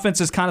said the offense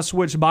has kind of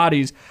switched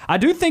bodies. I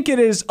do think it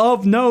is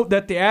of note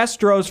that the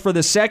Astros, for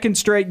the second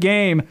straight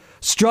game,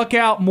 struck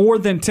out more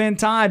than 10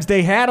 times.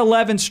 They had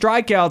 11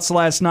 strikeouts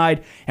last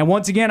night. And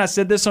once again, I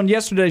said this on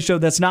yesterday's show,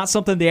 that's not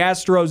something the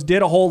Astros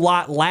did a whole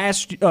lot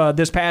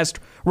this past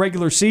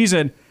regular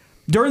season.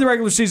 During the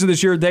regular season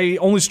this year, they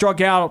only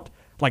struck out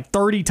like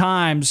 30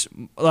 times,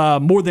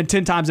 more than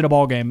 10 times in a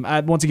ball game.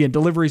 Once again,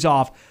 deliveries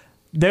off.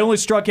 They only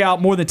struck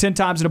out more than 10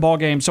 times in a ball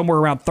game, somewhere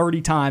around 30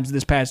 times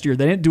this past year.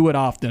 They didn't do it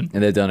often.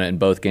 And they've done it in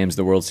both games of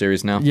the World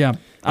Series now? Yeah.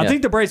 I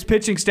think the Braves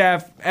pitching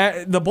staff,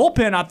 the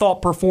bullpen, I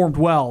thought performed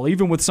well,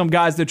 even with some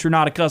guys that you're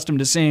not accustomed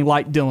to seeing,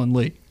 like Dylan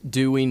Lee.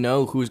 Do we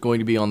know who's going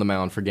to be on the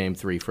mound for Game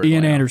 3 for Ian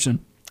Atlanta?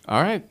 Anderson.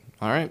 All right.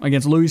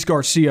 Against Luis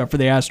Garcia for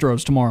the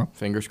Astros tomorrow.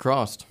 Fingers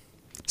crossed.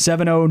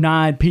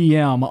 7:09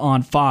 p.m.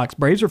 on Fox.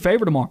 Braves are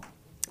favored tomorrow.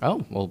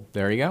 Oh, well,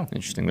 there you go.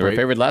 Interesting. They were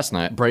favored last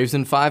night. Braves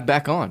in 5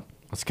 back on.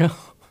 Let's go.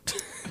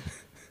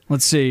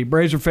 Let's see.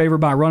 Braves are favored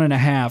by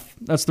 1.5.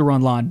 That's the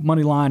run line.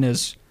 Money line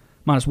is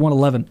minus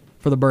 111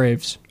 for the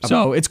Braves.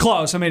 So it's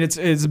close. I mean,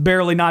 it's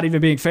barely not even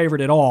being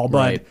favored at all,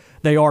 but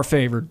they are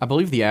favored. I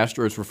believe the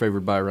Astros were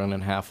favored by a run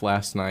and a half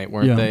last night,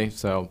 weren't they?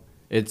 So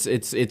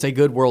it's a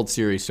good World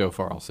Series so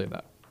far, I'll say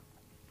that.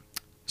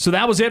 So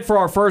that was it for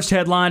our first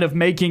headline of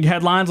Making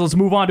Headlines. Let's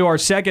move on to our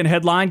second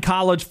headline,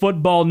 college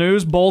football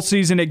news. Bowl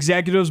season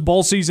executives.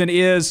 Bowl season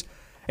is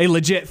a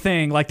legit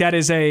thing. Like that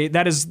is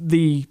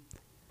the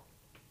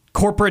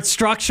corporate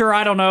structure.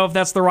 I don't know if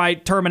that's the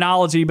right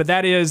terminology, but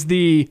that is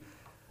the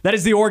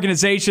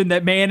organization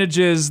that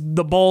manages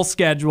the bowl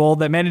schedule,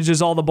 that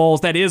manages all the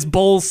bowls. That is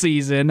bowl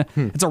season.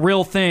 It's a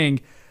real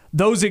thing.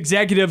 Those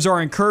executives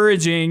are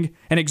encouraging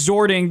and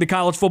exhorting the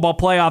college football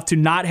playoff to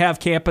not have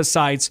campus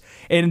sites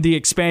in the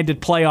expanded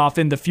playoff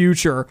in the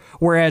future,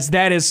 whereas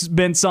that has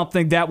been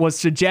something that was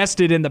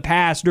suggested in the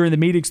past during the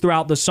meetings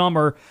throughout the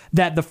summer,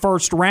 that the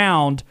first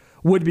round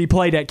would be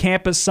played at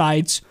campus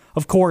sites.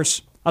 Of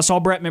course, I saw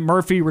Brett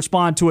McMurphy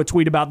respond to a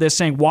tweet about this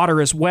saying water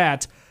is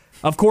wet.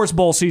 Of course,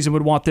 bowl season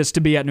would want this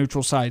to be at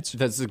neutral sites.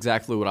 That's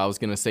exactly what I was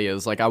going to say.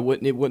 Is like it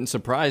wouldn't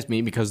surprise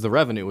me because the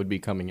revenue would be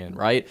coming in,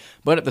 right?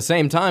 But at the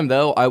same time,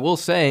 though, I will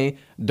say,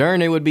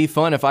 darn, it would be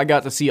fun if I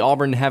got to see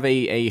Auburn have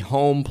a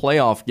home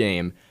playoff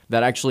game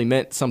that actually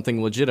meant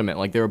something legitimate,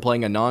 like they were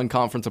playing a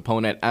non-conference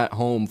opponent at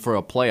home for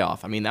a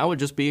playoff. I mean, that would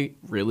just be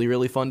really,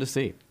 really fun to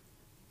see.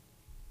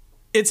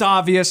 It's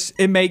obvious.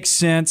 It makes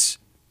sense.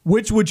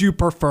 Which would you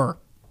prefer?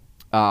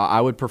 I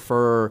would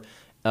prefer,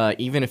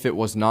 even if it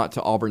was not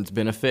to Auburn's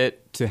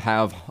benefit, to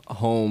have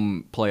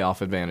home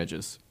playoff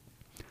advantages.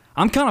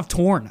 I'm kind of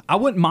torn. I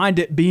wouldn't mind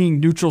it being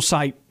neutral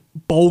site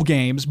bowl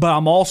games, but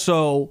I'm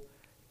also,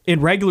 in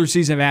regular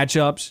season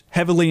matchups,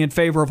 heavily in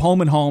favor of home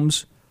and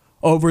homes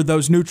over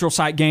those neutral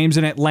site games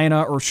in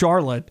Atlanta or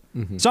Charlotte.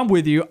 Mm-hmm. So I'm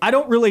with you. I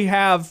don't really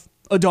have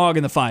a dog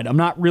in the fight. I'm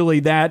not really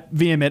that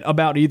vehement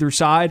about either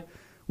side.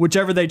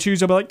 Whichever they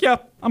choose, I'll be like, yeah,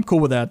 I'm cool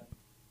with that.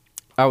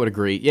 I would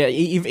agree. Yeah,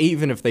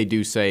 even if they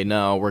do say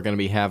no, we're going to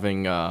be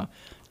having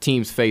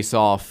teams face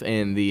off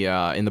in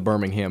the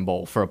Birmingham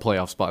Bowl for a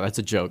playoff spot. That's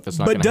a joke. That's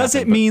not going to happen. But does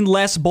it mean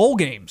less bowl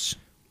games?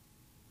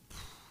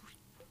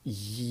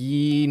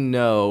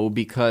 No,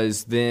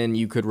 because then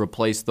you could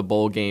replace the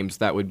bowl games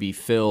that would be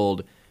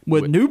filled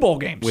with new bowl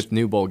games. With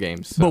new bowl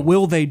games. So. But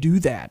will they do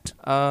that?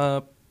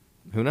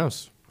 Who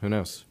knows?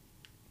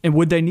 And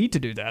would they need to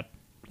do that?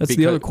 That's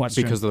the other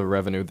question. Because of the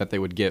revenue that they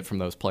would get from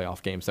those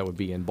playoff games that would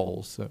be in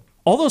bowls. So.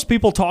 All those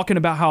people talking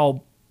about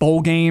how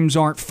bowl games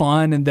aren't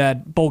fun and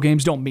that bowl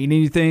games don't mean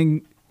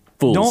anything.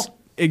 Fools.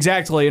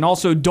 Exactly. And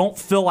also don't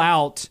fill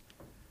out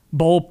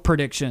bowl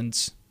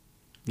predictions.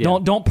 Yeah.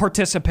 Don't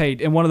participate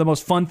in one of the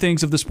most fun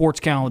things of the sports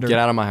calendar. Get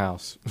out of my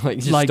house.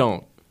 Just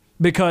don't.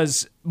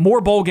 Because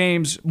more bowl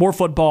games, more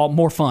football,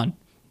 more fun.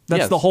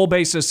 That's the whole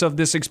basis of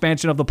this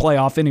expansion of the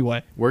playoff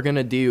anyway. We're going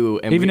to do...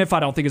 if I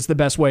don't think it's the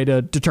best way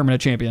to determine a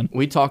champion.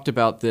 We talked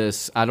about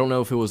this. I don't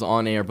know if it was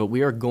on air, but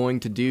we are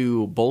going to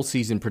do bowl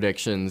season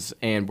predictions,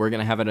 and we're going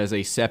to have it as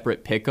a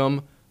separate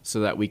pick'em so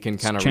that we can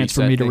kind of reset. It's a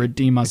chance for me to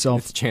redeem myself.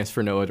 It's a chance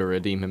for Noah to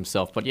redeem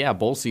himself. But yeah,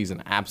 bowl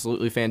season,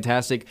 absolutely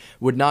fantastic.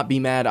 Would not be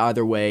mad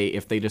either way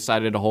if they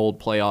decided to hold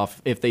playoff,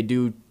 if they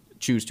do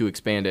choose to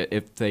expand it,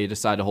 if they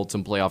decide to hold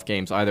some playoff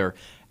games either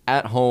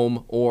at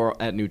home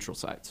or at neutral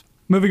sites.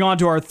 Moving on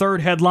to our third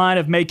headline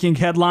of Making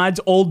Headlines,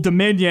 Old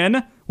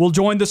Dominion will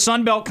join the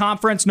Sun Belt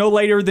Conference no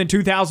later than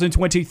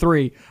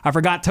 2023. I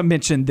forgot to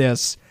mention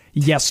this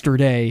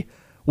yesterday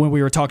when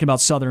we were talking about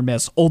Southern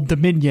Miss. Old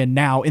Dominion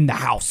now in the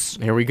house.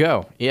 Here we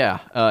go. Yeah,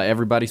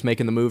 everybody's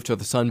making the move to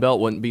the Sun Belt.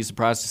 Wouldn't be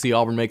surprised to see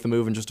Auburn make the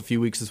move in just a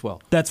few weeks as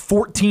well. That's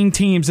 14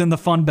 teams in the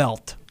Fun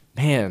Belt.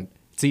 Man,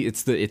 see,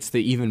 it's the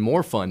even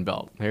more Fun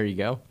Belt. There you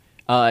go.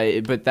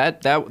 But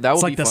that will be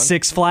It's like the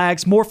Six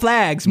Flags, more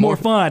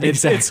fun.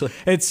 Exactly.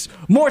 It's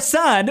more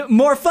sun,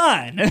 more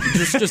fun.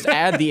 just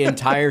add the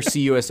entire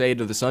CUSA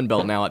to the Sun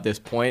Belt now at this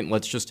point.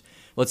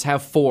 Let's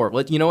have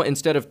 4.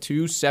 Instead of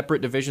 2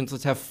 separate divisions,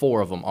 let's have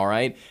 4 of them, all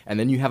right? And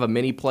then you have a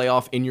mini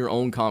playoff in your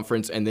own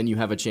conference, and then you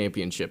have a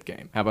championship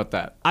game. How about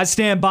that? I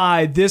stand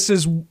by. This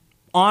is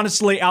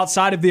honestly,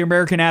 outside of the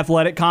American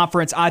Athletic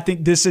Conference, I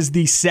think this is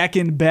the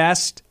second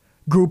best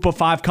Group of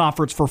 5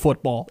 conference for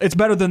football. It's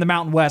better than the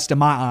Mountain West in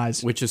my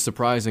eyes. Which is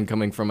surprising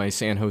coming from a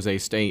San Jose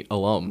State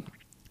alum.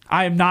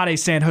 I am not a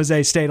San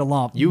Jose State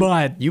alum,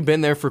 but you've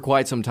been there for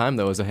quite some time,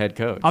 though, as a head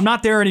coach. I'm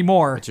not there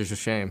anymore. Which is a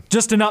shame.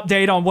 Just an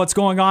update on what's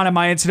going on in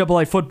my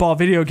NCAA football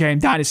video game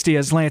dynasty,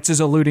 as Lance is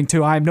alluding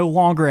to. I am no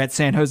longer at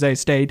San Jose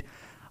State.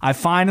 I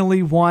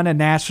finally won a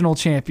national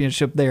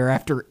championship there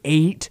after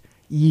 8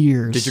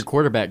 years. Did your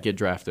quarterback get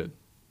drafted?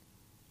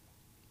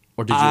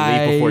 Or did you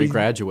leave before he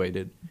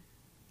graduated?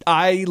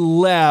 I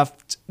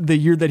left the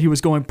year that he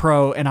was going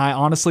pro, and I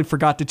honestly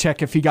forgot to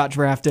check if he got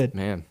drafted.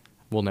 Man,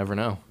 we'll never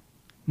know.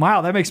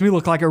 Wow, that makes me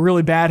look like a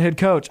really bad head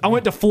coach. I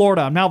went to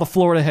Florida. I'm now the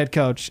Florida head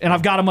coach, and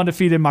I've got him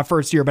undefeated in my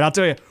first year. But I'll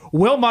tell you,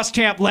 Will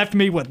Muschamp left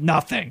me with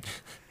nothing.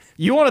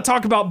 You want to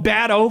talk about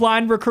bad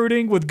O-line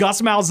recruiting with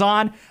Gus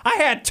Malzahn? I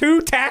had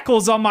 2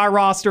 tackles on my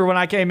roster when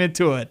I came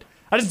into it.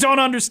 I just don't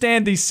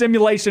understand these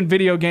simulation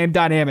video game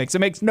dynamics. It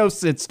makes no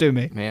sense to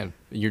me. Man,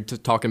 you're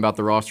talking about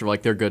the roster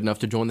like they're good enough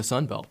to join the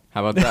Sun Belt.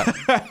 How about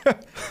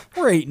that?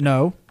 We're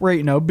 8-0. We're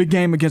 8-0. Big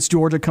game against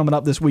Georgia coming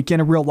up this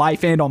weekend in real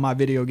life and on my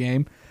video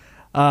game.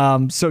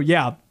 So,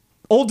 yeah,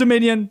 Old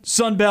Dominion,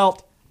 Sun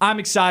Belt, I'm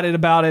excited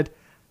about it.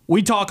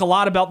 We talk a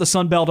lot about the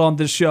Sun Belt on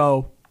this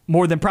show,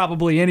 more than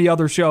probably any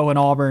other show in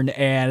Auburn,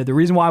 and the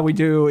reason why we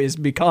do is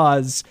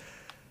because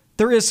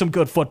there is some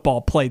good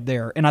football played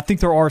there, and I think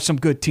there are some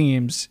good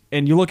teams.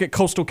 And you look at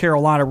Coastal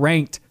Carolina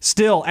ranked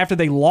still after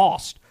they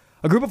lost.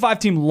 A Group of 5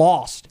 team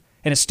lost,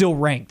 and it's still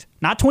ranked.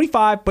 Not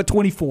 25, but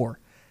 24.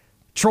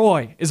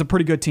 Troy is a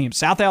pretty good team.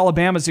 South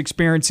Alabama is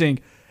experiencing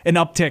an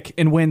uptick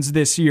in wins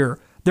this year.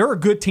 There are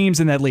good teams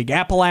in that league.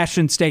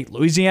 Appalachian State,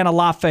 Louisiana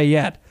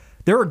Lafayette.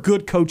 There are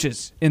good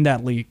coaches in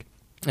that league.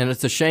 And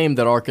it's a shame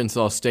that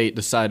Arkansas State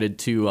decided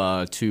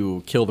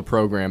to kill the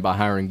program by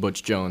hiring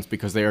Butch Jones,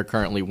 because they are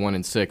currently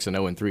 1-6 and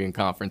 0-3 in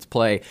conference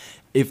play.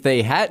 If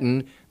they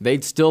hadn't,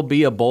 they'd still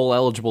be a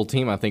bowl-eligible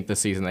team, I think,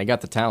 this season. They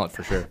got the talent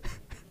for sure.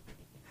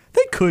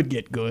 They could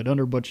get good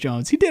under Butch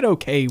Jones. He did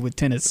okay with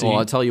Tennessee. Well,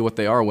 I'll tell you what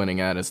they are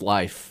winning at is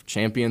life.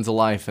 Champions of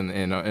life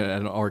in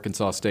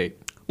Arkansas State.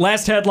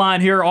 Last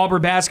headline here,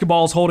 Auburn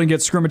basketball is holding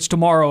its scrimmage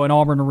tomorrow in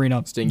Auburn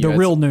Arena. Sting, the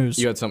real news.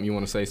 You had something you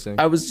want to say, Sting?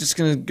 I was just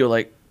going to go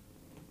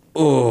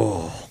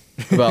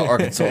about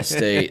Arkansas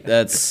State.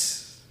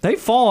 They've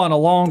fallen a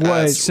long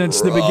way That's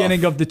since the rough.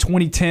 beginning of the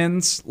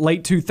 2010s,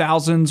 late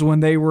 2000s, when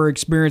they were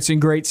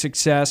experiencing great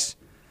success.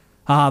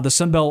 The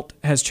Sun Belt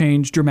has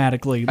changed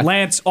dramatically.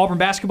 Lance, Auburn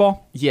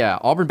basketball? Yeah,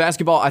 Auburn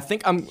basketball. I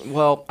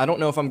don't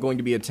know if I'm going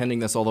to be attending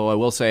this, although I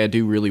will say I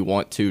do really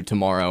want to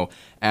tomorrow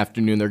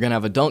afternoon. They're going to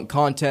have a dunk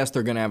contest.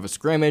 They're going to have a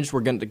scrimmage.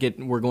 We're going to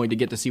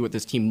get to see what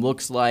this team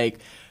looks like.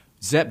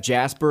 Zep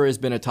Jasper has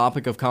been a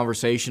topic of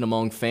conversation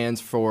among fans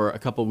for a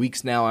couple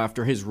weeks now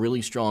after his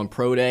really strong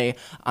pro day.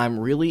 I'm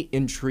really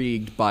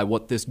intrigued by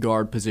what this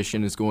guard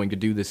position is going to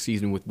do this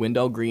season with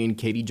Wendell Green,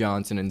 Katie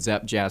Johnson, and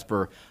Zep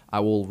Jasper. I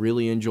will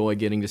really enjoy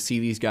getting to see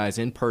these guys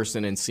in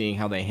person and seeing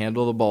how they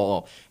handle the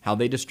ball, how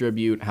they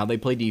distribute, how they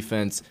play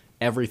defense,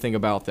 everything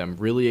about them.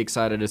 Really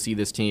excited to see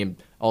this team.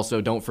 Also,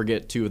 don't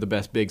forget 2 of the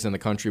best bigs in the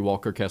country,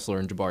 Walker Kessler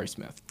and Jabari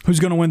Smith. Who's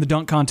going to win the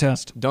dunk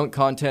contest? Dunk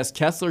contest.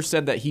 Kessler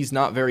said that he's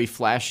not very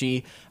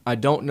flashy. I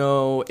don't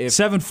know if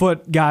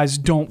 7-foot guys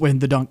don't win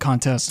the dunk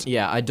contest.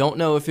 Yeah, I don't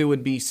know if it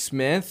would be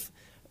Smith.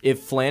 If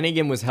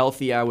Flanagan was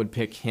healthy, I would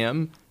pick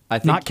him.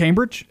 Not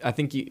Cambridge? I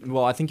think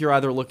you're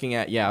either looking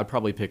at, I'd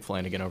probably pick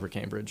Flanagan over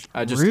Cambridge.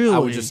 I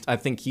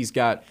think he's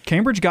got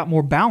Cambridge got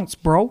more bounce,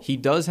 bro. He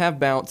does have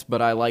bounce,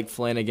 but I like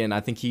Flanagan. I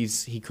think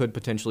he could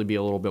potentially be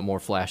a little bit more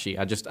flashy.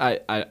 I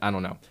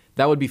don't know.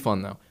 That would be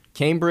fun though.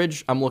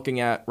 Cambridge, I'm looking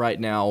at right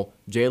now,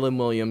 Jalen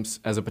Williams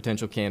as a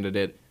potential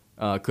candidate.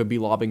 Could be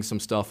lobbing some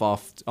stuff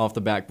off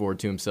the backboard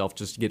to himself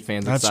just to get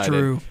fans excited. That's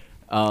true.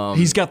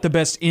 He's got the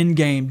best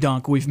in-game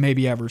dunk we've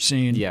maybe ever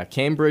seen. Yeah,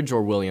 Cambridge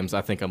or Williams,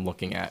 I think I'm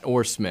looking at,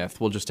 or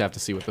Smith. We'll just have to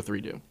see what the 3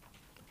 do.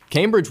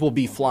 Cambridge will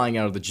be flying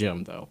out of the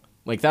gym though.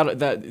 Like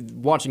that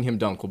watching him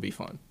dunk will be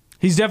fun.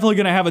 He's definitely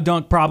going to have a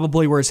dunk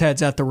probably where his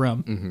head's at the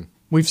rim. Mm-hmm.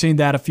 We've seen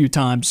that a few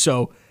times.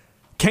 So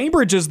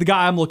Cambridge is the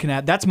guy I'm looking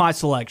at. That's my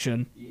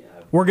selection.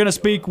 We're going to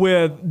speak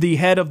with the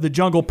head of the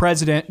Jungle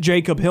president,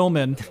 Jacob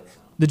Hillman.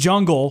 The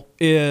Jungle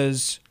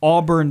is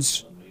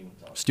Auburn's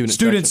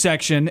student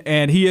section,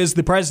 and he is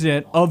the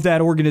president of that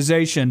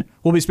organization.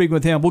 We'll be speaking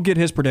with him. We'll get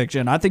his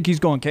prediction. I think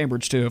he's going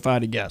Cambridge too, if I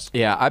had to guess.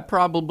 Yeah, I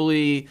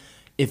probably,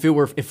 if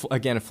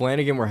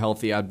Flanagan were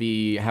healthy, I'd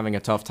be having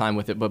a tough time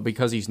with it. But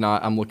because he's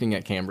not, I'm looking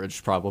at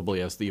Cambridge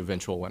probably as the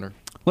eventual winner.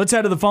 Let's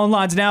head to the phone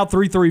lines now.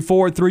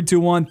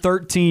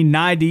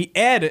 334-321-1390.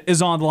 Ed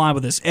is on the line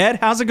with us. Ed,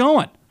 how's it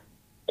going?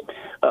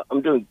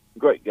 I'm doing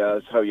great,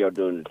 guys. How are y'all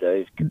doing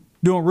today?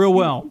 Doing real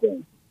well.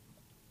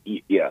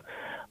 Yeah.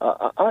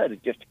 I had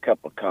just a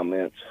couple of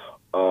comments.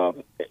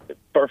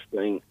 First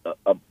thing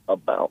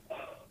about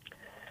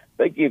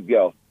they give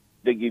you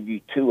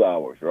 2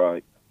 hours,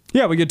 right?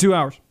 Yeah, we get 2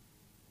 hours.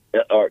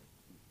 Or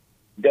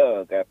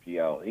Doug after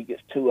y'all, he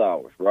gets 2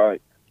 hours,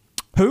 right?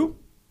 Who?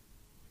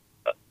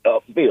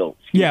 Bill.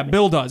 Yeah,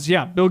 Bill does.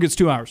 Yeah, Bill gets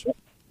 2 hours.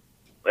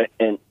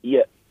 And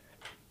yet,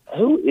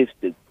 who is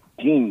the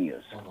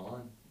genius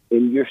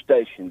in your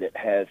station that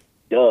has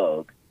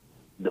Doug,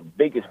 the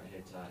biggest,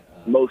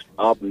 most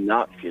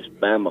obnoxious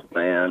Bama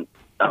fan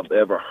I've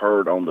ever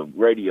heard on the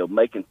radio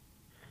making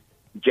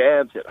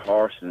jabs at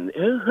Harsin.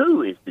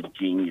 Who is the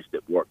genius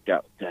that worked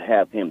out to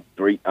have him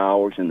 3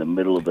 hours in the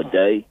middle of the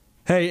day?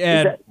 Hey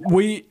Ed,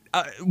 we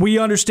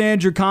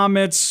understand your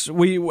comments.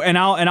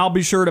 I'll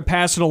be sure to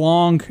pass it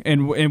along,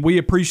 and we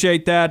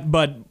appreciate that.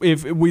 But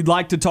if we'd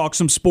like to talk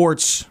some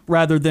sports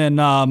rather than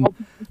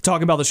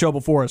talking about the show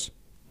before us.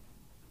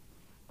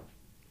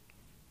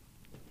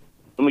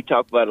 Let me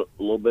talk about a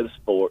little bit of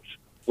sports.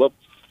 Well,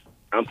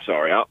 I'm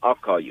sorry. I'll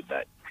call you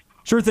back.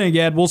 Sure thing,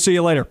 Ed. We'll see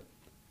you later.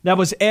 That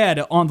was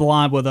Ed on the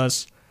line with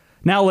us.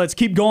 Now let's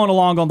keep going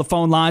along on the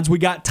phone lines. We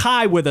got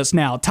Ty with us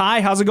now.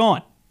 Ty, how's it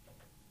going?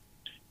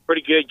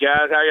 Pretty good,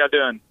 guys. How y'all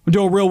doing? We're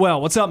doing real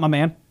well. What's up, my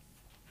man?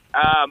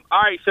 All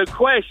right, so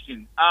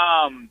question.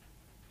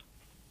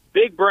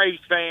 Big Braves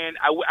fan.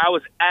 I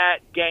was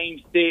at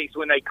Game 6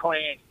 when they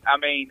clinched. I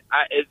mean,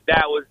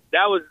 that was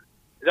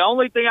the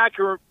only thing I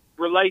can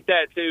relate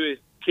that to is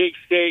Kick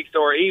 6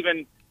 or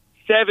even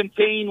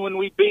 17 when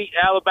we beat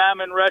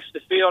Alabama and rushed the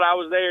field. I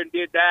was there and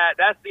did that.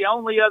 That's the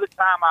only other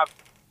time I've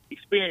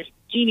experienced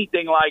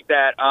anything like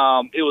that.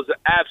 It was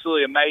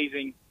absolutely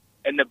amazing,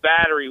 and the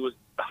battery was,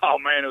 oh,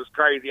 man, it was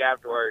crazy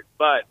afterwards.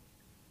 But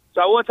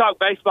so I want to talk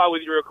baseball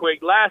with you real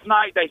quick. Last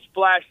night they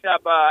flashed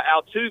up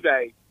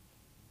Altuve.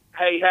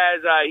 He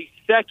has he's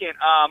second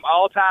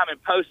all-time in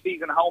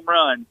postseason home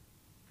runs.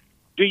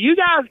 Do you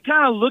guys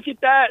kind of look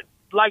at that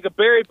like a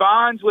Barry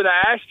Bonds with an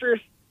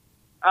asterisk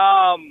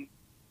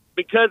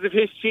because of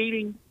his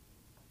cheating?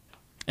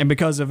 And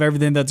because of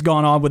everything that's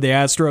gone on with the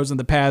Astros in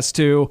the past,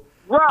 too.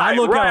 Right, I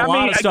look at a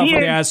lot of stuff with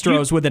the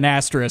Astros with an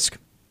asterisk.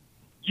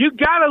 You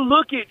got to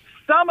look at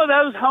some of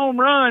those home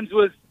runs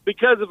was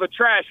because of a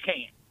trash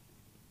can.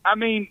 I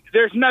mean,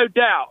 there's no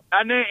doubt.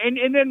 And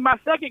then my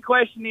second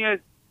question is,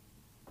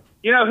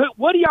 you know,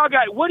 what do y'all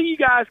got? What do you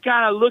guys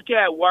kind of look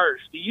at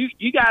worse? Do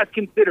you guys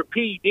consider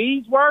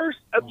PEDs worse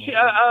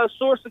a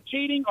source of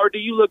cheating, or do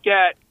you look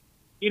at,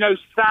 you know,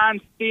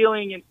 sign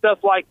stealing and stuff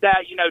like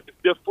that? You know,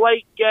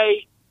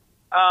 Deflategate.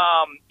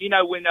 You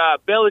know, when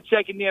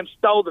Belichick and them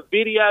stole the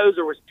videos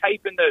or was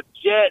taping the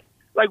jet.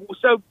 Like,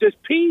 so does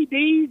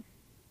PEDs?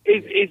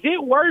 Is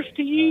it worse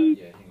to you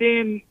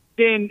than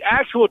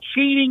actual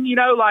cheating? You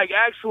know, like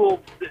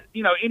actual,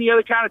 you know, any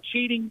other kind of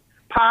cheating,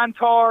 pine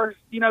tars,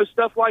 you know,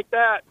 stuff like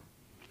that.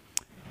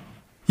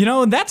 You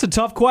know, and that's a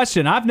tough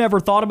question. I've never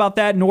thought about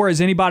that, nor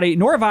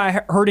have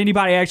I heard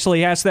anybody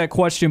actually ask that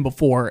question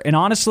before. And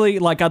honestly,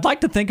 like, I'd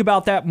like to think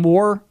about that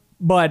more,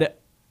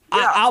 but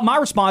my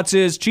response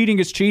is cheating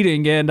is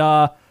cheating, and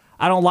I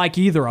don't like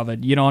either of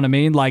it. You know what I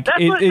mean? Like,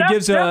 it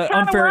gives an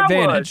unfair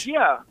advantage.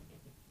 Yeah.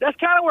 That's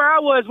kind of where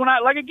I was when I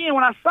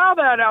saw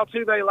that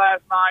Altuve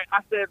last night. I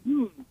said,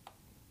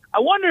 I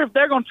wonder if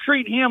they're going to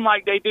treat him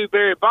like they do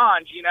Barry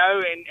Bonds, you know,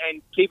 and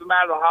keep him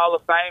out of the Hall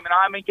of Fame. And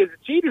I mean, because a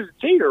cheater's a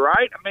cheater,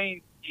 right? I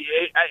mean,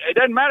 it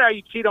doesn't matter how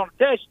you cheat on a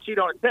test, you cheat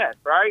on a test,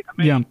 right? I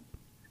mean, yeah.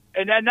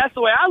 And then that's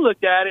the way I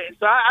looked at it. And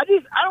so I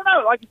don't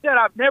know. Like I said,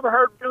 I've never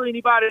heard really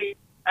anybody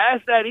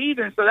ask that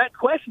either. And so that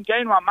question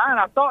came to my mind.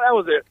 I thought that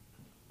was a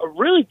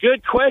really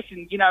good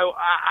question. You know,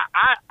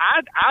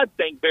 I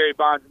think Barry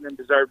Bonds and them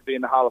deserve to be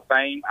in the Hall of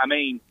Fame. I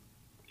mean,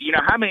 you know,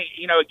 how many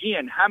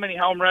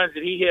home runs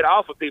did he hit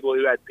off of people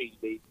who had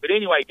PEDs? But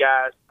anyway,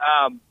 guys,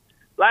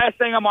 last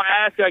thing I'm going to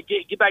ask,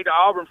 get back to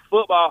Auburn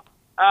football.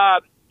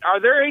 Are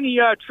there any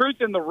truth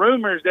in the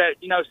rumors that,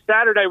 you know,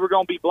 Saturday we're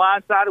going to be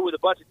blindsided with a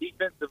bunch of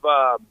defensive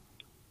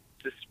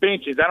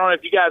suspensions? I don't know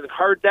if you guys have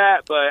heard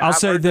that, but I'll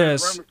say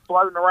this. Rumors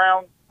floating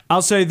around.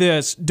 I'll say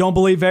this. Don't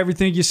believe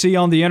everything you see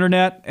on the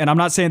internet, and I'm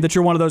not saying that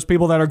you're one of those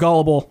people that are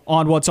gullible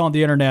on what's on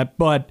the internet,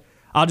 but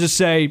I'll just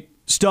say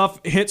stuff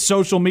hits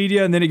social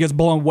media, and then it gets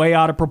blown way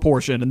out of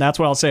proportion, and that's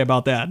what I'll say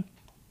about that.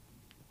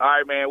 All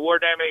right, man. War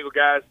damn Eagle,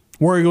 guys.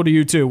 War Eagle to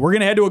you, too. We're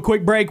going to head to a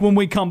quick break. When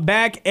we come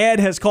back, Ed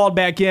has called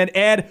back in.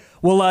 Ed,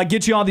 we'll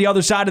get you on the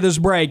other side of this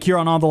break here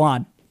on the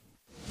Line.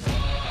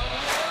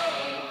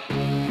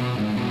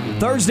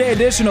 Thursday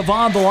edition of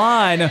On the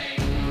Line.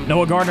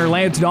 Noah Gardner,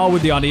 Lance Dawe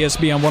with you on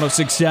ESPN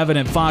 106.7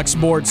 and Fox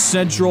Sports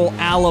Central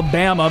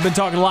Alabama. I've been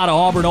talking a lot of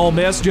Auburn, Ole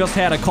Miss. Just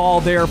had a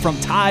call there from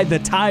Ty the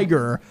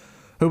Tiger,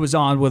 who was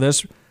on with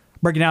us,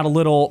 breaking out a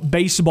little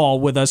baseball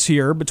with us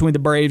here between the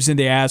Braves and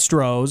the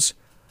Astros.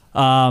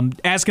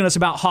 Asking us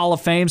about Hall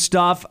of Fame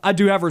stuff. I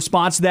do have a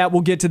response to that.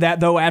 We'll get to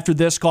that, though, after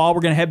this call.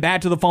 We're going to head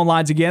back to the phone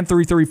lines again,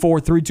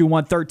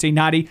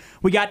 334-321-1390.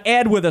 We got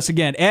Ed with us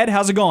again. Ed,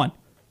 how's it going?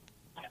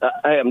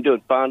 Hey, I'm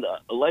doing fine.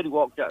 A lady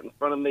walked out in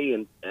front of me,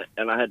 and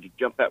I had to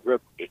jump out real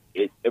quick.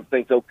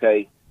 Everything's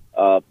okay,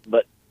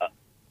 but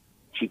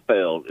she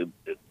fell.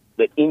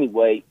 But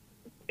anyway,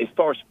 as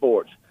far as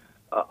sports,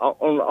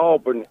 on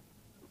Auburn,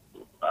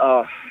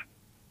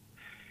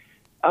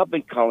 I've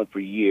been calling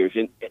for years,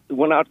 and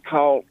when I'd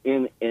call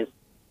in, and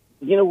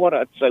you know what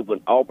I'd say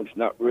when Auburn's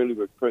not really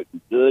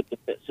recruiting good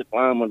defensive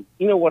linemen,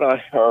 you know what I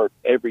heard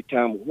every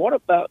time? What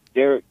about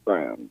Derek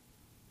Brown?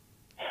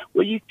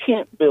 Well, you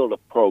can't build a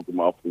program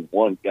off of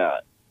one guy,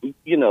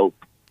 you know,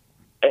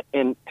 but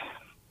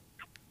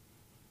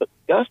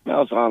Gus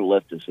Malzahn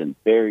left us in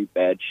very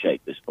bad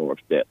shape as far as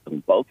depth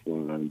on both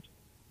lines.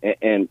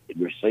 and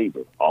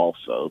receiver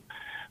also.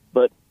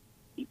 But,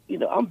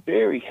 I'm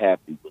very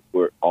happy with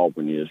where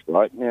Auburn is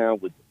right now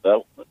with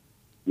development.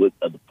 With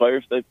the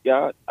players they've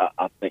got,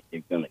 I think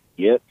they're going to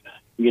get,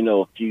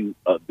 a few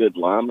good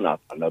linemen. I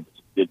know there's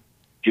a good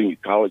junior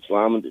college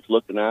lineman that's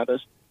looking at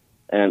us.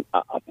 And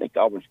I think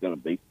Auburn's going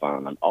to be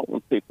fine.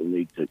 Auburn people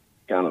need to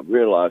kind of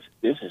realize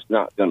this is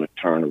not going to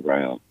turn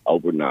around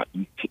overnight.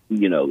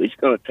 It's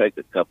going to take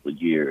a couple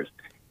of years.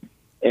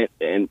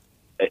 And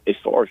as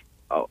far as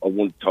I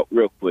want to talk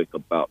real quick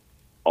about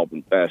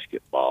Auburn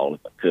basketball,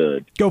 if I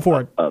could. Go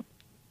for it.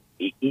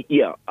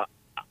 Yeah,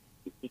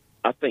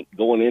 I think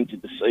going into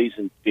the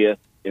season, fifth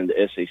in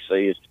the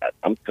SEC,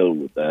 I'm cool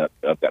with that.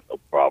 I've got no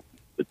problem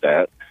with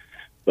that.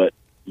 But,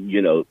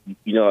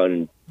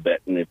 in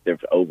betting if there's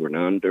over and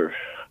under,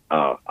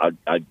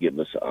 I'd give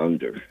us an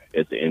under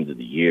at the end of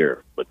the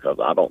year because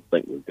I don't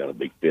think we're going to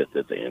be fifth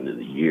at the end of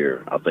the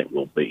year. I think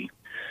we'll be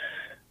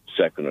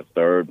second or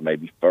third,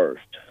 maybe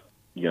first.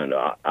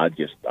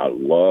 I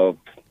love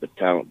the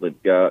talent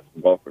they've got,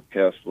 Walker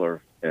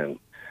Kessler and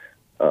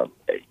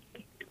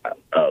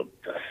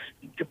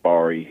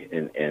Jabari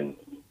and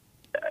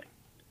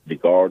the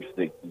guards,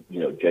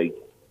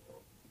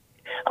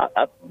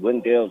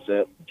 Wendell's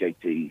up,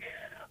 JT,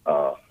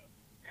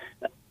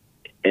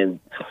 and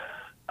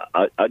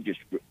I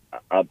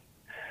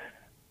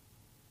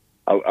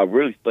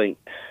really think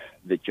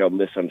that y'all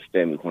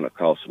misunderstand me when I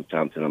call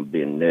sometimes and I'm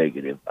being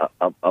negative.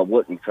 I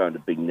wasn't trying to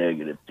be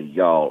negative to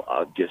y'all.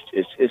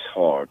 It's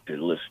hard to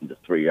listen to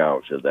 3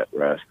 hours of that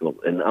rascal,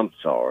 and I'm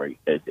sorry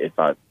if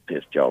I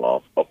pissed y'all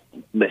off or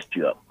messed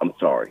you up. I'm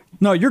sorry.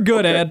 No, you're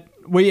good, Okay. Ed.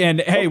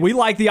 We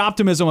like the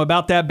optimism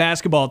about that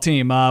basketball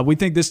team. We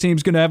think this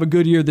team's going to have a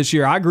good year this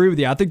year. I agree with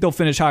you. I think they'll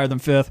finish higher than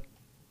fifth.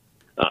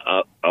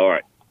 All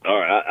right.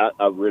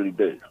 I really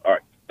do. All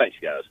right. Thanks,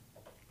 guys.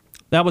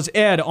 That was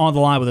Ed on the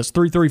line with us.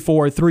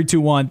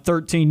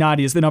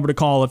 334-321-1390 is the number to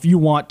call if you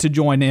want to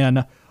join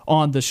in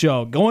on the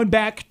show. Going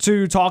back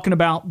to talking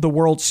about the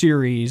World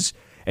Series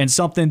and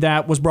something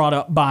that was brought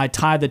up by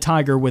Ty the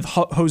Tiger with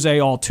Jose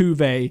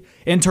Altuve.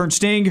 Intern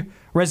Sting,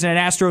 resident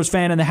Astros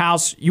fan in the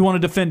house. You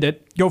want to defend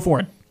it. Go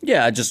for it.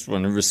 Yeah, I just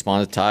want to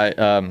respond to Ty.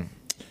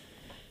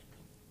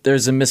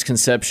 There's a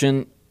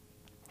misconception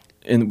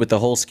with the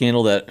whole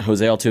scandal that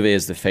Jose Altuve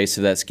is the face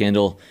of that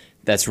scandal.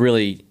 That's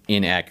really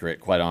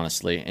inaccurate, quite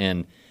honestly.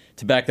 And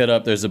to back that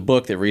up, there's a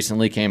book that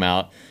recently came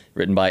out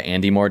written by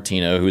Andy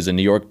Martino, who's a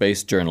New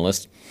York-based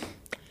journalist.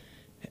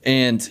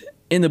 And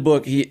in the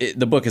book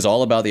is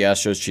all about the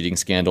Astros cheating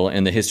scandal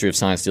and the history of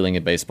sign stealing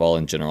in baseball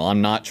in general.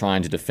 I'm not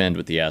trying to defend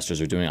what the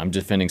Astros are doing. I'm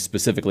defending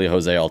specifically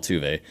Jose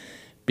Altuve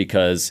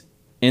because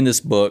in this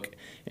book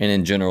and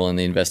in general in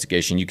the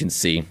investigation, you can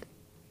see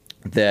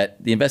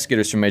that the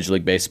investigators from Major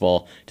League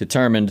Baseball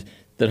determined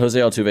that Jose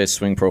Altuve's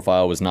swing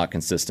profile was not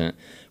consistent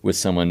with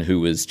someone who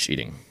was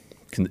cheating,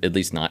 at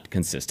least not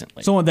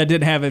consistently. Someone that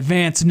didn't have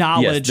advanced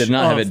knowledge did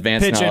not of have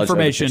advanced pitch knowledge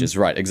information. Of the pitches.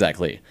 Right,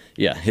 exactly.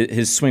 Yeah,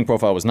 his swing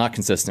profile was not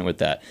consistent with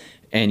that.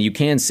 And you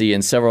can see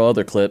in several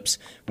other clips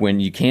when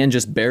you can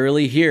just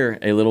barely hear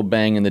a little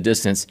bang in the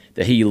distance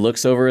that he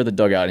looks over the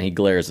dugout and he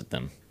glares at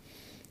them.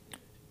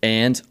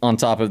 And on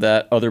top of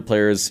that, other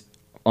players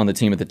on the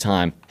team at the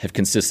time have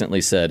consistently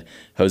said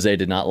Jose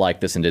did not like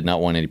this and did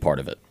not want any part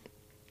of it.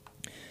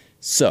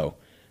 So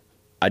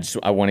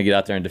I want to get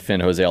out there and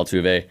defend Jose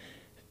Altuve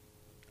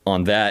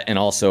on that and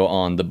also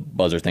on the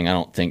buzzer thing. I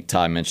don't think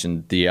Ty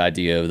mentioned the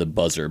idea of the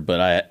buzzer, but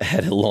I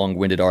had a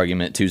long-winded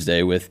argument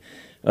Tuesday with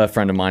a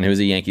friend of mine who was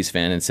a Yankees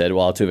fan and said,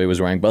 well, Altuve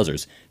was wearing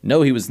buzzers.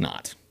 No, he was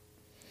not,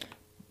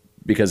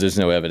 because there's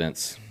no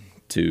evidence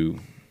to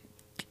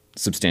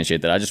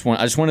substantiate that. I just want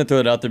to throw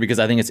it out there because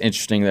I think it's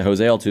interesting that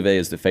Jose Altuve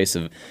is the face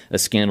of a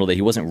scandal that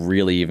he wasn't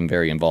really even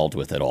very involved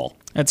with at all.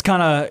 It's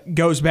kind of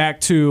goes back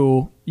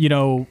to,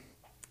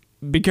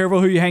 be careful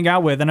who you hang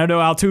out with. And I know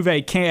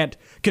Altuve can't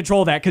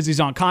control that because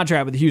he's on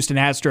contract with the Houston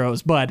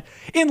Astros. But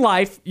in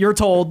life, you're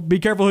told, be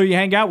careful who you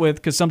hang out with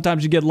because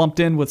sometimes you get lumped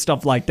in with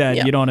stuff like that.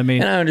 Yeah. You know what I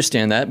mean? And I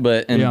understand that.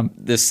 But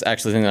this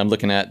actually thing that I'm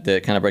looking at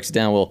that kind of breaks it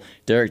down, well,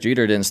 Derek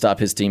Jeter didn't stop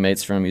his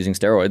teammates from using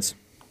steroids.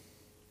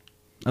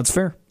 That's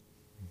fair.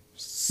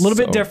 A little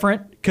bit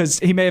different because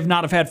he may have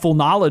not have had full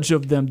knowledge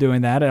of them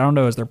doing that. I don't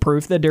know. Is there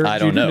proof that Derek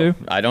Jeter knew?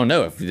 I don't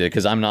know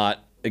because I'm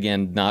not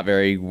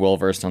very well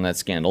versed on that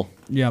scandal.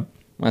 Yep.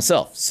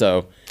 Myself.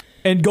 So,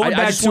 and going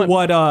back to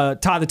what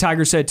Ty the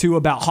Tiger said too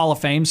about Hall of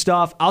Fame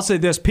stuff, I'll say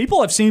this: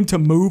 people have seemed to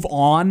move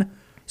on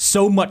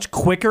so much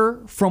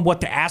quicker from what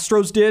the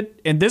Astros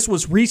did, and this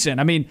was recent.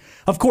 I mean,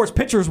 of course,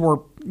 pitchers were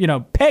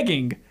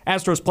pegging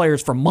Astros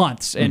players for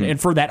months and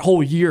for that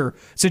whole year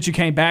since you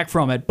came back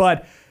from it,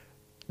 but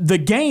the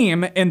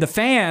game and the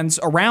fans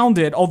around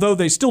it, although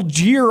they still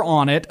jeer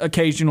on it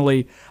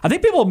occasionally, I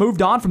think people have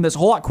moved on from this a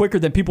whole lot quicker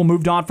than people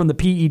moved on from the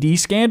PED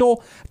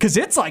scandal because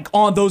it's like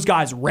on those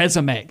guys'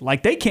 resume.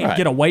 Like they can't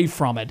get away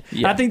from it.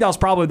 Yeah. I think that was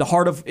probably the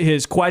heart of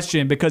his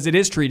question because it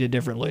is treated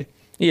differently.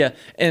 Yeah,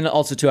 and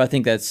also too, I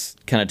think that's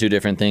kind of two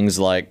different things.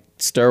 Like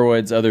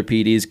steroids, other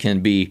PEDs can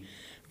be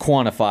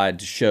quantified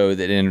to show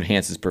that it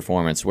enhances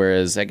performance.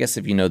 Whereas I guess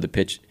if you know the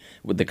pitch,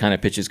 with the kind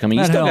of pitches coming.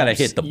 You That still got to helps.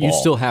 hit the ball. You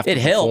still have to It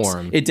helps.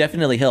 perform. It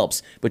definitely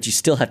helps, but you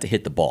still have to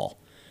hit the ball.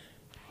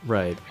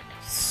 Right.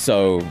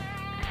 So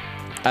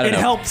I don't know.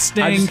 It helps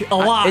sting a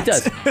lot. It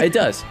does. It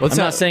does. I'm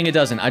not saying it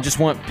doesn't. I just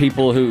want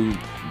people who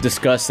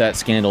discuss that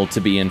scandal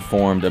to be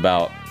informed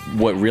about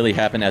what really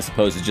happened as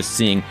opposed to just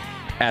seeing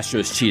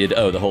Astros cheated.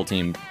 Oh, the whole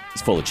team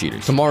is full of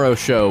cheaters. Tomorrow's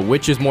show,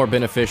 which is more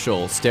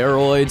beneficial,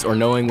 steroids or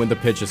knowing when the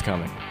pitch is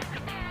coming?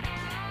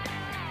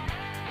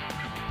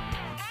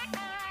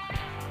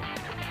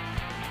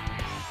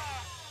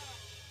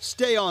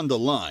 Stay on the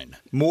line.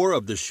 More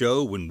of the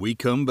show when we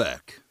come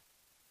back.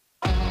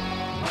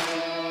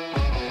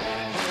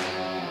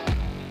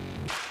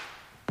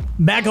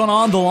 Back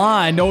on the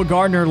line, Noah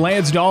Gardner,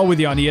 Lance Dawe with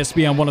you on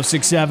ESPN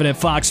 106.7 at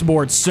Fox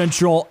Sports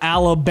Central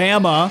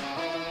Alabama.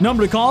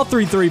 Number to call,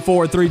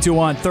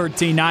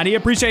 334-321-1390.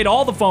 Appreciate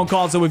all the phone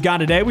calls that we've got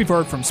today. We've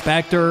heard from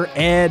Spectre,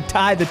 Ed,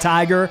 Ty the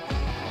Tiger,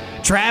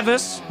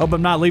 Travis. Hope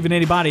I'm not leaving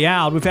anybody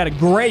out. We've had a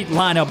great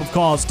lineup of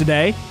calls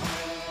today.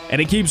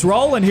 And it keeps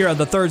rolling here on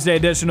the Thursday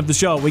edition of the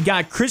show. We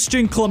got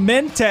Christian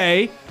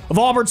Clemente of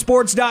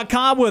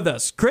AuburnSports.com with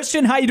us.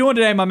 Christian, how you doing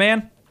today, my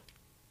man?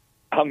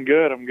 I'm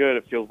good.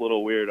 It feels a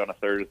little weird on a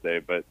Thursday,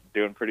 but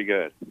doing pretty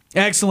good.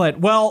 Excellent.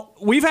 Well,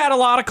 we've had a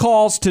lot of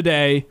calls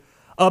today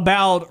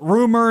about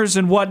rumors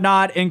and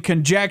whatnot and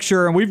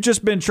conjecture, and we've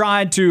just been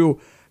trying to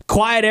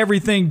quiet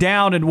everything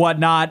down and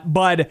whatnot,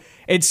 but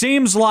it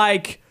seems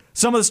like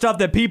some of the stuff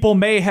that people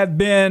may have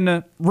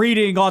been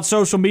reading on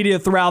social media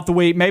throughout the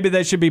week, maybe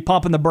they should be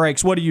pumping the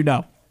brakes. What do you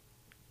know?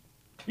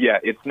 Yeah,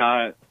 it's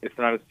not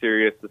as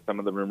serious as some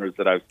of the rumors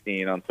that I've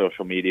seen on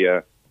social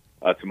media.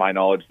 To my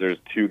knowledge, there's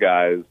two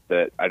guys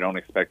that I don't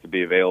expect to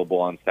be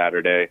available on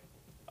Saturday.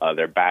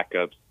 They're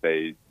backups.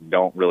 They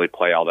don't really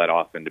play all that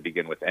often to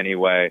begin with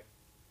anyway.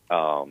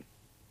 As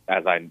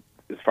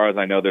far as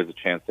I know, there's a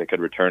chance they could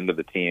return to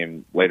the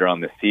team later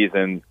on this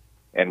season,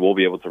 and we'll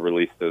be able to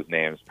release those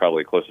names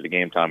probably closer to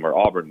game time, or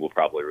Auburn will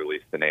probably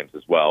release the names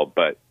as well.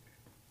 But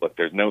look,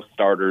 there's no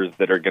starters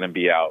that are going to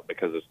be out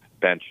because of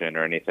suspension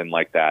or anything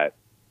like that.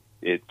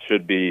 It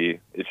should be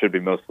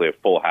mostly a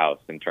full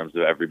house in terms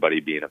of everybody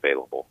being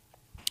available.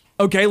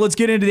 Okay, let's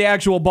get into the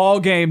actual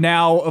ball game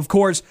now. Of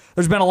course,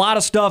 there's been a lot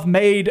of stuff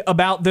made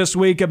about this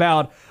week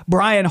about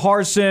Brian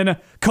Harsin,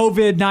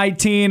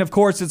 COVID-19. Of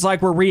course, it's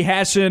like we're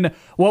rehashing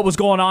what was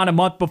going on a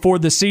month before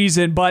the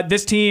season, but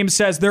this team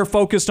says they're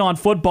focused on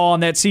football,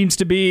 and that seems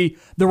to be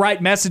the right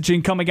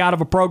messaging coming out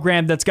of a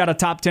program that's got a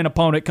top 10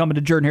 opponent coming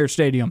to Jordan-Hare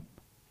Stadium.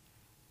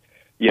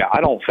 Yeah,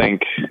 I don't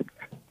think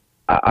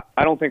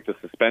the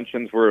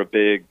suspensions were a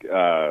big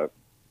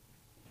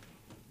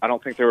I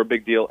don't think they were a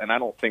big deal, and I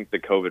don't think the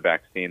COVID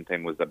vaccine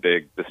thing was a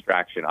big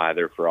distraction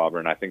either for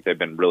Auburn. I think they've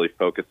been really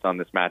focused on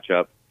this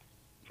matchup.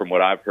 From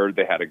what I've heard,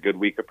 they had a good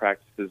week of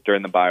practices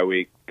during the bye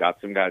week,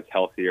 got some guys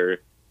healthier,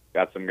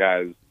 got some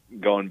guys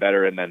going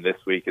better, and then this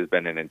week has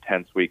been an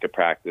intense week of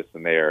practice,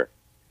 and they are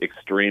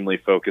extremely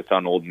focused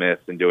on Ole Miss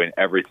and doing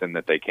everything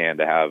that they can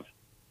to have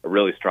a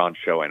really strong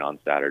showing on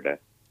Saturday.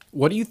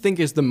 What do you think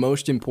is the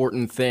most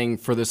important thing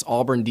for this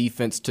Auburn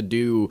defense to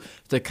do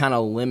to kind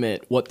of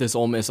limit what this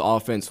Ole Miss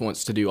offense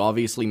wants to do?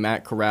 Obviously,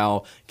 Matt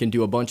Corral can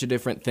do a bunch of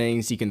different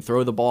things. He can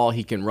throw the ball.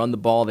 He can run the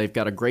ball. They've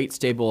got a great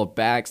stable of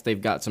backs.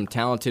 They've got some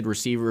talented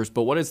receivers.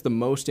 But what is the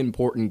most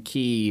important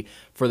key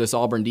for this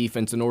Auburn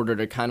defense in order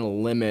to kind of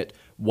limit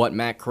what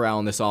Matt Corral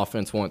and this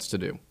offense wants to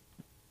do?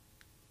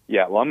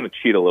 Yeah, well, I'm going to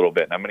cheat a little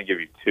bit, and I'm going to give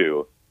you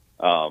two.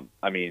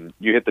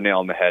 You hit the nail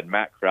on the head.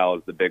 Matt Corral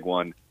is the big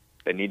one.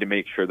 They need to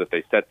make sure that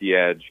they set the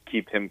edge,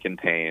 keep him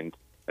contained,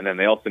 and then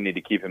they also need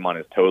to keep him on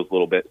his toes a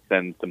little bit,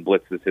 send some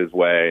blitzes his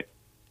way,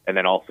 and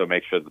then also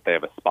make sure that they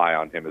have a spy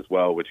on him as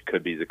well, which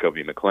could be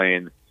Zacoby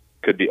McClain,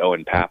 could be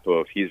Owen Papo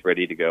if he's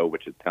ready to go,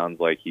 which it sounds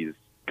like he's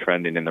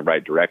trending in the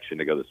right direction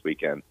to go this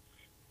weekend.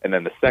 And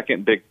then the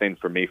second big thing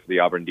for me for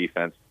the Auburn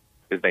defense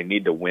is they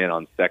need to win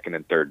on second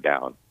and third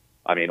down.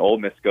 I mean, Ole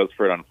Miss goes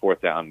for it on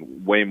fourth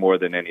down way more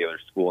than any other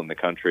school in the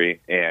country,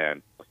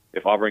 and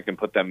if Auburn can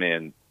put them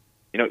in,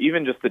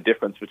 even just the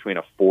difference between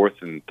a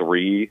 4th and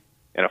 3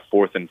 and a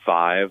 4th and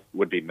 5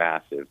 would be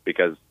massive,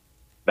 because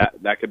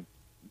that could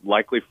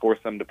likely force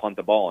them to punt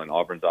the ball, and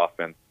Auburn's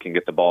offense can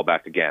get the ball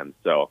back again.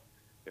 So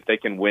if they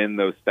can win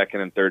those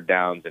second and third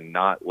downs and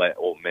not let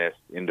Ole Miss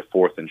into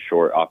 4th and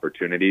short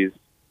opportunities,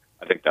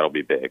 I think that'll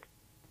be big.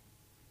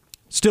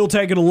 Still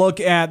taking a look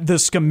at the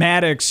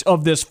schematics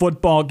of this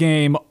football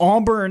game.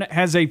 Auburn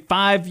has a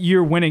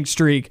 5-year winning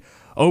streak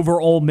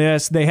over Ole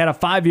Miss. They had a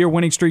 5-year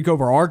winning streak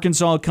over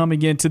Arkansas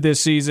coming into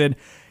this season.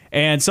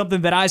 And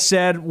something that I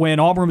said when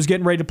Auburn was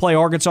getting ready to play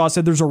Arkansas, I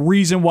said there's a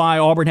reason why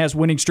Auburn has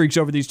winning streaks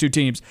over these two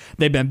teams.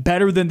 They've been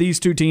better than these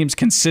two teams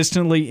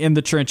consistently in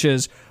the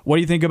trenches. What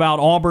do you think about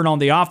Auburn on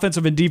the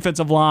offensive and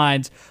defensive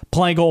lines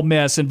playing Ole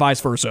Miss and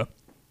vice versa?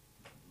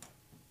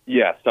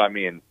 Yes,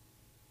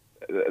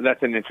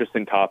 that's an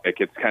interesting topic.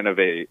 It's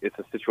it's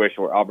a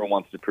situation where Auburn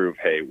wants to prove,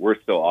 hey,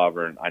 we're still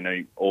Auburn. I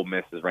know Ole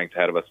Miss is ranked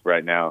ahead of us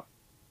right now,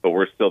 but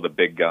we're still the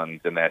big guns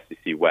in the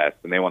SEC West,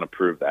 and they want to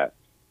prove that.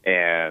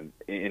 And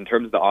in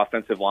terms of the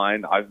offensive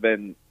line, I've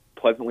been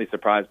pleasantly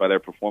surprised by their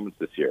performance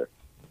this year.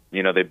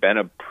 they've been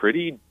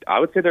I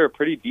would say they're a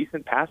pretty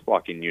decent pass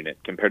blocking unit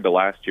compared to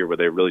last year where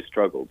they really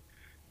struggled.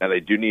 Now, they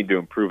do need to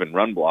improve in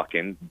run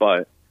blocking,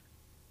 but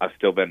I've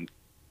still been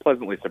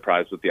pleasantly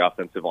surprised with the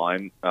offensive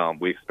line.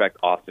 We expect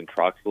Austin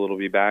Troxell to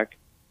be back,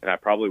 and I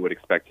probably would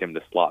expect him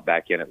to slot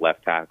back in at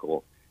left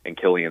tackle, and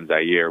Killian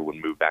Zaire would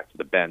move back to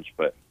the bench,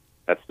 but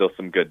that's still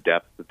some good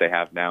depth that they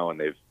have now, and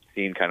they've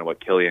seen kind of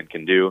what Killian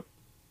can do.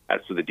 As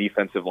for the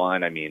defensive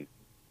line, I mean,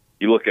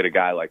 you look at a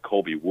guy like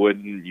Colby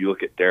Wooden, you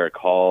look at Derek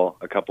Hall,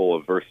 a couple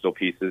of versatile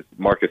pieces.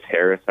 Marcus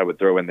Harris I would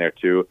throw in there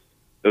too.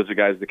 Those are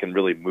guys that can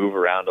really move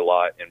around a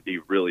lot and be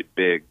really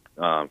big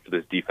for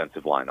this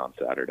defensive line on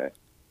Saturday.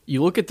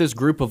 You look at this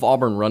group of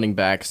Auburn running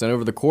backs, and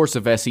over the course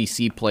of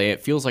SEC play, it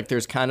feels like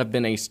there's kind of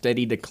been a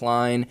steady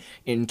decline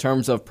in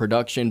terms of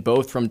production,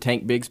 both from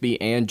Tank Bigsby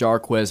and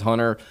Jarquez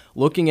Hunter.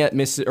 Looking at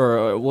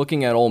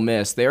Ole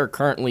Miss, they are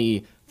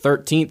currently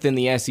 13th in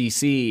the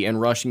SEC in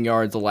rushing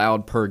yards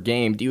allowed per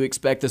game. Do you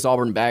expect this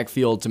Auburn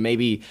backfield to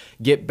maybe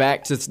get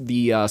back to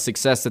the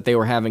success that they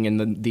were having in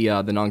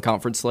the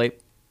non-conference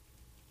slate?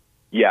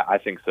 Yeah, I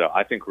think so.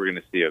 I think we're going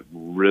to see a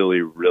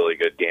really, really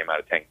good game out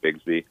of Tank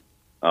Bigsby.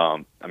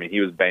 I mean,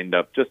 he was banged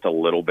up just a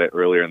little bit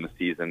earlier in the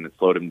season. It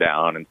slowed him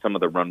down, and some of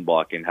the run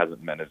blocking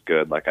hasn't been as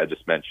good, like I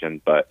just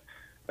mentioned. But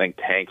I think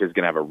Tank is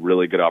going to have a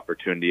really good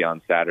opportunity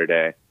on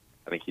Saturday.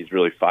 I think he's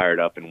really fired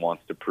up and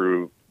wants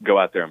to go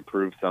out there and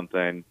prove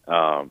something.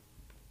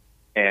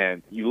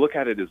 And you look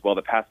at it as well,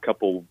 the past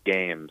couple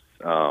games,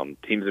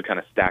 teams have kind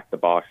of stacked the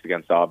box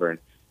against Auburn,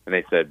 and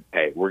they said,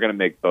 hey, we're going to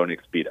make Bo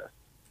Nix beat us.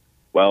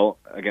 Well,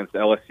 against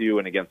LSU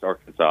and against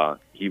Arkansas,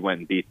 he went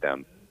and beat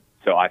them.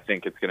 So I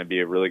think it's going to be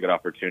a really good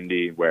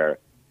opportunity where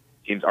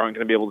teams aren't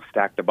going to be able to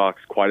stack the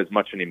box quite as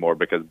much anymore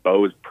because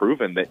Bo has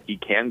proven that he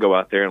can go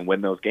out there and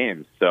win those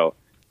games. So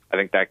I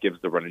think that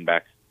gives the running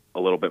backs a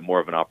little bit more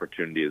of an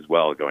opportunity as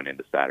well going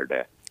into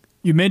Saturday.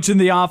 You mentioned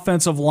the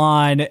offensive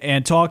line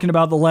and talking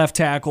about the left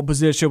tackle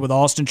position with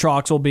Austin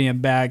Troxell being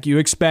back. You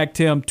expect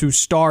him to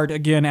start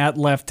again at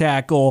left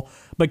tackle,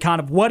 but kind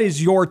of what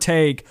is your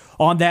take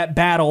on that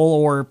battle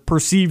or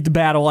perceived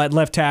battle at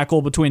left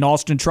tackle between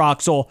Austin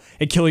Troxell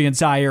and Killian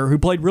Zaire, who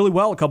played really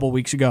well a couple of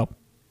weeks ago?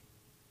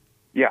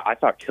 Yeah, I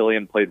thought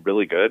Killian played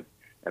really good,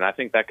 and I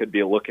think that could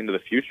be a look into the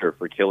future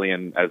for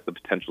Killian as the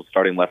potential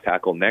starting left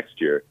tackle next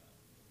year.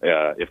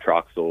 If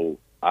Troxell,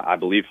 I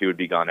believe he would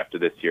be gone after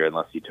this year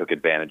unless he took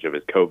advantage of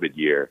his COVID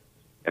year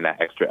and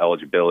that extra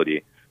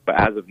eligibility. But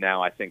as of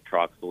now, I think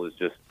Troxell is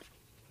just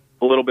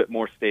a little bit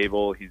more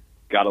stable. He's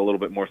got a little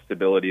bit more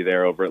stability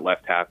there over at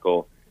left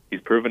tackle.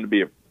 He's proven to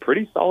be a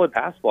pretty solid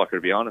pass blocker,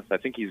 to be honest. I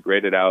think he's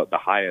graded out the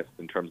highest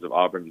in terms of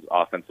Auburn's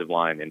offensive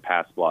line in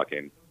pass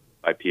blocking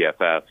by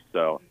PFF.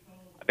 So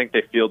I think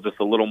they feel just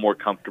a little more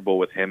comfortable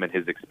with him and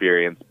his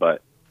experience.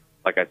 But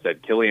like I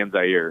said, Killian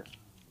Zaire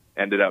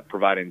ended up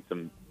providing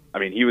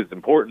he was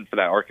important for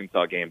that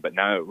Arkansas game, but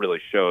now it really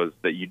shows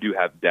that you do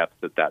have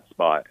depth at that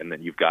spot and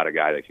that you've got a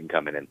guy that can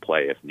come in and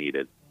play if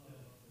needed.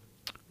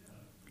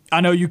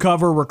 I know you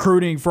cover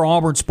recruiting for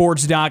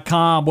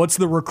auburnsports.com. What's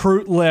the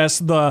recruit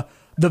list, the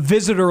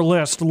visitor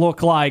list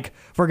look like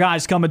for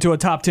guys coming to a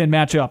top 10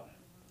 matchup?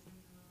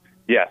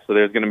 Yeah, so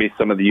there's going to be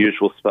some of the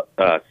usual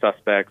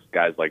suspects,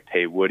 guys like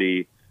Tay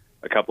Woody,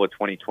 a couple of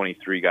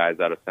 2023 guys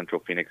out of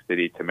Central Phoenix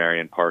City,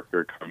 Tamarian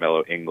Parker,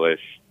 Carmelo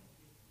English.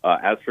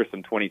 As for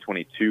some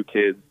 2022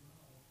 kids,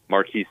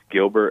 Marquise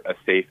Gilbert, a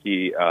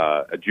safety,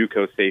 a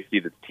JUCO safety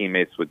that's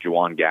teammates with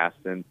Juwan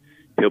Gaston.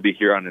 He'll be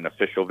here on an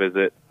official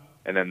visit.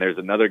 And then there's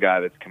another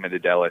guy that's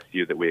committed to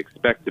LSU that we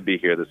expect to be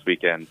here this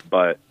weekend,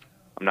 but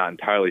I'm not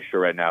entirely sure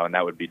right now, and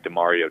that would be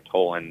Demario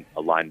Tolan,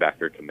 a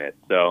linebacker commit.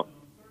 So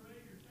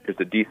there's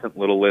a decent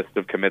little list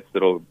of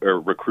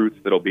recruits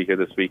that'll be here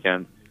this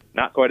weekend.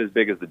 Not quite as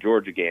big as the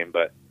Georgia game,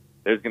 but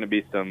there's going to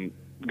be some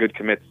good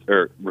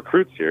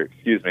recruits here,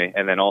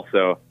 and then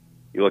also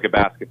you look at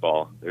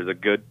basketball, there's a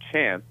good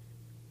chance,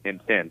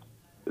 hint,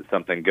 that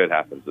something good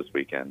happens this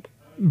weekend.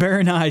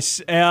 Very nice.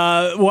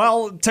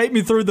 Well, take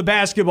me through the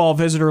basketball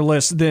visitor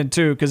list then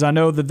too, because I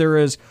know that there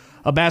is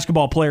a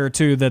basketball player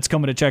too that's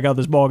coming to check out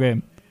this ball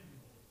game.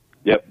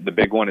 Yep, the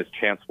big one is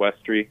Chance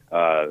Westry.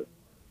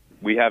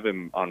 We have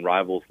him on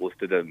Rivals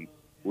listed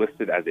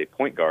as a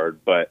point guard,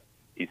 but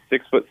he's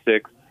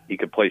 6'6". He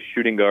could play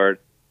shooting guard.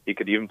 He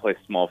could even play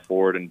small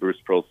forward in Bruce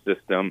Pearl's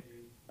system.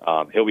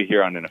 He'll be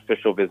here on an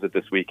official visit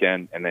this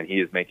weekend, and then he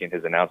is making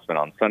his announcement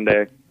on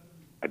Sunday.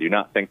 I do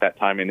not think that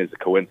timing is a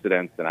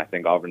coincidence, and I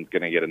think Auburn's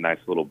going to get a nice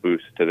little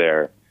boost to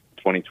their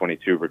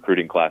 2022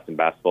 recruiting class in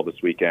basketball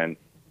this weekend.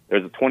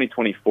 There's a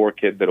 2024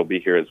 kid that'll be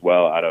here as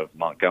well out of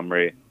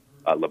Montgomery,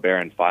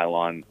 LeBaron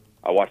Philon.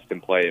 I watched him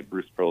play at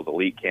Bruce Pearl's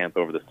elite camp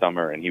over the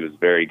summer, and he was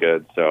very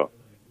good. So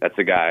that's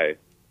a guy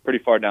pretty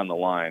far down the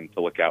line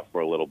to look out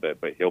for a little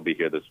bit, but he'll be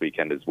here this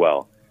weekend as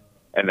well.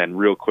 And then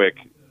real quick,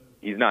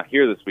 he's not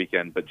here this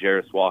weekend, but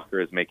Jarris Walker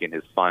is making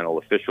his final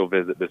official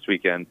visit this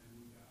weekend.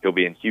 He'll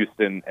be in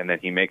Houston, and then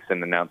he makes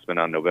an announcement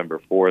on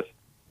November 4th.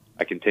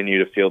 I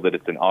continue to feel that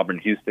it's an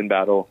Auburn-Houston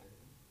battle.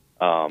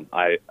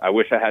 I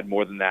wish I had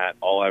more than that.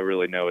 All I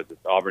really know is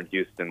it's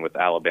Auburn-Houston with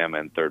Alabama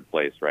in third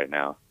place right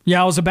now.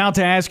 Yeah, I was about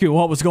to ask you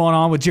what was going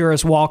on with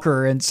Jarris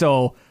Walker, and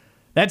so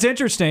that's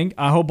interesting.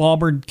 I hope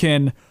Auburn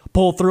can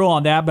pull through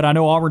on that, but I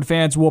know Auburn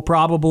fans will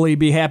probably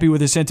be happy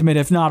with the sentiment.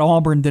 If not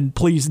Auburn, then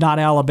please not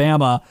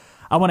Alabama.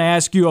 I want to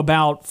ask you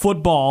about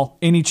football.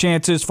 Any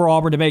chances for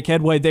Auburn to make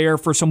headway there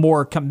for some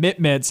more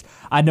commitments?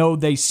 I know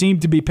they seem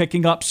to be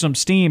picking up some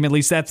steam. At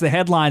least that's the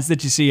headlines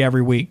that you see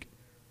every week.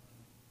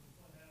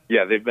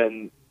 Yeah, they've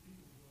been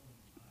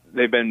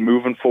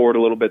moving forward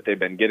a little bit. They've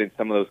been getting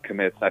some of those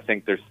commits. I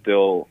think there's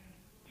still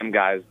some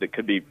guys that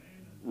could be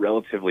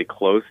relatively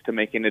close to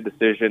making a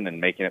decision and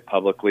making it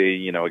publicly.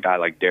 You know, a guy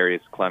like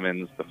Darius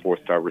Clemens, the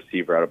 4-star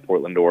receiver out of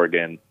Portland,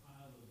 Oregon.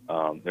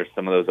 There's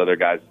some of those other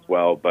guys as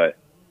well, but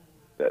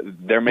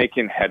they're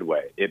making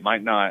headway. It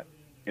might not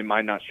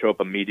show up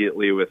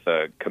immediately with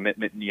a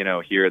commitment, you know,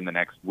 here in the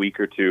next week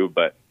or two,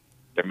 but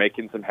they're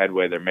making some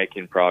headway. They're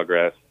making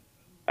progress.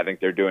 I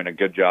think they're doing a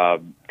good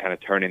job kind of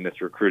turning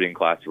this recruiting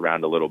class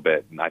around a little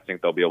bit, and I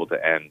think they'll be able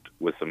to end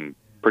with some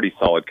pretty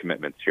solid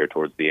commitments here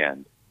towards the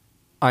end.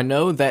 I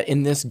know that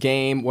in this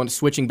game, when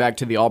switching back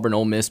to the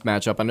Auburn-Ole Miss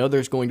matchup, I know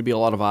there's going to be a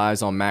lot of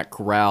eyes on Matt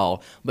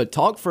Corral, but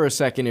talk for a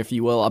second, if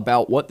you will,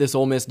 about what this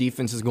Ole Miss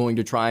defense is going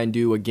to try and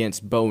do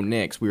against Bo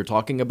Nix. We were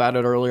talking about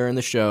it earlier in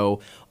the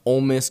show. Ole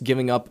Miss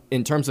giving up,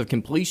 in terms of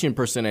completion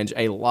percentage,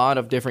 a lot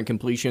of different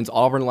completions.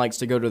 Auburn likes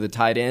to go to the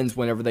tight ends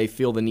whenever they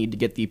feel the need to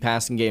get the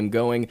passing game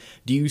going.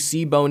 Do you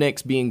see Bo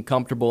Nix being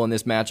comfortable in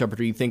this matchup, or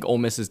do you think Ole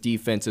Miss's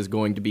defense is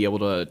going to be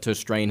able to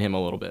strain him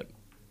a little bit?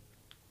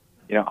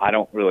 You know, I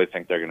don't really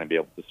think they're going to be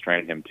able to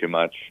strain him too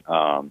much.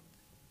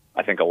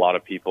 I think a lot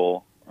of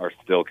people are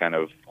still kind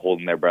of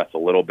holding their breath a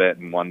little bit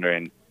and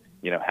wondering,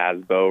 you know,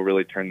 has Bo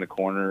really turned the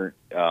corner?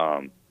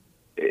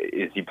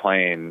 Is he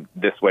playing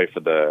this way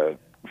for the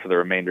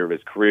remainder of his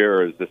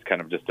career, or is this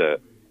kind of just a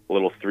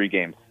little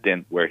 3-game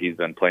stint where he's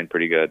been playing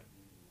pretty good?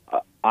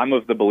 I'm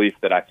of the belief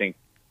that I think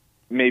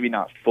maybe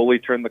not fully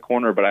turned the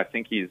corner, but I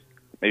think he's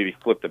maybe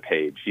flipped the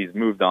page. He's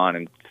moved on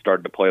and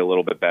started to play a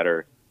little bit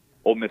better.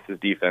 Ole Miss's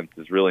defense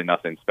is really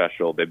nothing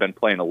special. They've been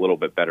playing a little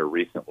bit better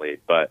recently,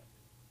 but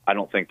I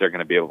don't think they're going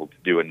to be able to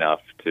do enough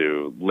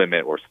to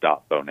limit or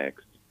stop Bo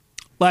Nix.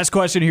 Last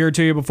question here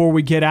to you before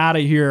we get out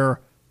of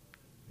here.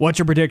 What's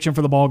your prediction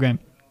for the ball game?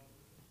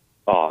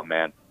 Oh,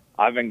 man.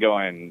 I've been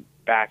going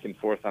back and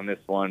forth on this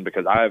one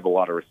because I have a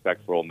lot of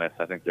respect for Ole Miss.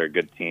 I think they're a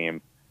good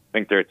team. I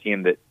think they're a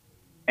team that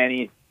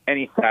any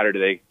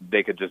Saturday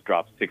they could just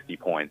drop 60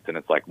 points, and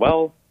it's like,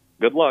 well,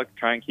 good luck.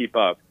 Try and keep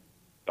up.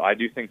 So I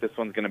do think this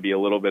one's going to be a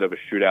little bit of a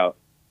shootout.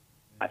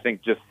 I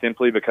think just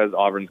simply because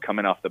Auburn's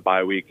coming off the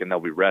bye week and they'll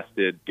be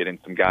rested, getting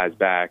some guys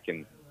back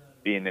and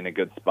being in a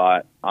good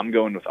spot. I'm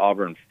going with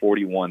Auburn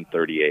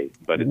 41-38,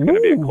 but it's going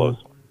to be a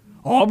close one.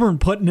 Auburn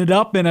putting it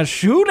up in a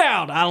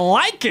shootout. I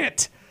like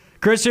it.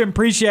 Christian,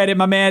 appreciate it,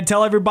 my man.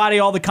 Tell everybody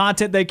all the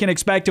content they can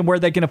expect and where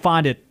they can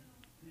find it.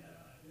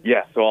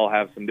 Yeah, so I'll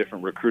have some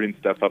different recruiting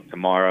stuff up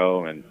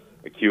tomorrow and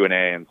a Q&A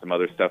and some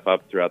other stuff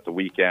up throughout the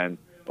weekend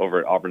over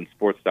at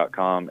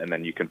auburnsports.com, and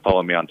then you can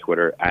follow me on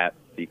Twitter at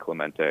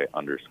 @CClemente_.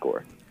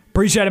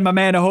 Appreciate it, my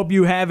man. I hope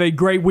you have a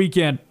great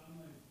weekend.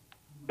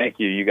 Thank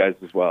you. You guys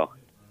as well.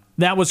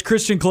 That was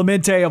Christian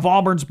Clemente of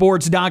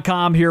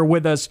auburnsports.com here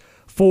with us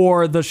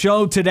for the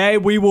show today.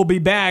 We will be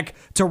back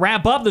to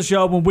wrap up the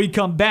show when we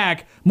come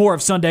back. More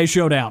of Sunday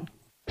Showdown.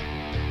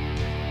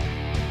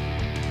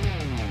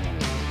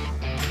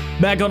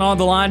 Back on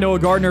the line, Noah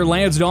Gardner,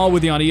 Lance Dawe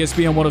with you on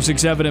ESPN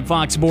 106.7 and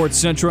Fox Sports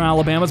Central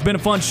Alabama. It's been a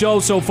fun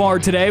show so far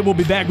today. We'll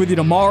be back with you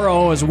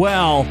tomorrow as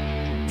well.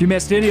 If you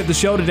missed any of the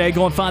show today,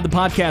 go and find the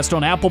podcast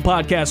on Apple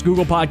Podcasts,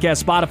 Google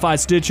Podcasts, Spotify,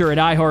 Stitcher, and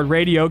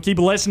iHeartRadio. Keep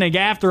listening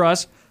after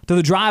us to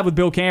The Drive with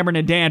Bill Cameron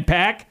and Dan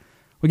Pack.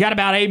 We got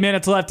about 8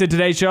 minutes left in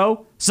today's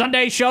show.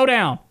 Sunday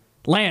Showdown.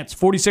 Lance,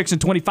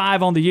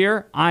 46-25 on the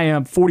year. I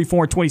am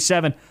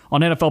 44-27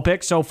 on NFL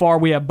picks. So far,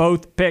 we have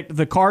both picked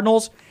the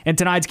Cardinals in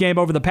tonight's game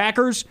over the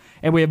Packers,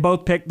 and we have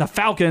both picked the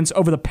Falcons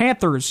over the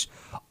Panthers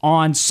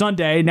on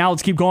Sunday. Now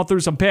let's keep going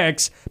through some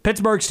picks.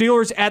 Pittsburgh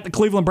Steelers at the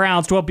Cleveland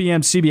Browns, 12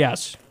 p.m.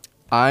 CBS.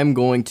 I'm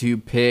going to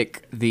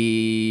pick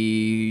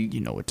the... You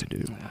know what to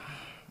do.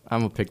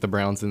 I'm going to pick the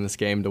Browns in this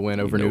game to win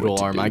over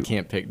Noodle Arm. I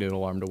can't pick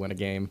Noodle Arm to win a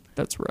game.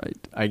 That's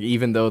right.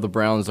 Even though the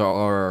Browns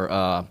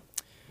are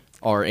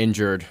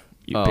injured.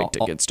 You picked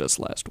against us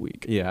last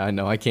week. Yeah, I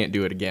know. I can't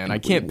do it again. I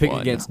can't pick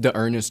against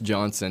D'Ernest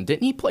Johnson.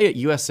 Didn't he play at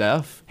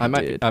USF?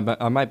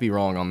 I might be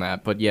wrong on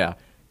that, but yeah,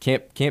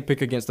 can't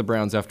pick against the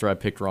Browns after I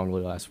picked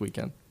wrongly last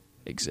weekend.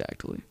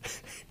 Exactly.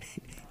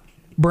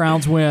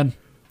 Browns win.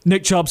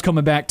 Nick Chubb's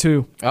coming back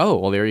too. Oh,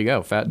 well, there you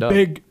go. Fat Dub.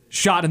 Big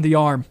shot in the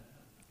arm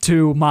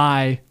to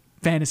my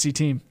fantasy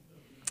team.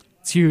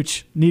 It's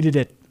huge. Needed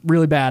it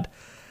really bad.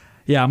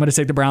 Yeah, I'm going to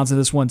take the Browns in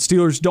this one.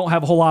 Steelers don't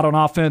have a whole lot on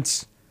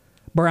offense.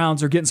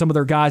 Browns are getting some of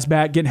their guys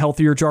back, getting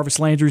healthier. Jarvis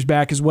Landry's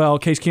back as well.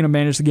 Case Keenum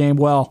managed the game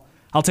well.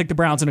 I'll take the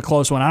Browns in a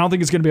close one. I don't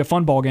think it's going to be a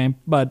fun ball game,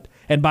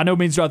 and by no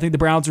means do I think the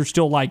Browns are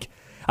still I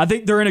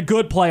think they're in a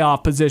good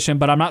playoff position,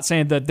 but I'm not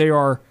saying that they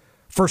are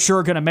for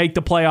sure going to make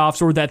the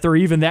playoffs or that they're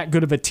even that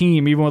good of a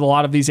team, even with a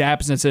lot of these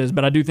absences,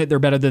 but I do think they're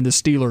better than the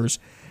Steelers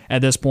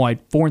at this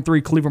point.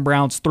 4-3 Cleveland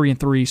Browns,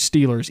 3-3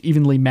 Steelers,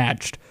 evenly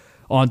matched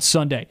on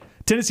Sunday.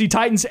 Tennessee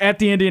Titans at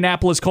the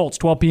Indianapolis Colts,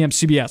 12 p.m.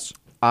 CBS.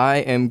 I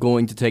am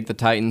going to take the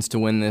Titans to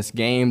win this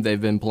game.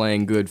 They've been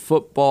playing good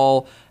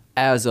football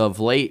as of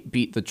late.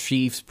 Beat the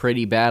Chiefs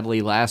pretty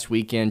badly last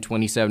weekend.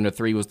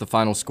 27-3 was the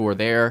final score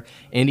there.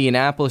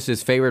 Indianapolis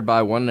is favored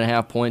by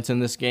 1.5 points in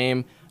this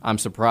game. I'm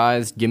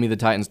surprised. Give me the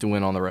Titans to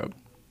win on the road.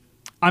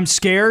 I'm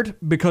scared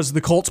because the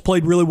Colts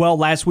played really well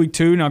last week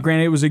too. Now,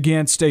 granted, it was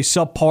against a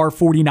subpar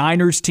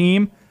 49ers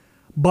team,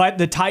 but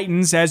the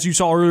Titans, as you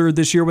saw earlier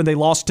this year when they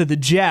lost to the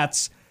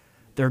Jets,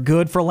 they're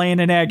good for laying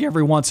an egg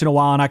every once in a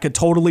while, and I could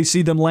totally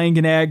see them laying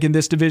an egg in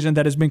this division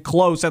that has been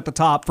close at the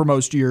top for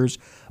most years.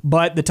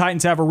 But the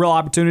Titans have a real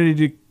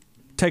opportunity to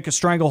take a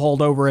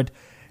stranglehold over it,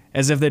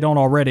 as if they don't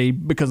already,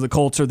 because the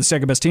Colts are the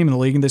second best team in the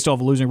league, and they still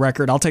have a losing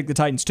record. I'll take the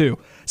Titans, too.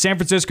 San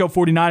Francisco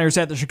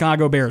 49ers at the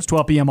Chicago Bears,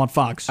 12 p.m. on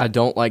Fox. I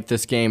don't like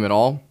this game at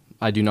all.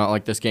 I do not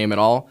like this game at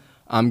all.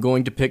 I'm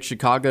going to pick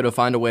Chicago to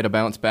find a way to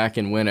bounce back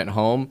and win at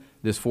home.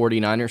 This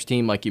 49ers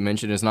team, like you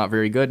mentioned, is not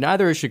very good.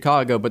 Neither is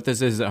Chicago, but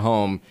this is at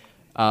home.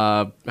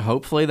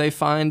 Hopefully they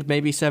find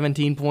maybe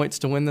 17 points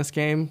to win this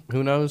game.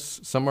 Who knows?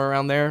 Somewhere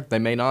around there. They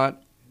may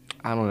not.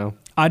 I don't know.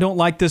 I don't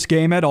like this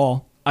game at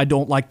all. I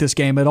don't like this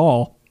game at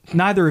all.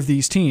 Neither of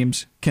these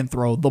teams can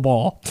throw the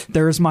ball.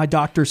 There's my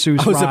Dr.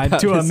 Seuss rhyme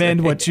to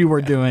amend what you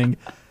were doing.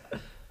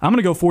 I'm going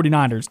to go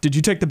 49ers. Did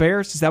you take the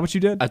Bears? Is that what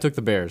you did? I took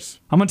the Bears.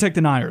 I'm going to take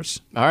the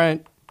Niners. All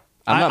right.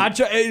 I'm not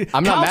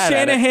Kyle mad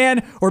Shanahan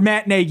at it. or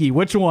Matt Nagy?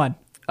 Which one?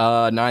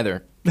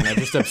 Neither. Can I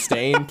just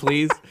abstain,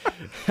 please?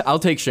 I'll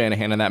take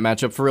Shanahan in that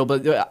matchup for real,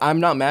 but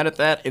I'm not mad at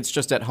that. It's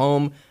just at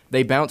home.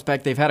 They bounce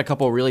back. They've had a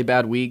couple of really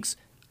bad weeks.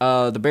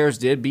 The Bears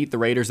did beat the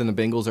Raiders and the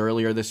Bengals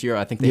earlier this year.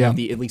 I think they have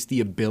at least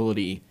the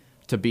ability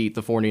to beat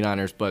the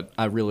 49ers, but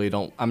I really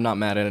don't. I'm not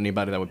mad at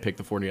anybody that would pick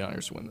the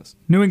 49ers to win this.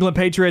 New England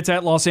Patriots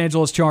at Los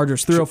Angeles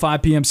Chargers,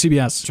 3:05 p.m.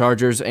 CBS.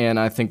 Chargers, and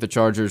I think the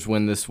Chargers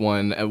win this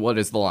one. What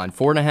is the line?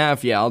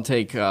 4.5? Yeah, I'll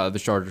take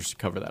the Chargers to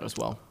cover that as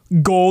well.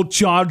 Go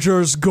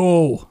Chargers,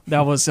 go!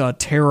 That was a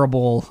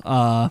terrible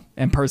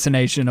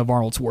impersonation of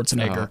Arnold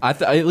Schwarzenegger.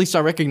 At least I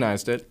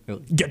recognized it.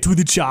 Get to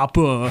the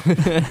chopper.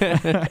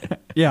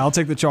 Yeah, I'll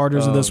take the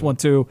Chargers in this one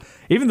too.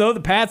 Even though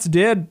the Pats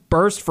did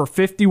burst for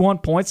 51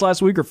 points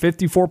last week or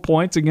 54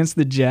 points against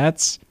the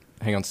Jets.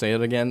 Hang on, say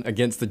it again.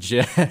 Against the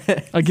Jets.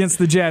 Against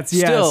the Jets,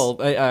 yes. Still,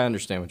 I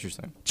understand what you're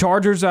saying.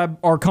 Chargers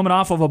are coming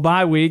off of a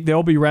bye week.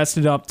 They'll be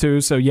rested up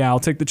too. So yeah, I'll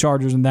take the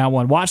Chargers in that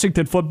one.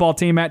 Washington football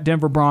team at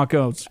Denver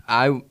Broncos.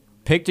 I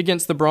picked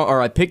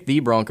the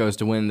Broncos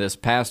to win this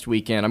past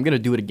weekend. I'm going to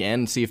do it again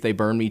and see if they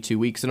burn me 2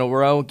 weeks in a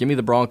row. Give me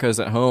the Broncos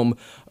at home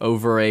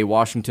over a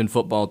Washington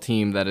football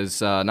team that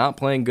is not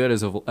playing good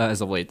as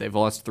of late. They've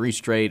lost 3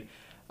 straight.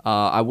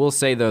 I will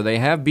say, though, they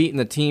have beaten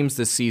the teams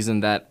this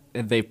season that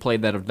they've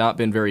played that have not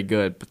been very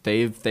good, but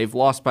they've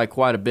lost by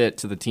quite a bit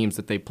to the teams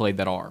that they've played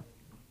that are.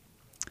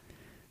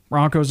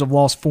 Broncos have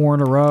lost 4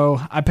 in a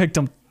row. I picked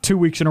them 2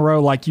 weeks in a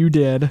row like you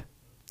did.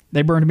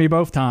 They burned me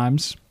both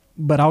times.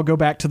 But I'll go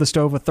back to the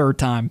stove a third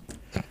time.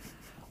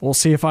 We'll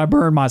see if I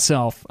burn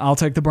myself. I'll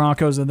take the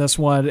Broncos in this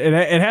one.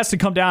 It has to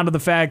come down to the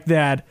fact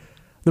that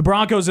the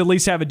Broncos at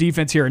least have a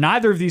defense here.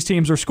 Neither of these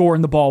teams are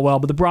scoring the ball well,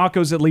 but the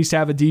Broncos at least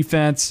have a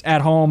defense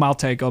at home. I'll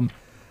take them.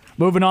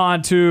 Moving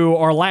on to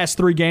our last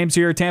 3 games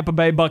here. Tampa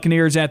Bay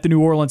Buccaneers at the New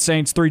Orleans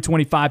Saints,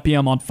 3:25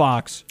 p.m. on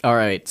Fox. All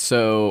right,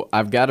 so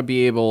I've got to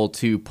be able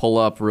to pull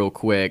up real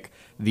quick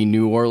the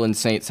New Orleans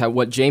Saints,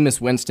 what Jameis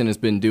Winston has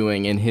been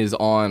doing in his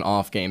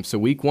on-off game. So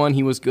week 1,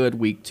 he was good.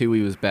 Week 2,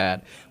 he was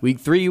bad. Week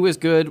 3, he was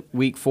good.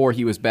 Week 4,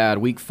 he was bad.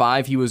 Week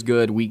 5, he was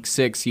good. Week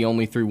 6, he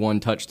only threw 1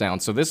 touchdown.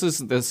 So this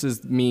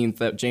means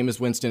that Jameis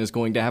Winston is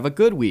going to have a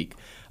good week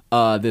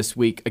this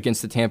week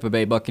against the Tampa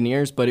Bay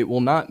Buccaneers, but it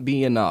will not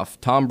be enough.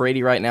 Tom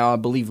Brady right now, I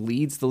believe,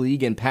 leads the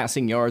league in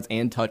passing yards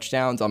and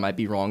touchdowns. I might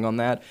be wrong on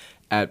that.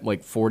 At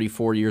like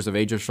 44 years of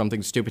age or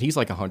something stupid. He's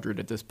like 100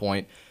 at this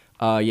point.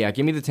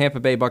 Give me the Tampa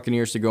Bay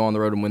Buccaneers to go on the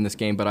road and win this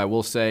game, but I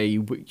will say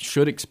you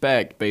should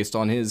expect, based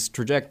on his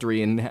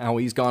trajectory and how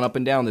he's gone up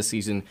and down this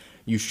season,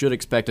 you should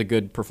expect a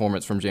good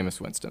performance from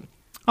Jameis Winston.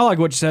 I like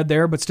what you said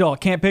there, but still, I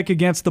can't pick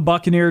against the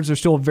Buccaneers. They're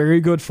still a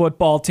very good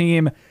football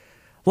team.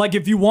 Like,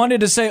 if you wanted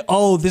to say,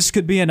 oh, this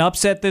could be an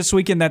upset this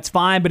weekend, that's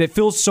fine, but it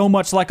feels so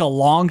much like a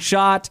long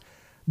shot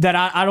that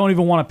I don't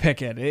even want to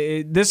pick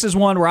it. This is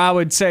one where I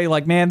would say,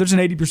 like, man, there's an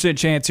 80%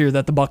 chance here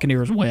that the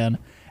Buccaneers win.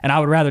 And I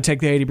would rather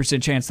take the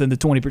 80% chance than the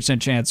 20%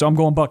 chance. So I'm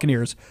going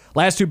Buccaneers.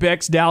 Last 2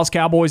 picks, Dallas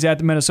Cowboys at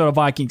the Minnesota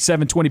Vikings,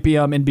 7:20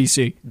 p.m.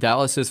 NBC.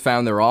 Dallas has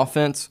found their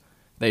offense.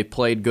 They've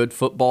played good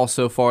football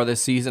so far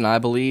this season, I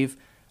believe.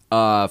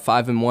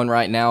 5-1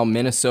 right now.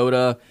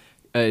 Minnesota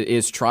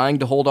is trying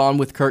to hold on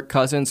with Kirk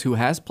Cousins, who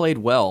has played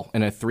well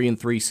in a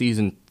 3-3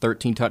 season,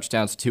 13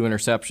 touchdowns, 2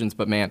 interceptions.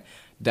 But, man,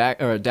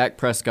 Dak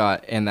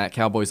Prescott and that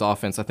Cowboys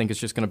offense, I think it's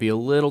just going to be a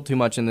little too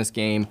much in this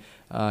game.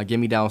 Give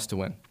me Dallas to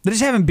win. They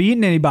just haven't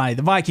beaten anybody.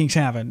 The Vikings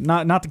haven't.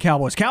 Not the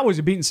Cowboys. Cowboys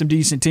have beaten some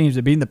decent teams.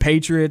 They've beaten the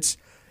Patriots,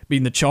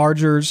 beaten the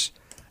Chargers.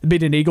 They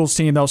beat an Eagles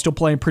team that was still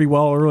playing pretty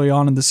well early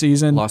on in the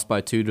season. Lost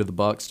by 2 to the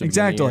Bucs.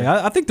 Exactly.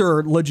 I think they're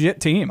a legit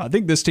team. I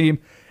think this team,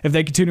 if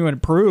they continue to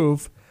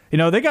improve,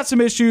 they got some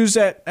issues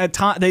at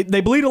time. They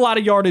bleed a lot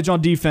of yardage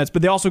on defense,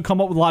 but they also come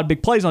up with a lot of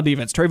big plays on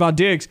defense. Trayvon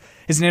Diggs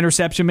is an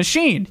interception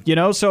machine,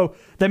 so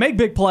they make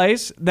big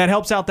plays. That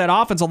helps out that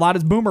offense a lot.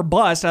 It's boom or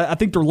bust. I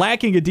think they're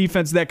lacking a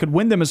defense that could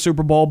win them a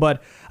Super Bowl,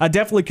 but I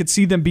definitely could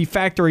see them be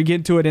factoring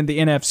into it in the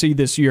NFC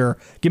this year.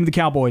 Give me the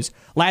Cowboys.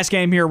 Last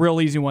game here,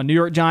 real easy one. New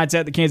York Giants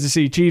at the Kansas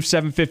City Chiefs,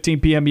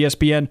 7:15 p.m.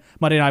 ESPN,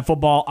 Monday Night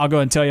Football. I'll go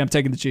ahead and tell you I'm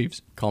taking the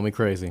Chiefs. Call me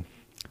crazy.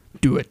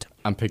 Do it.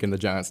 I'm picking the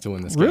Giants to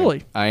win this game.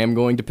 Really? I am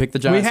going to pick the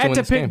Giants to win this game. We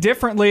had to pick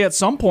differently at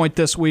some point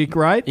this week,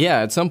 right? Yeah,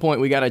 at some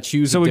point we got to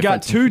choose So we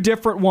got two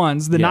different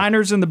ones, the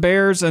Niners and the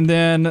Bears, and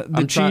then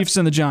the Chiefs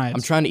and the Giants.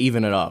 I'm trying to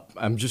even it up.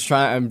 I'm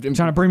trying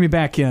to bring me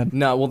back in.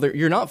 No, well,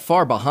 you're not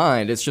far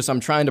behind. It's just I'm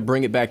trying to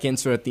bring it back in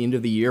so at the end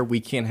of the year we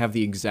can't have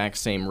the exact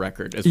same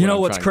record. You know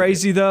what's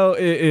crazy, though?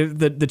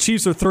 The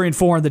Chiefs are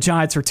 3-4 and the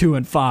Giants are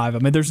 2-5. I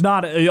mean, there's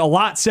not a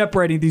lot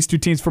separating these two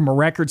teams from a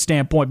record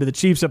standpoint, but the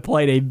Chiefs have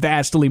played a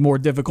vastly more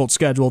difficult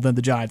schedule than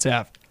the Giants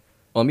have.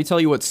 Well, let me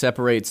tell you what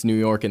separates New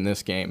York in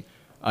this game.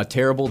 A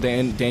terrible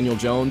Daniel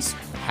Jones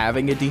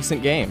having a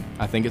decent game.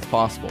 I think it's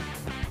possible.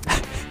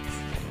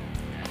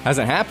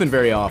 Hasn't happened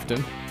very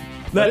often.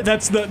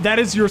 That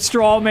is your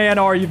straw man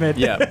argument.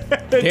 Yeah.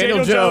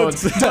 Daniel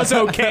Jones does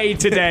okay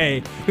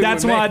today.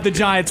 That's why the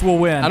Giants will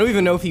win. I don't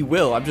even know if he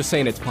will. I'm just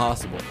saying it's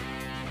possible.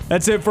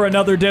 That's it for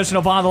another edition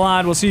of On the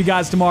Line. We'll see you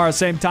guys tomorrow,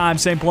 same time,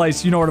 same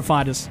place. You know where to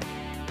find us.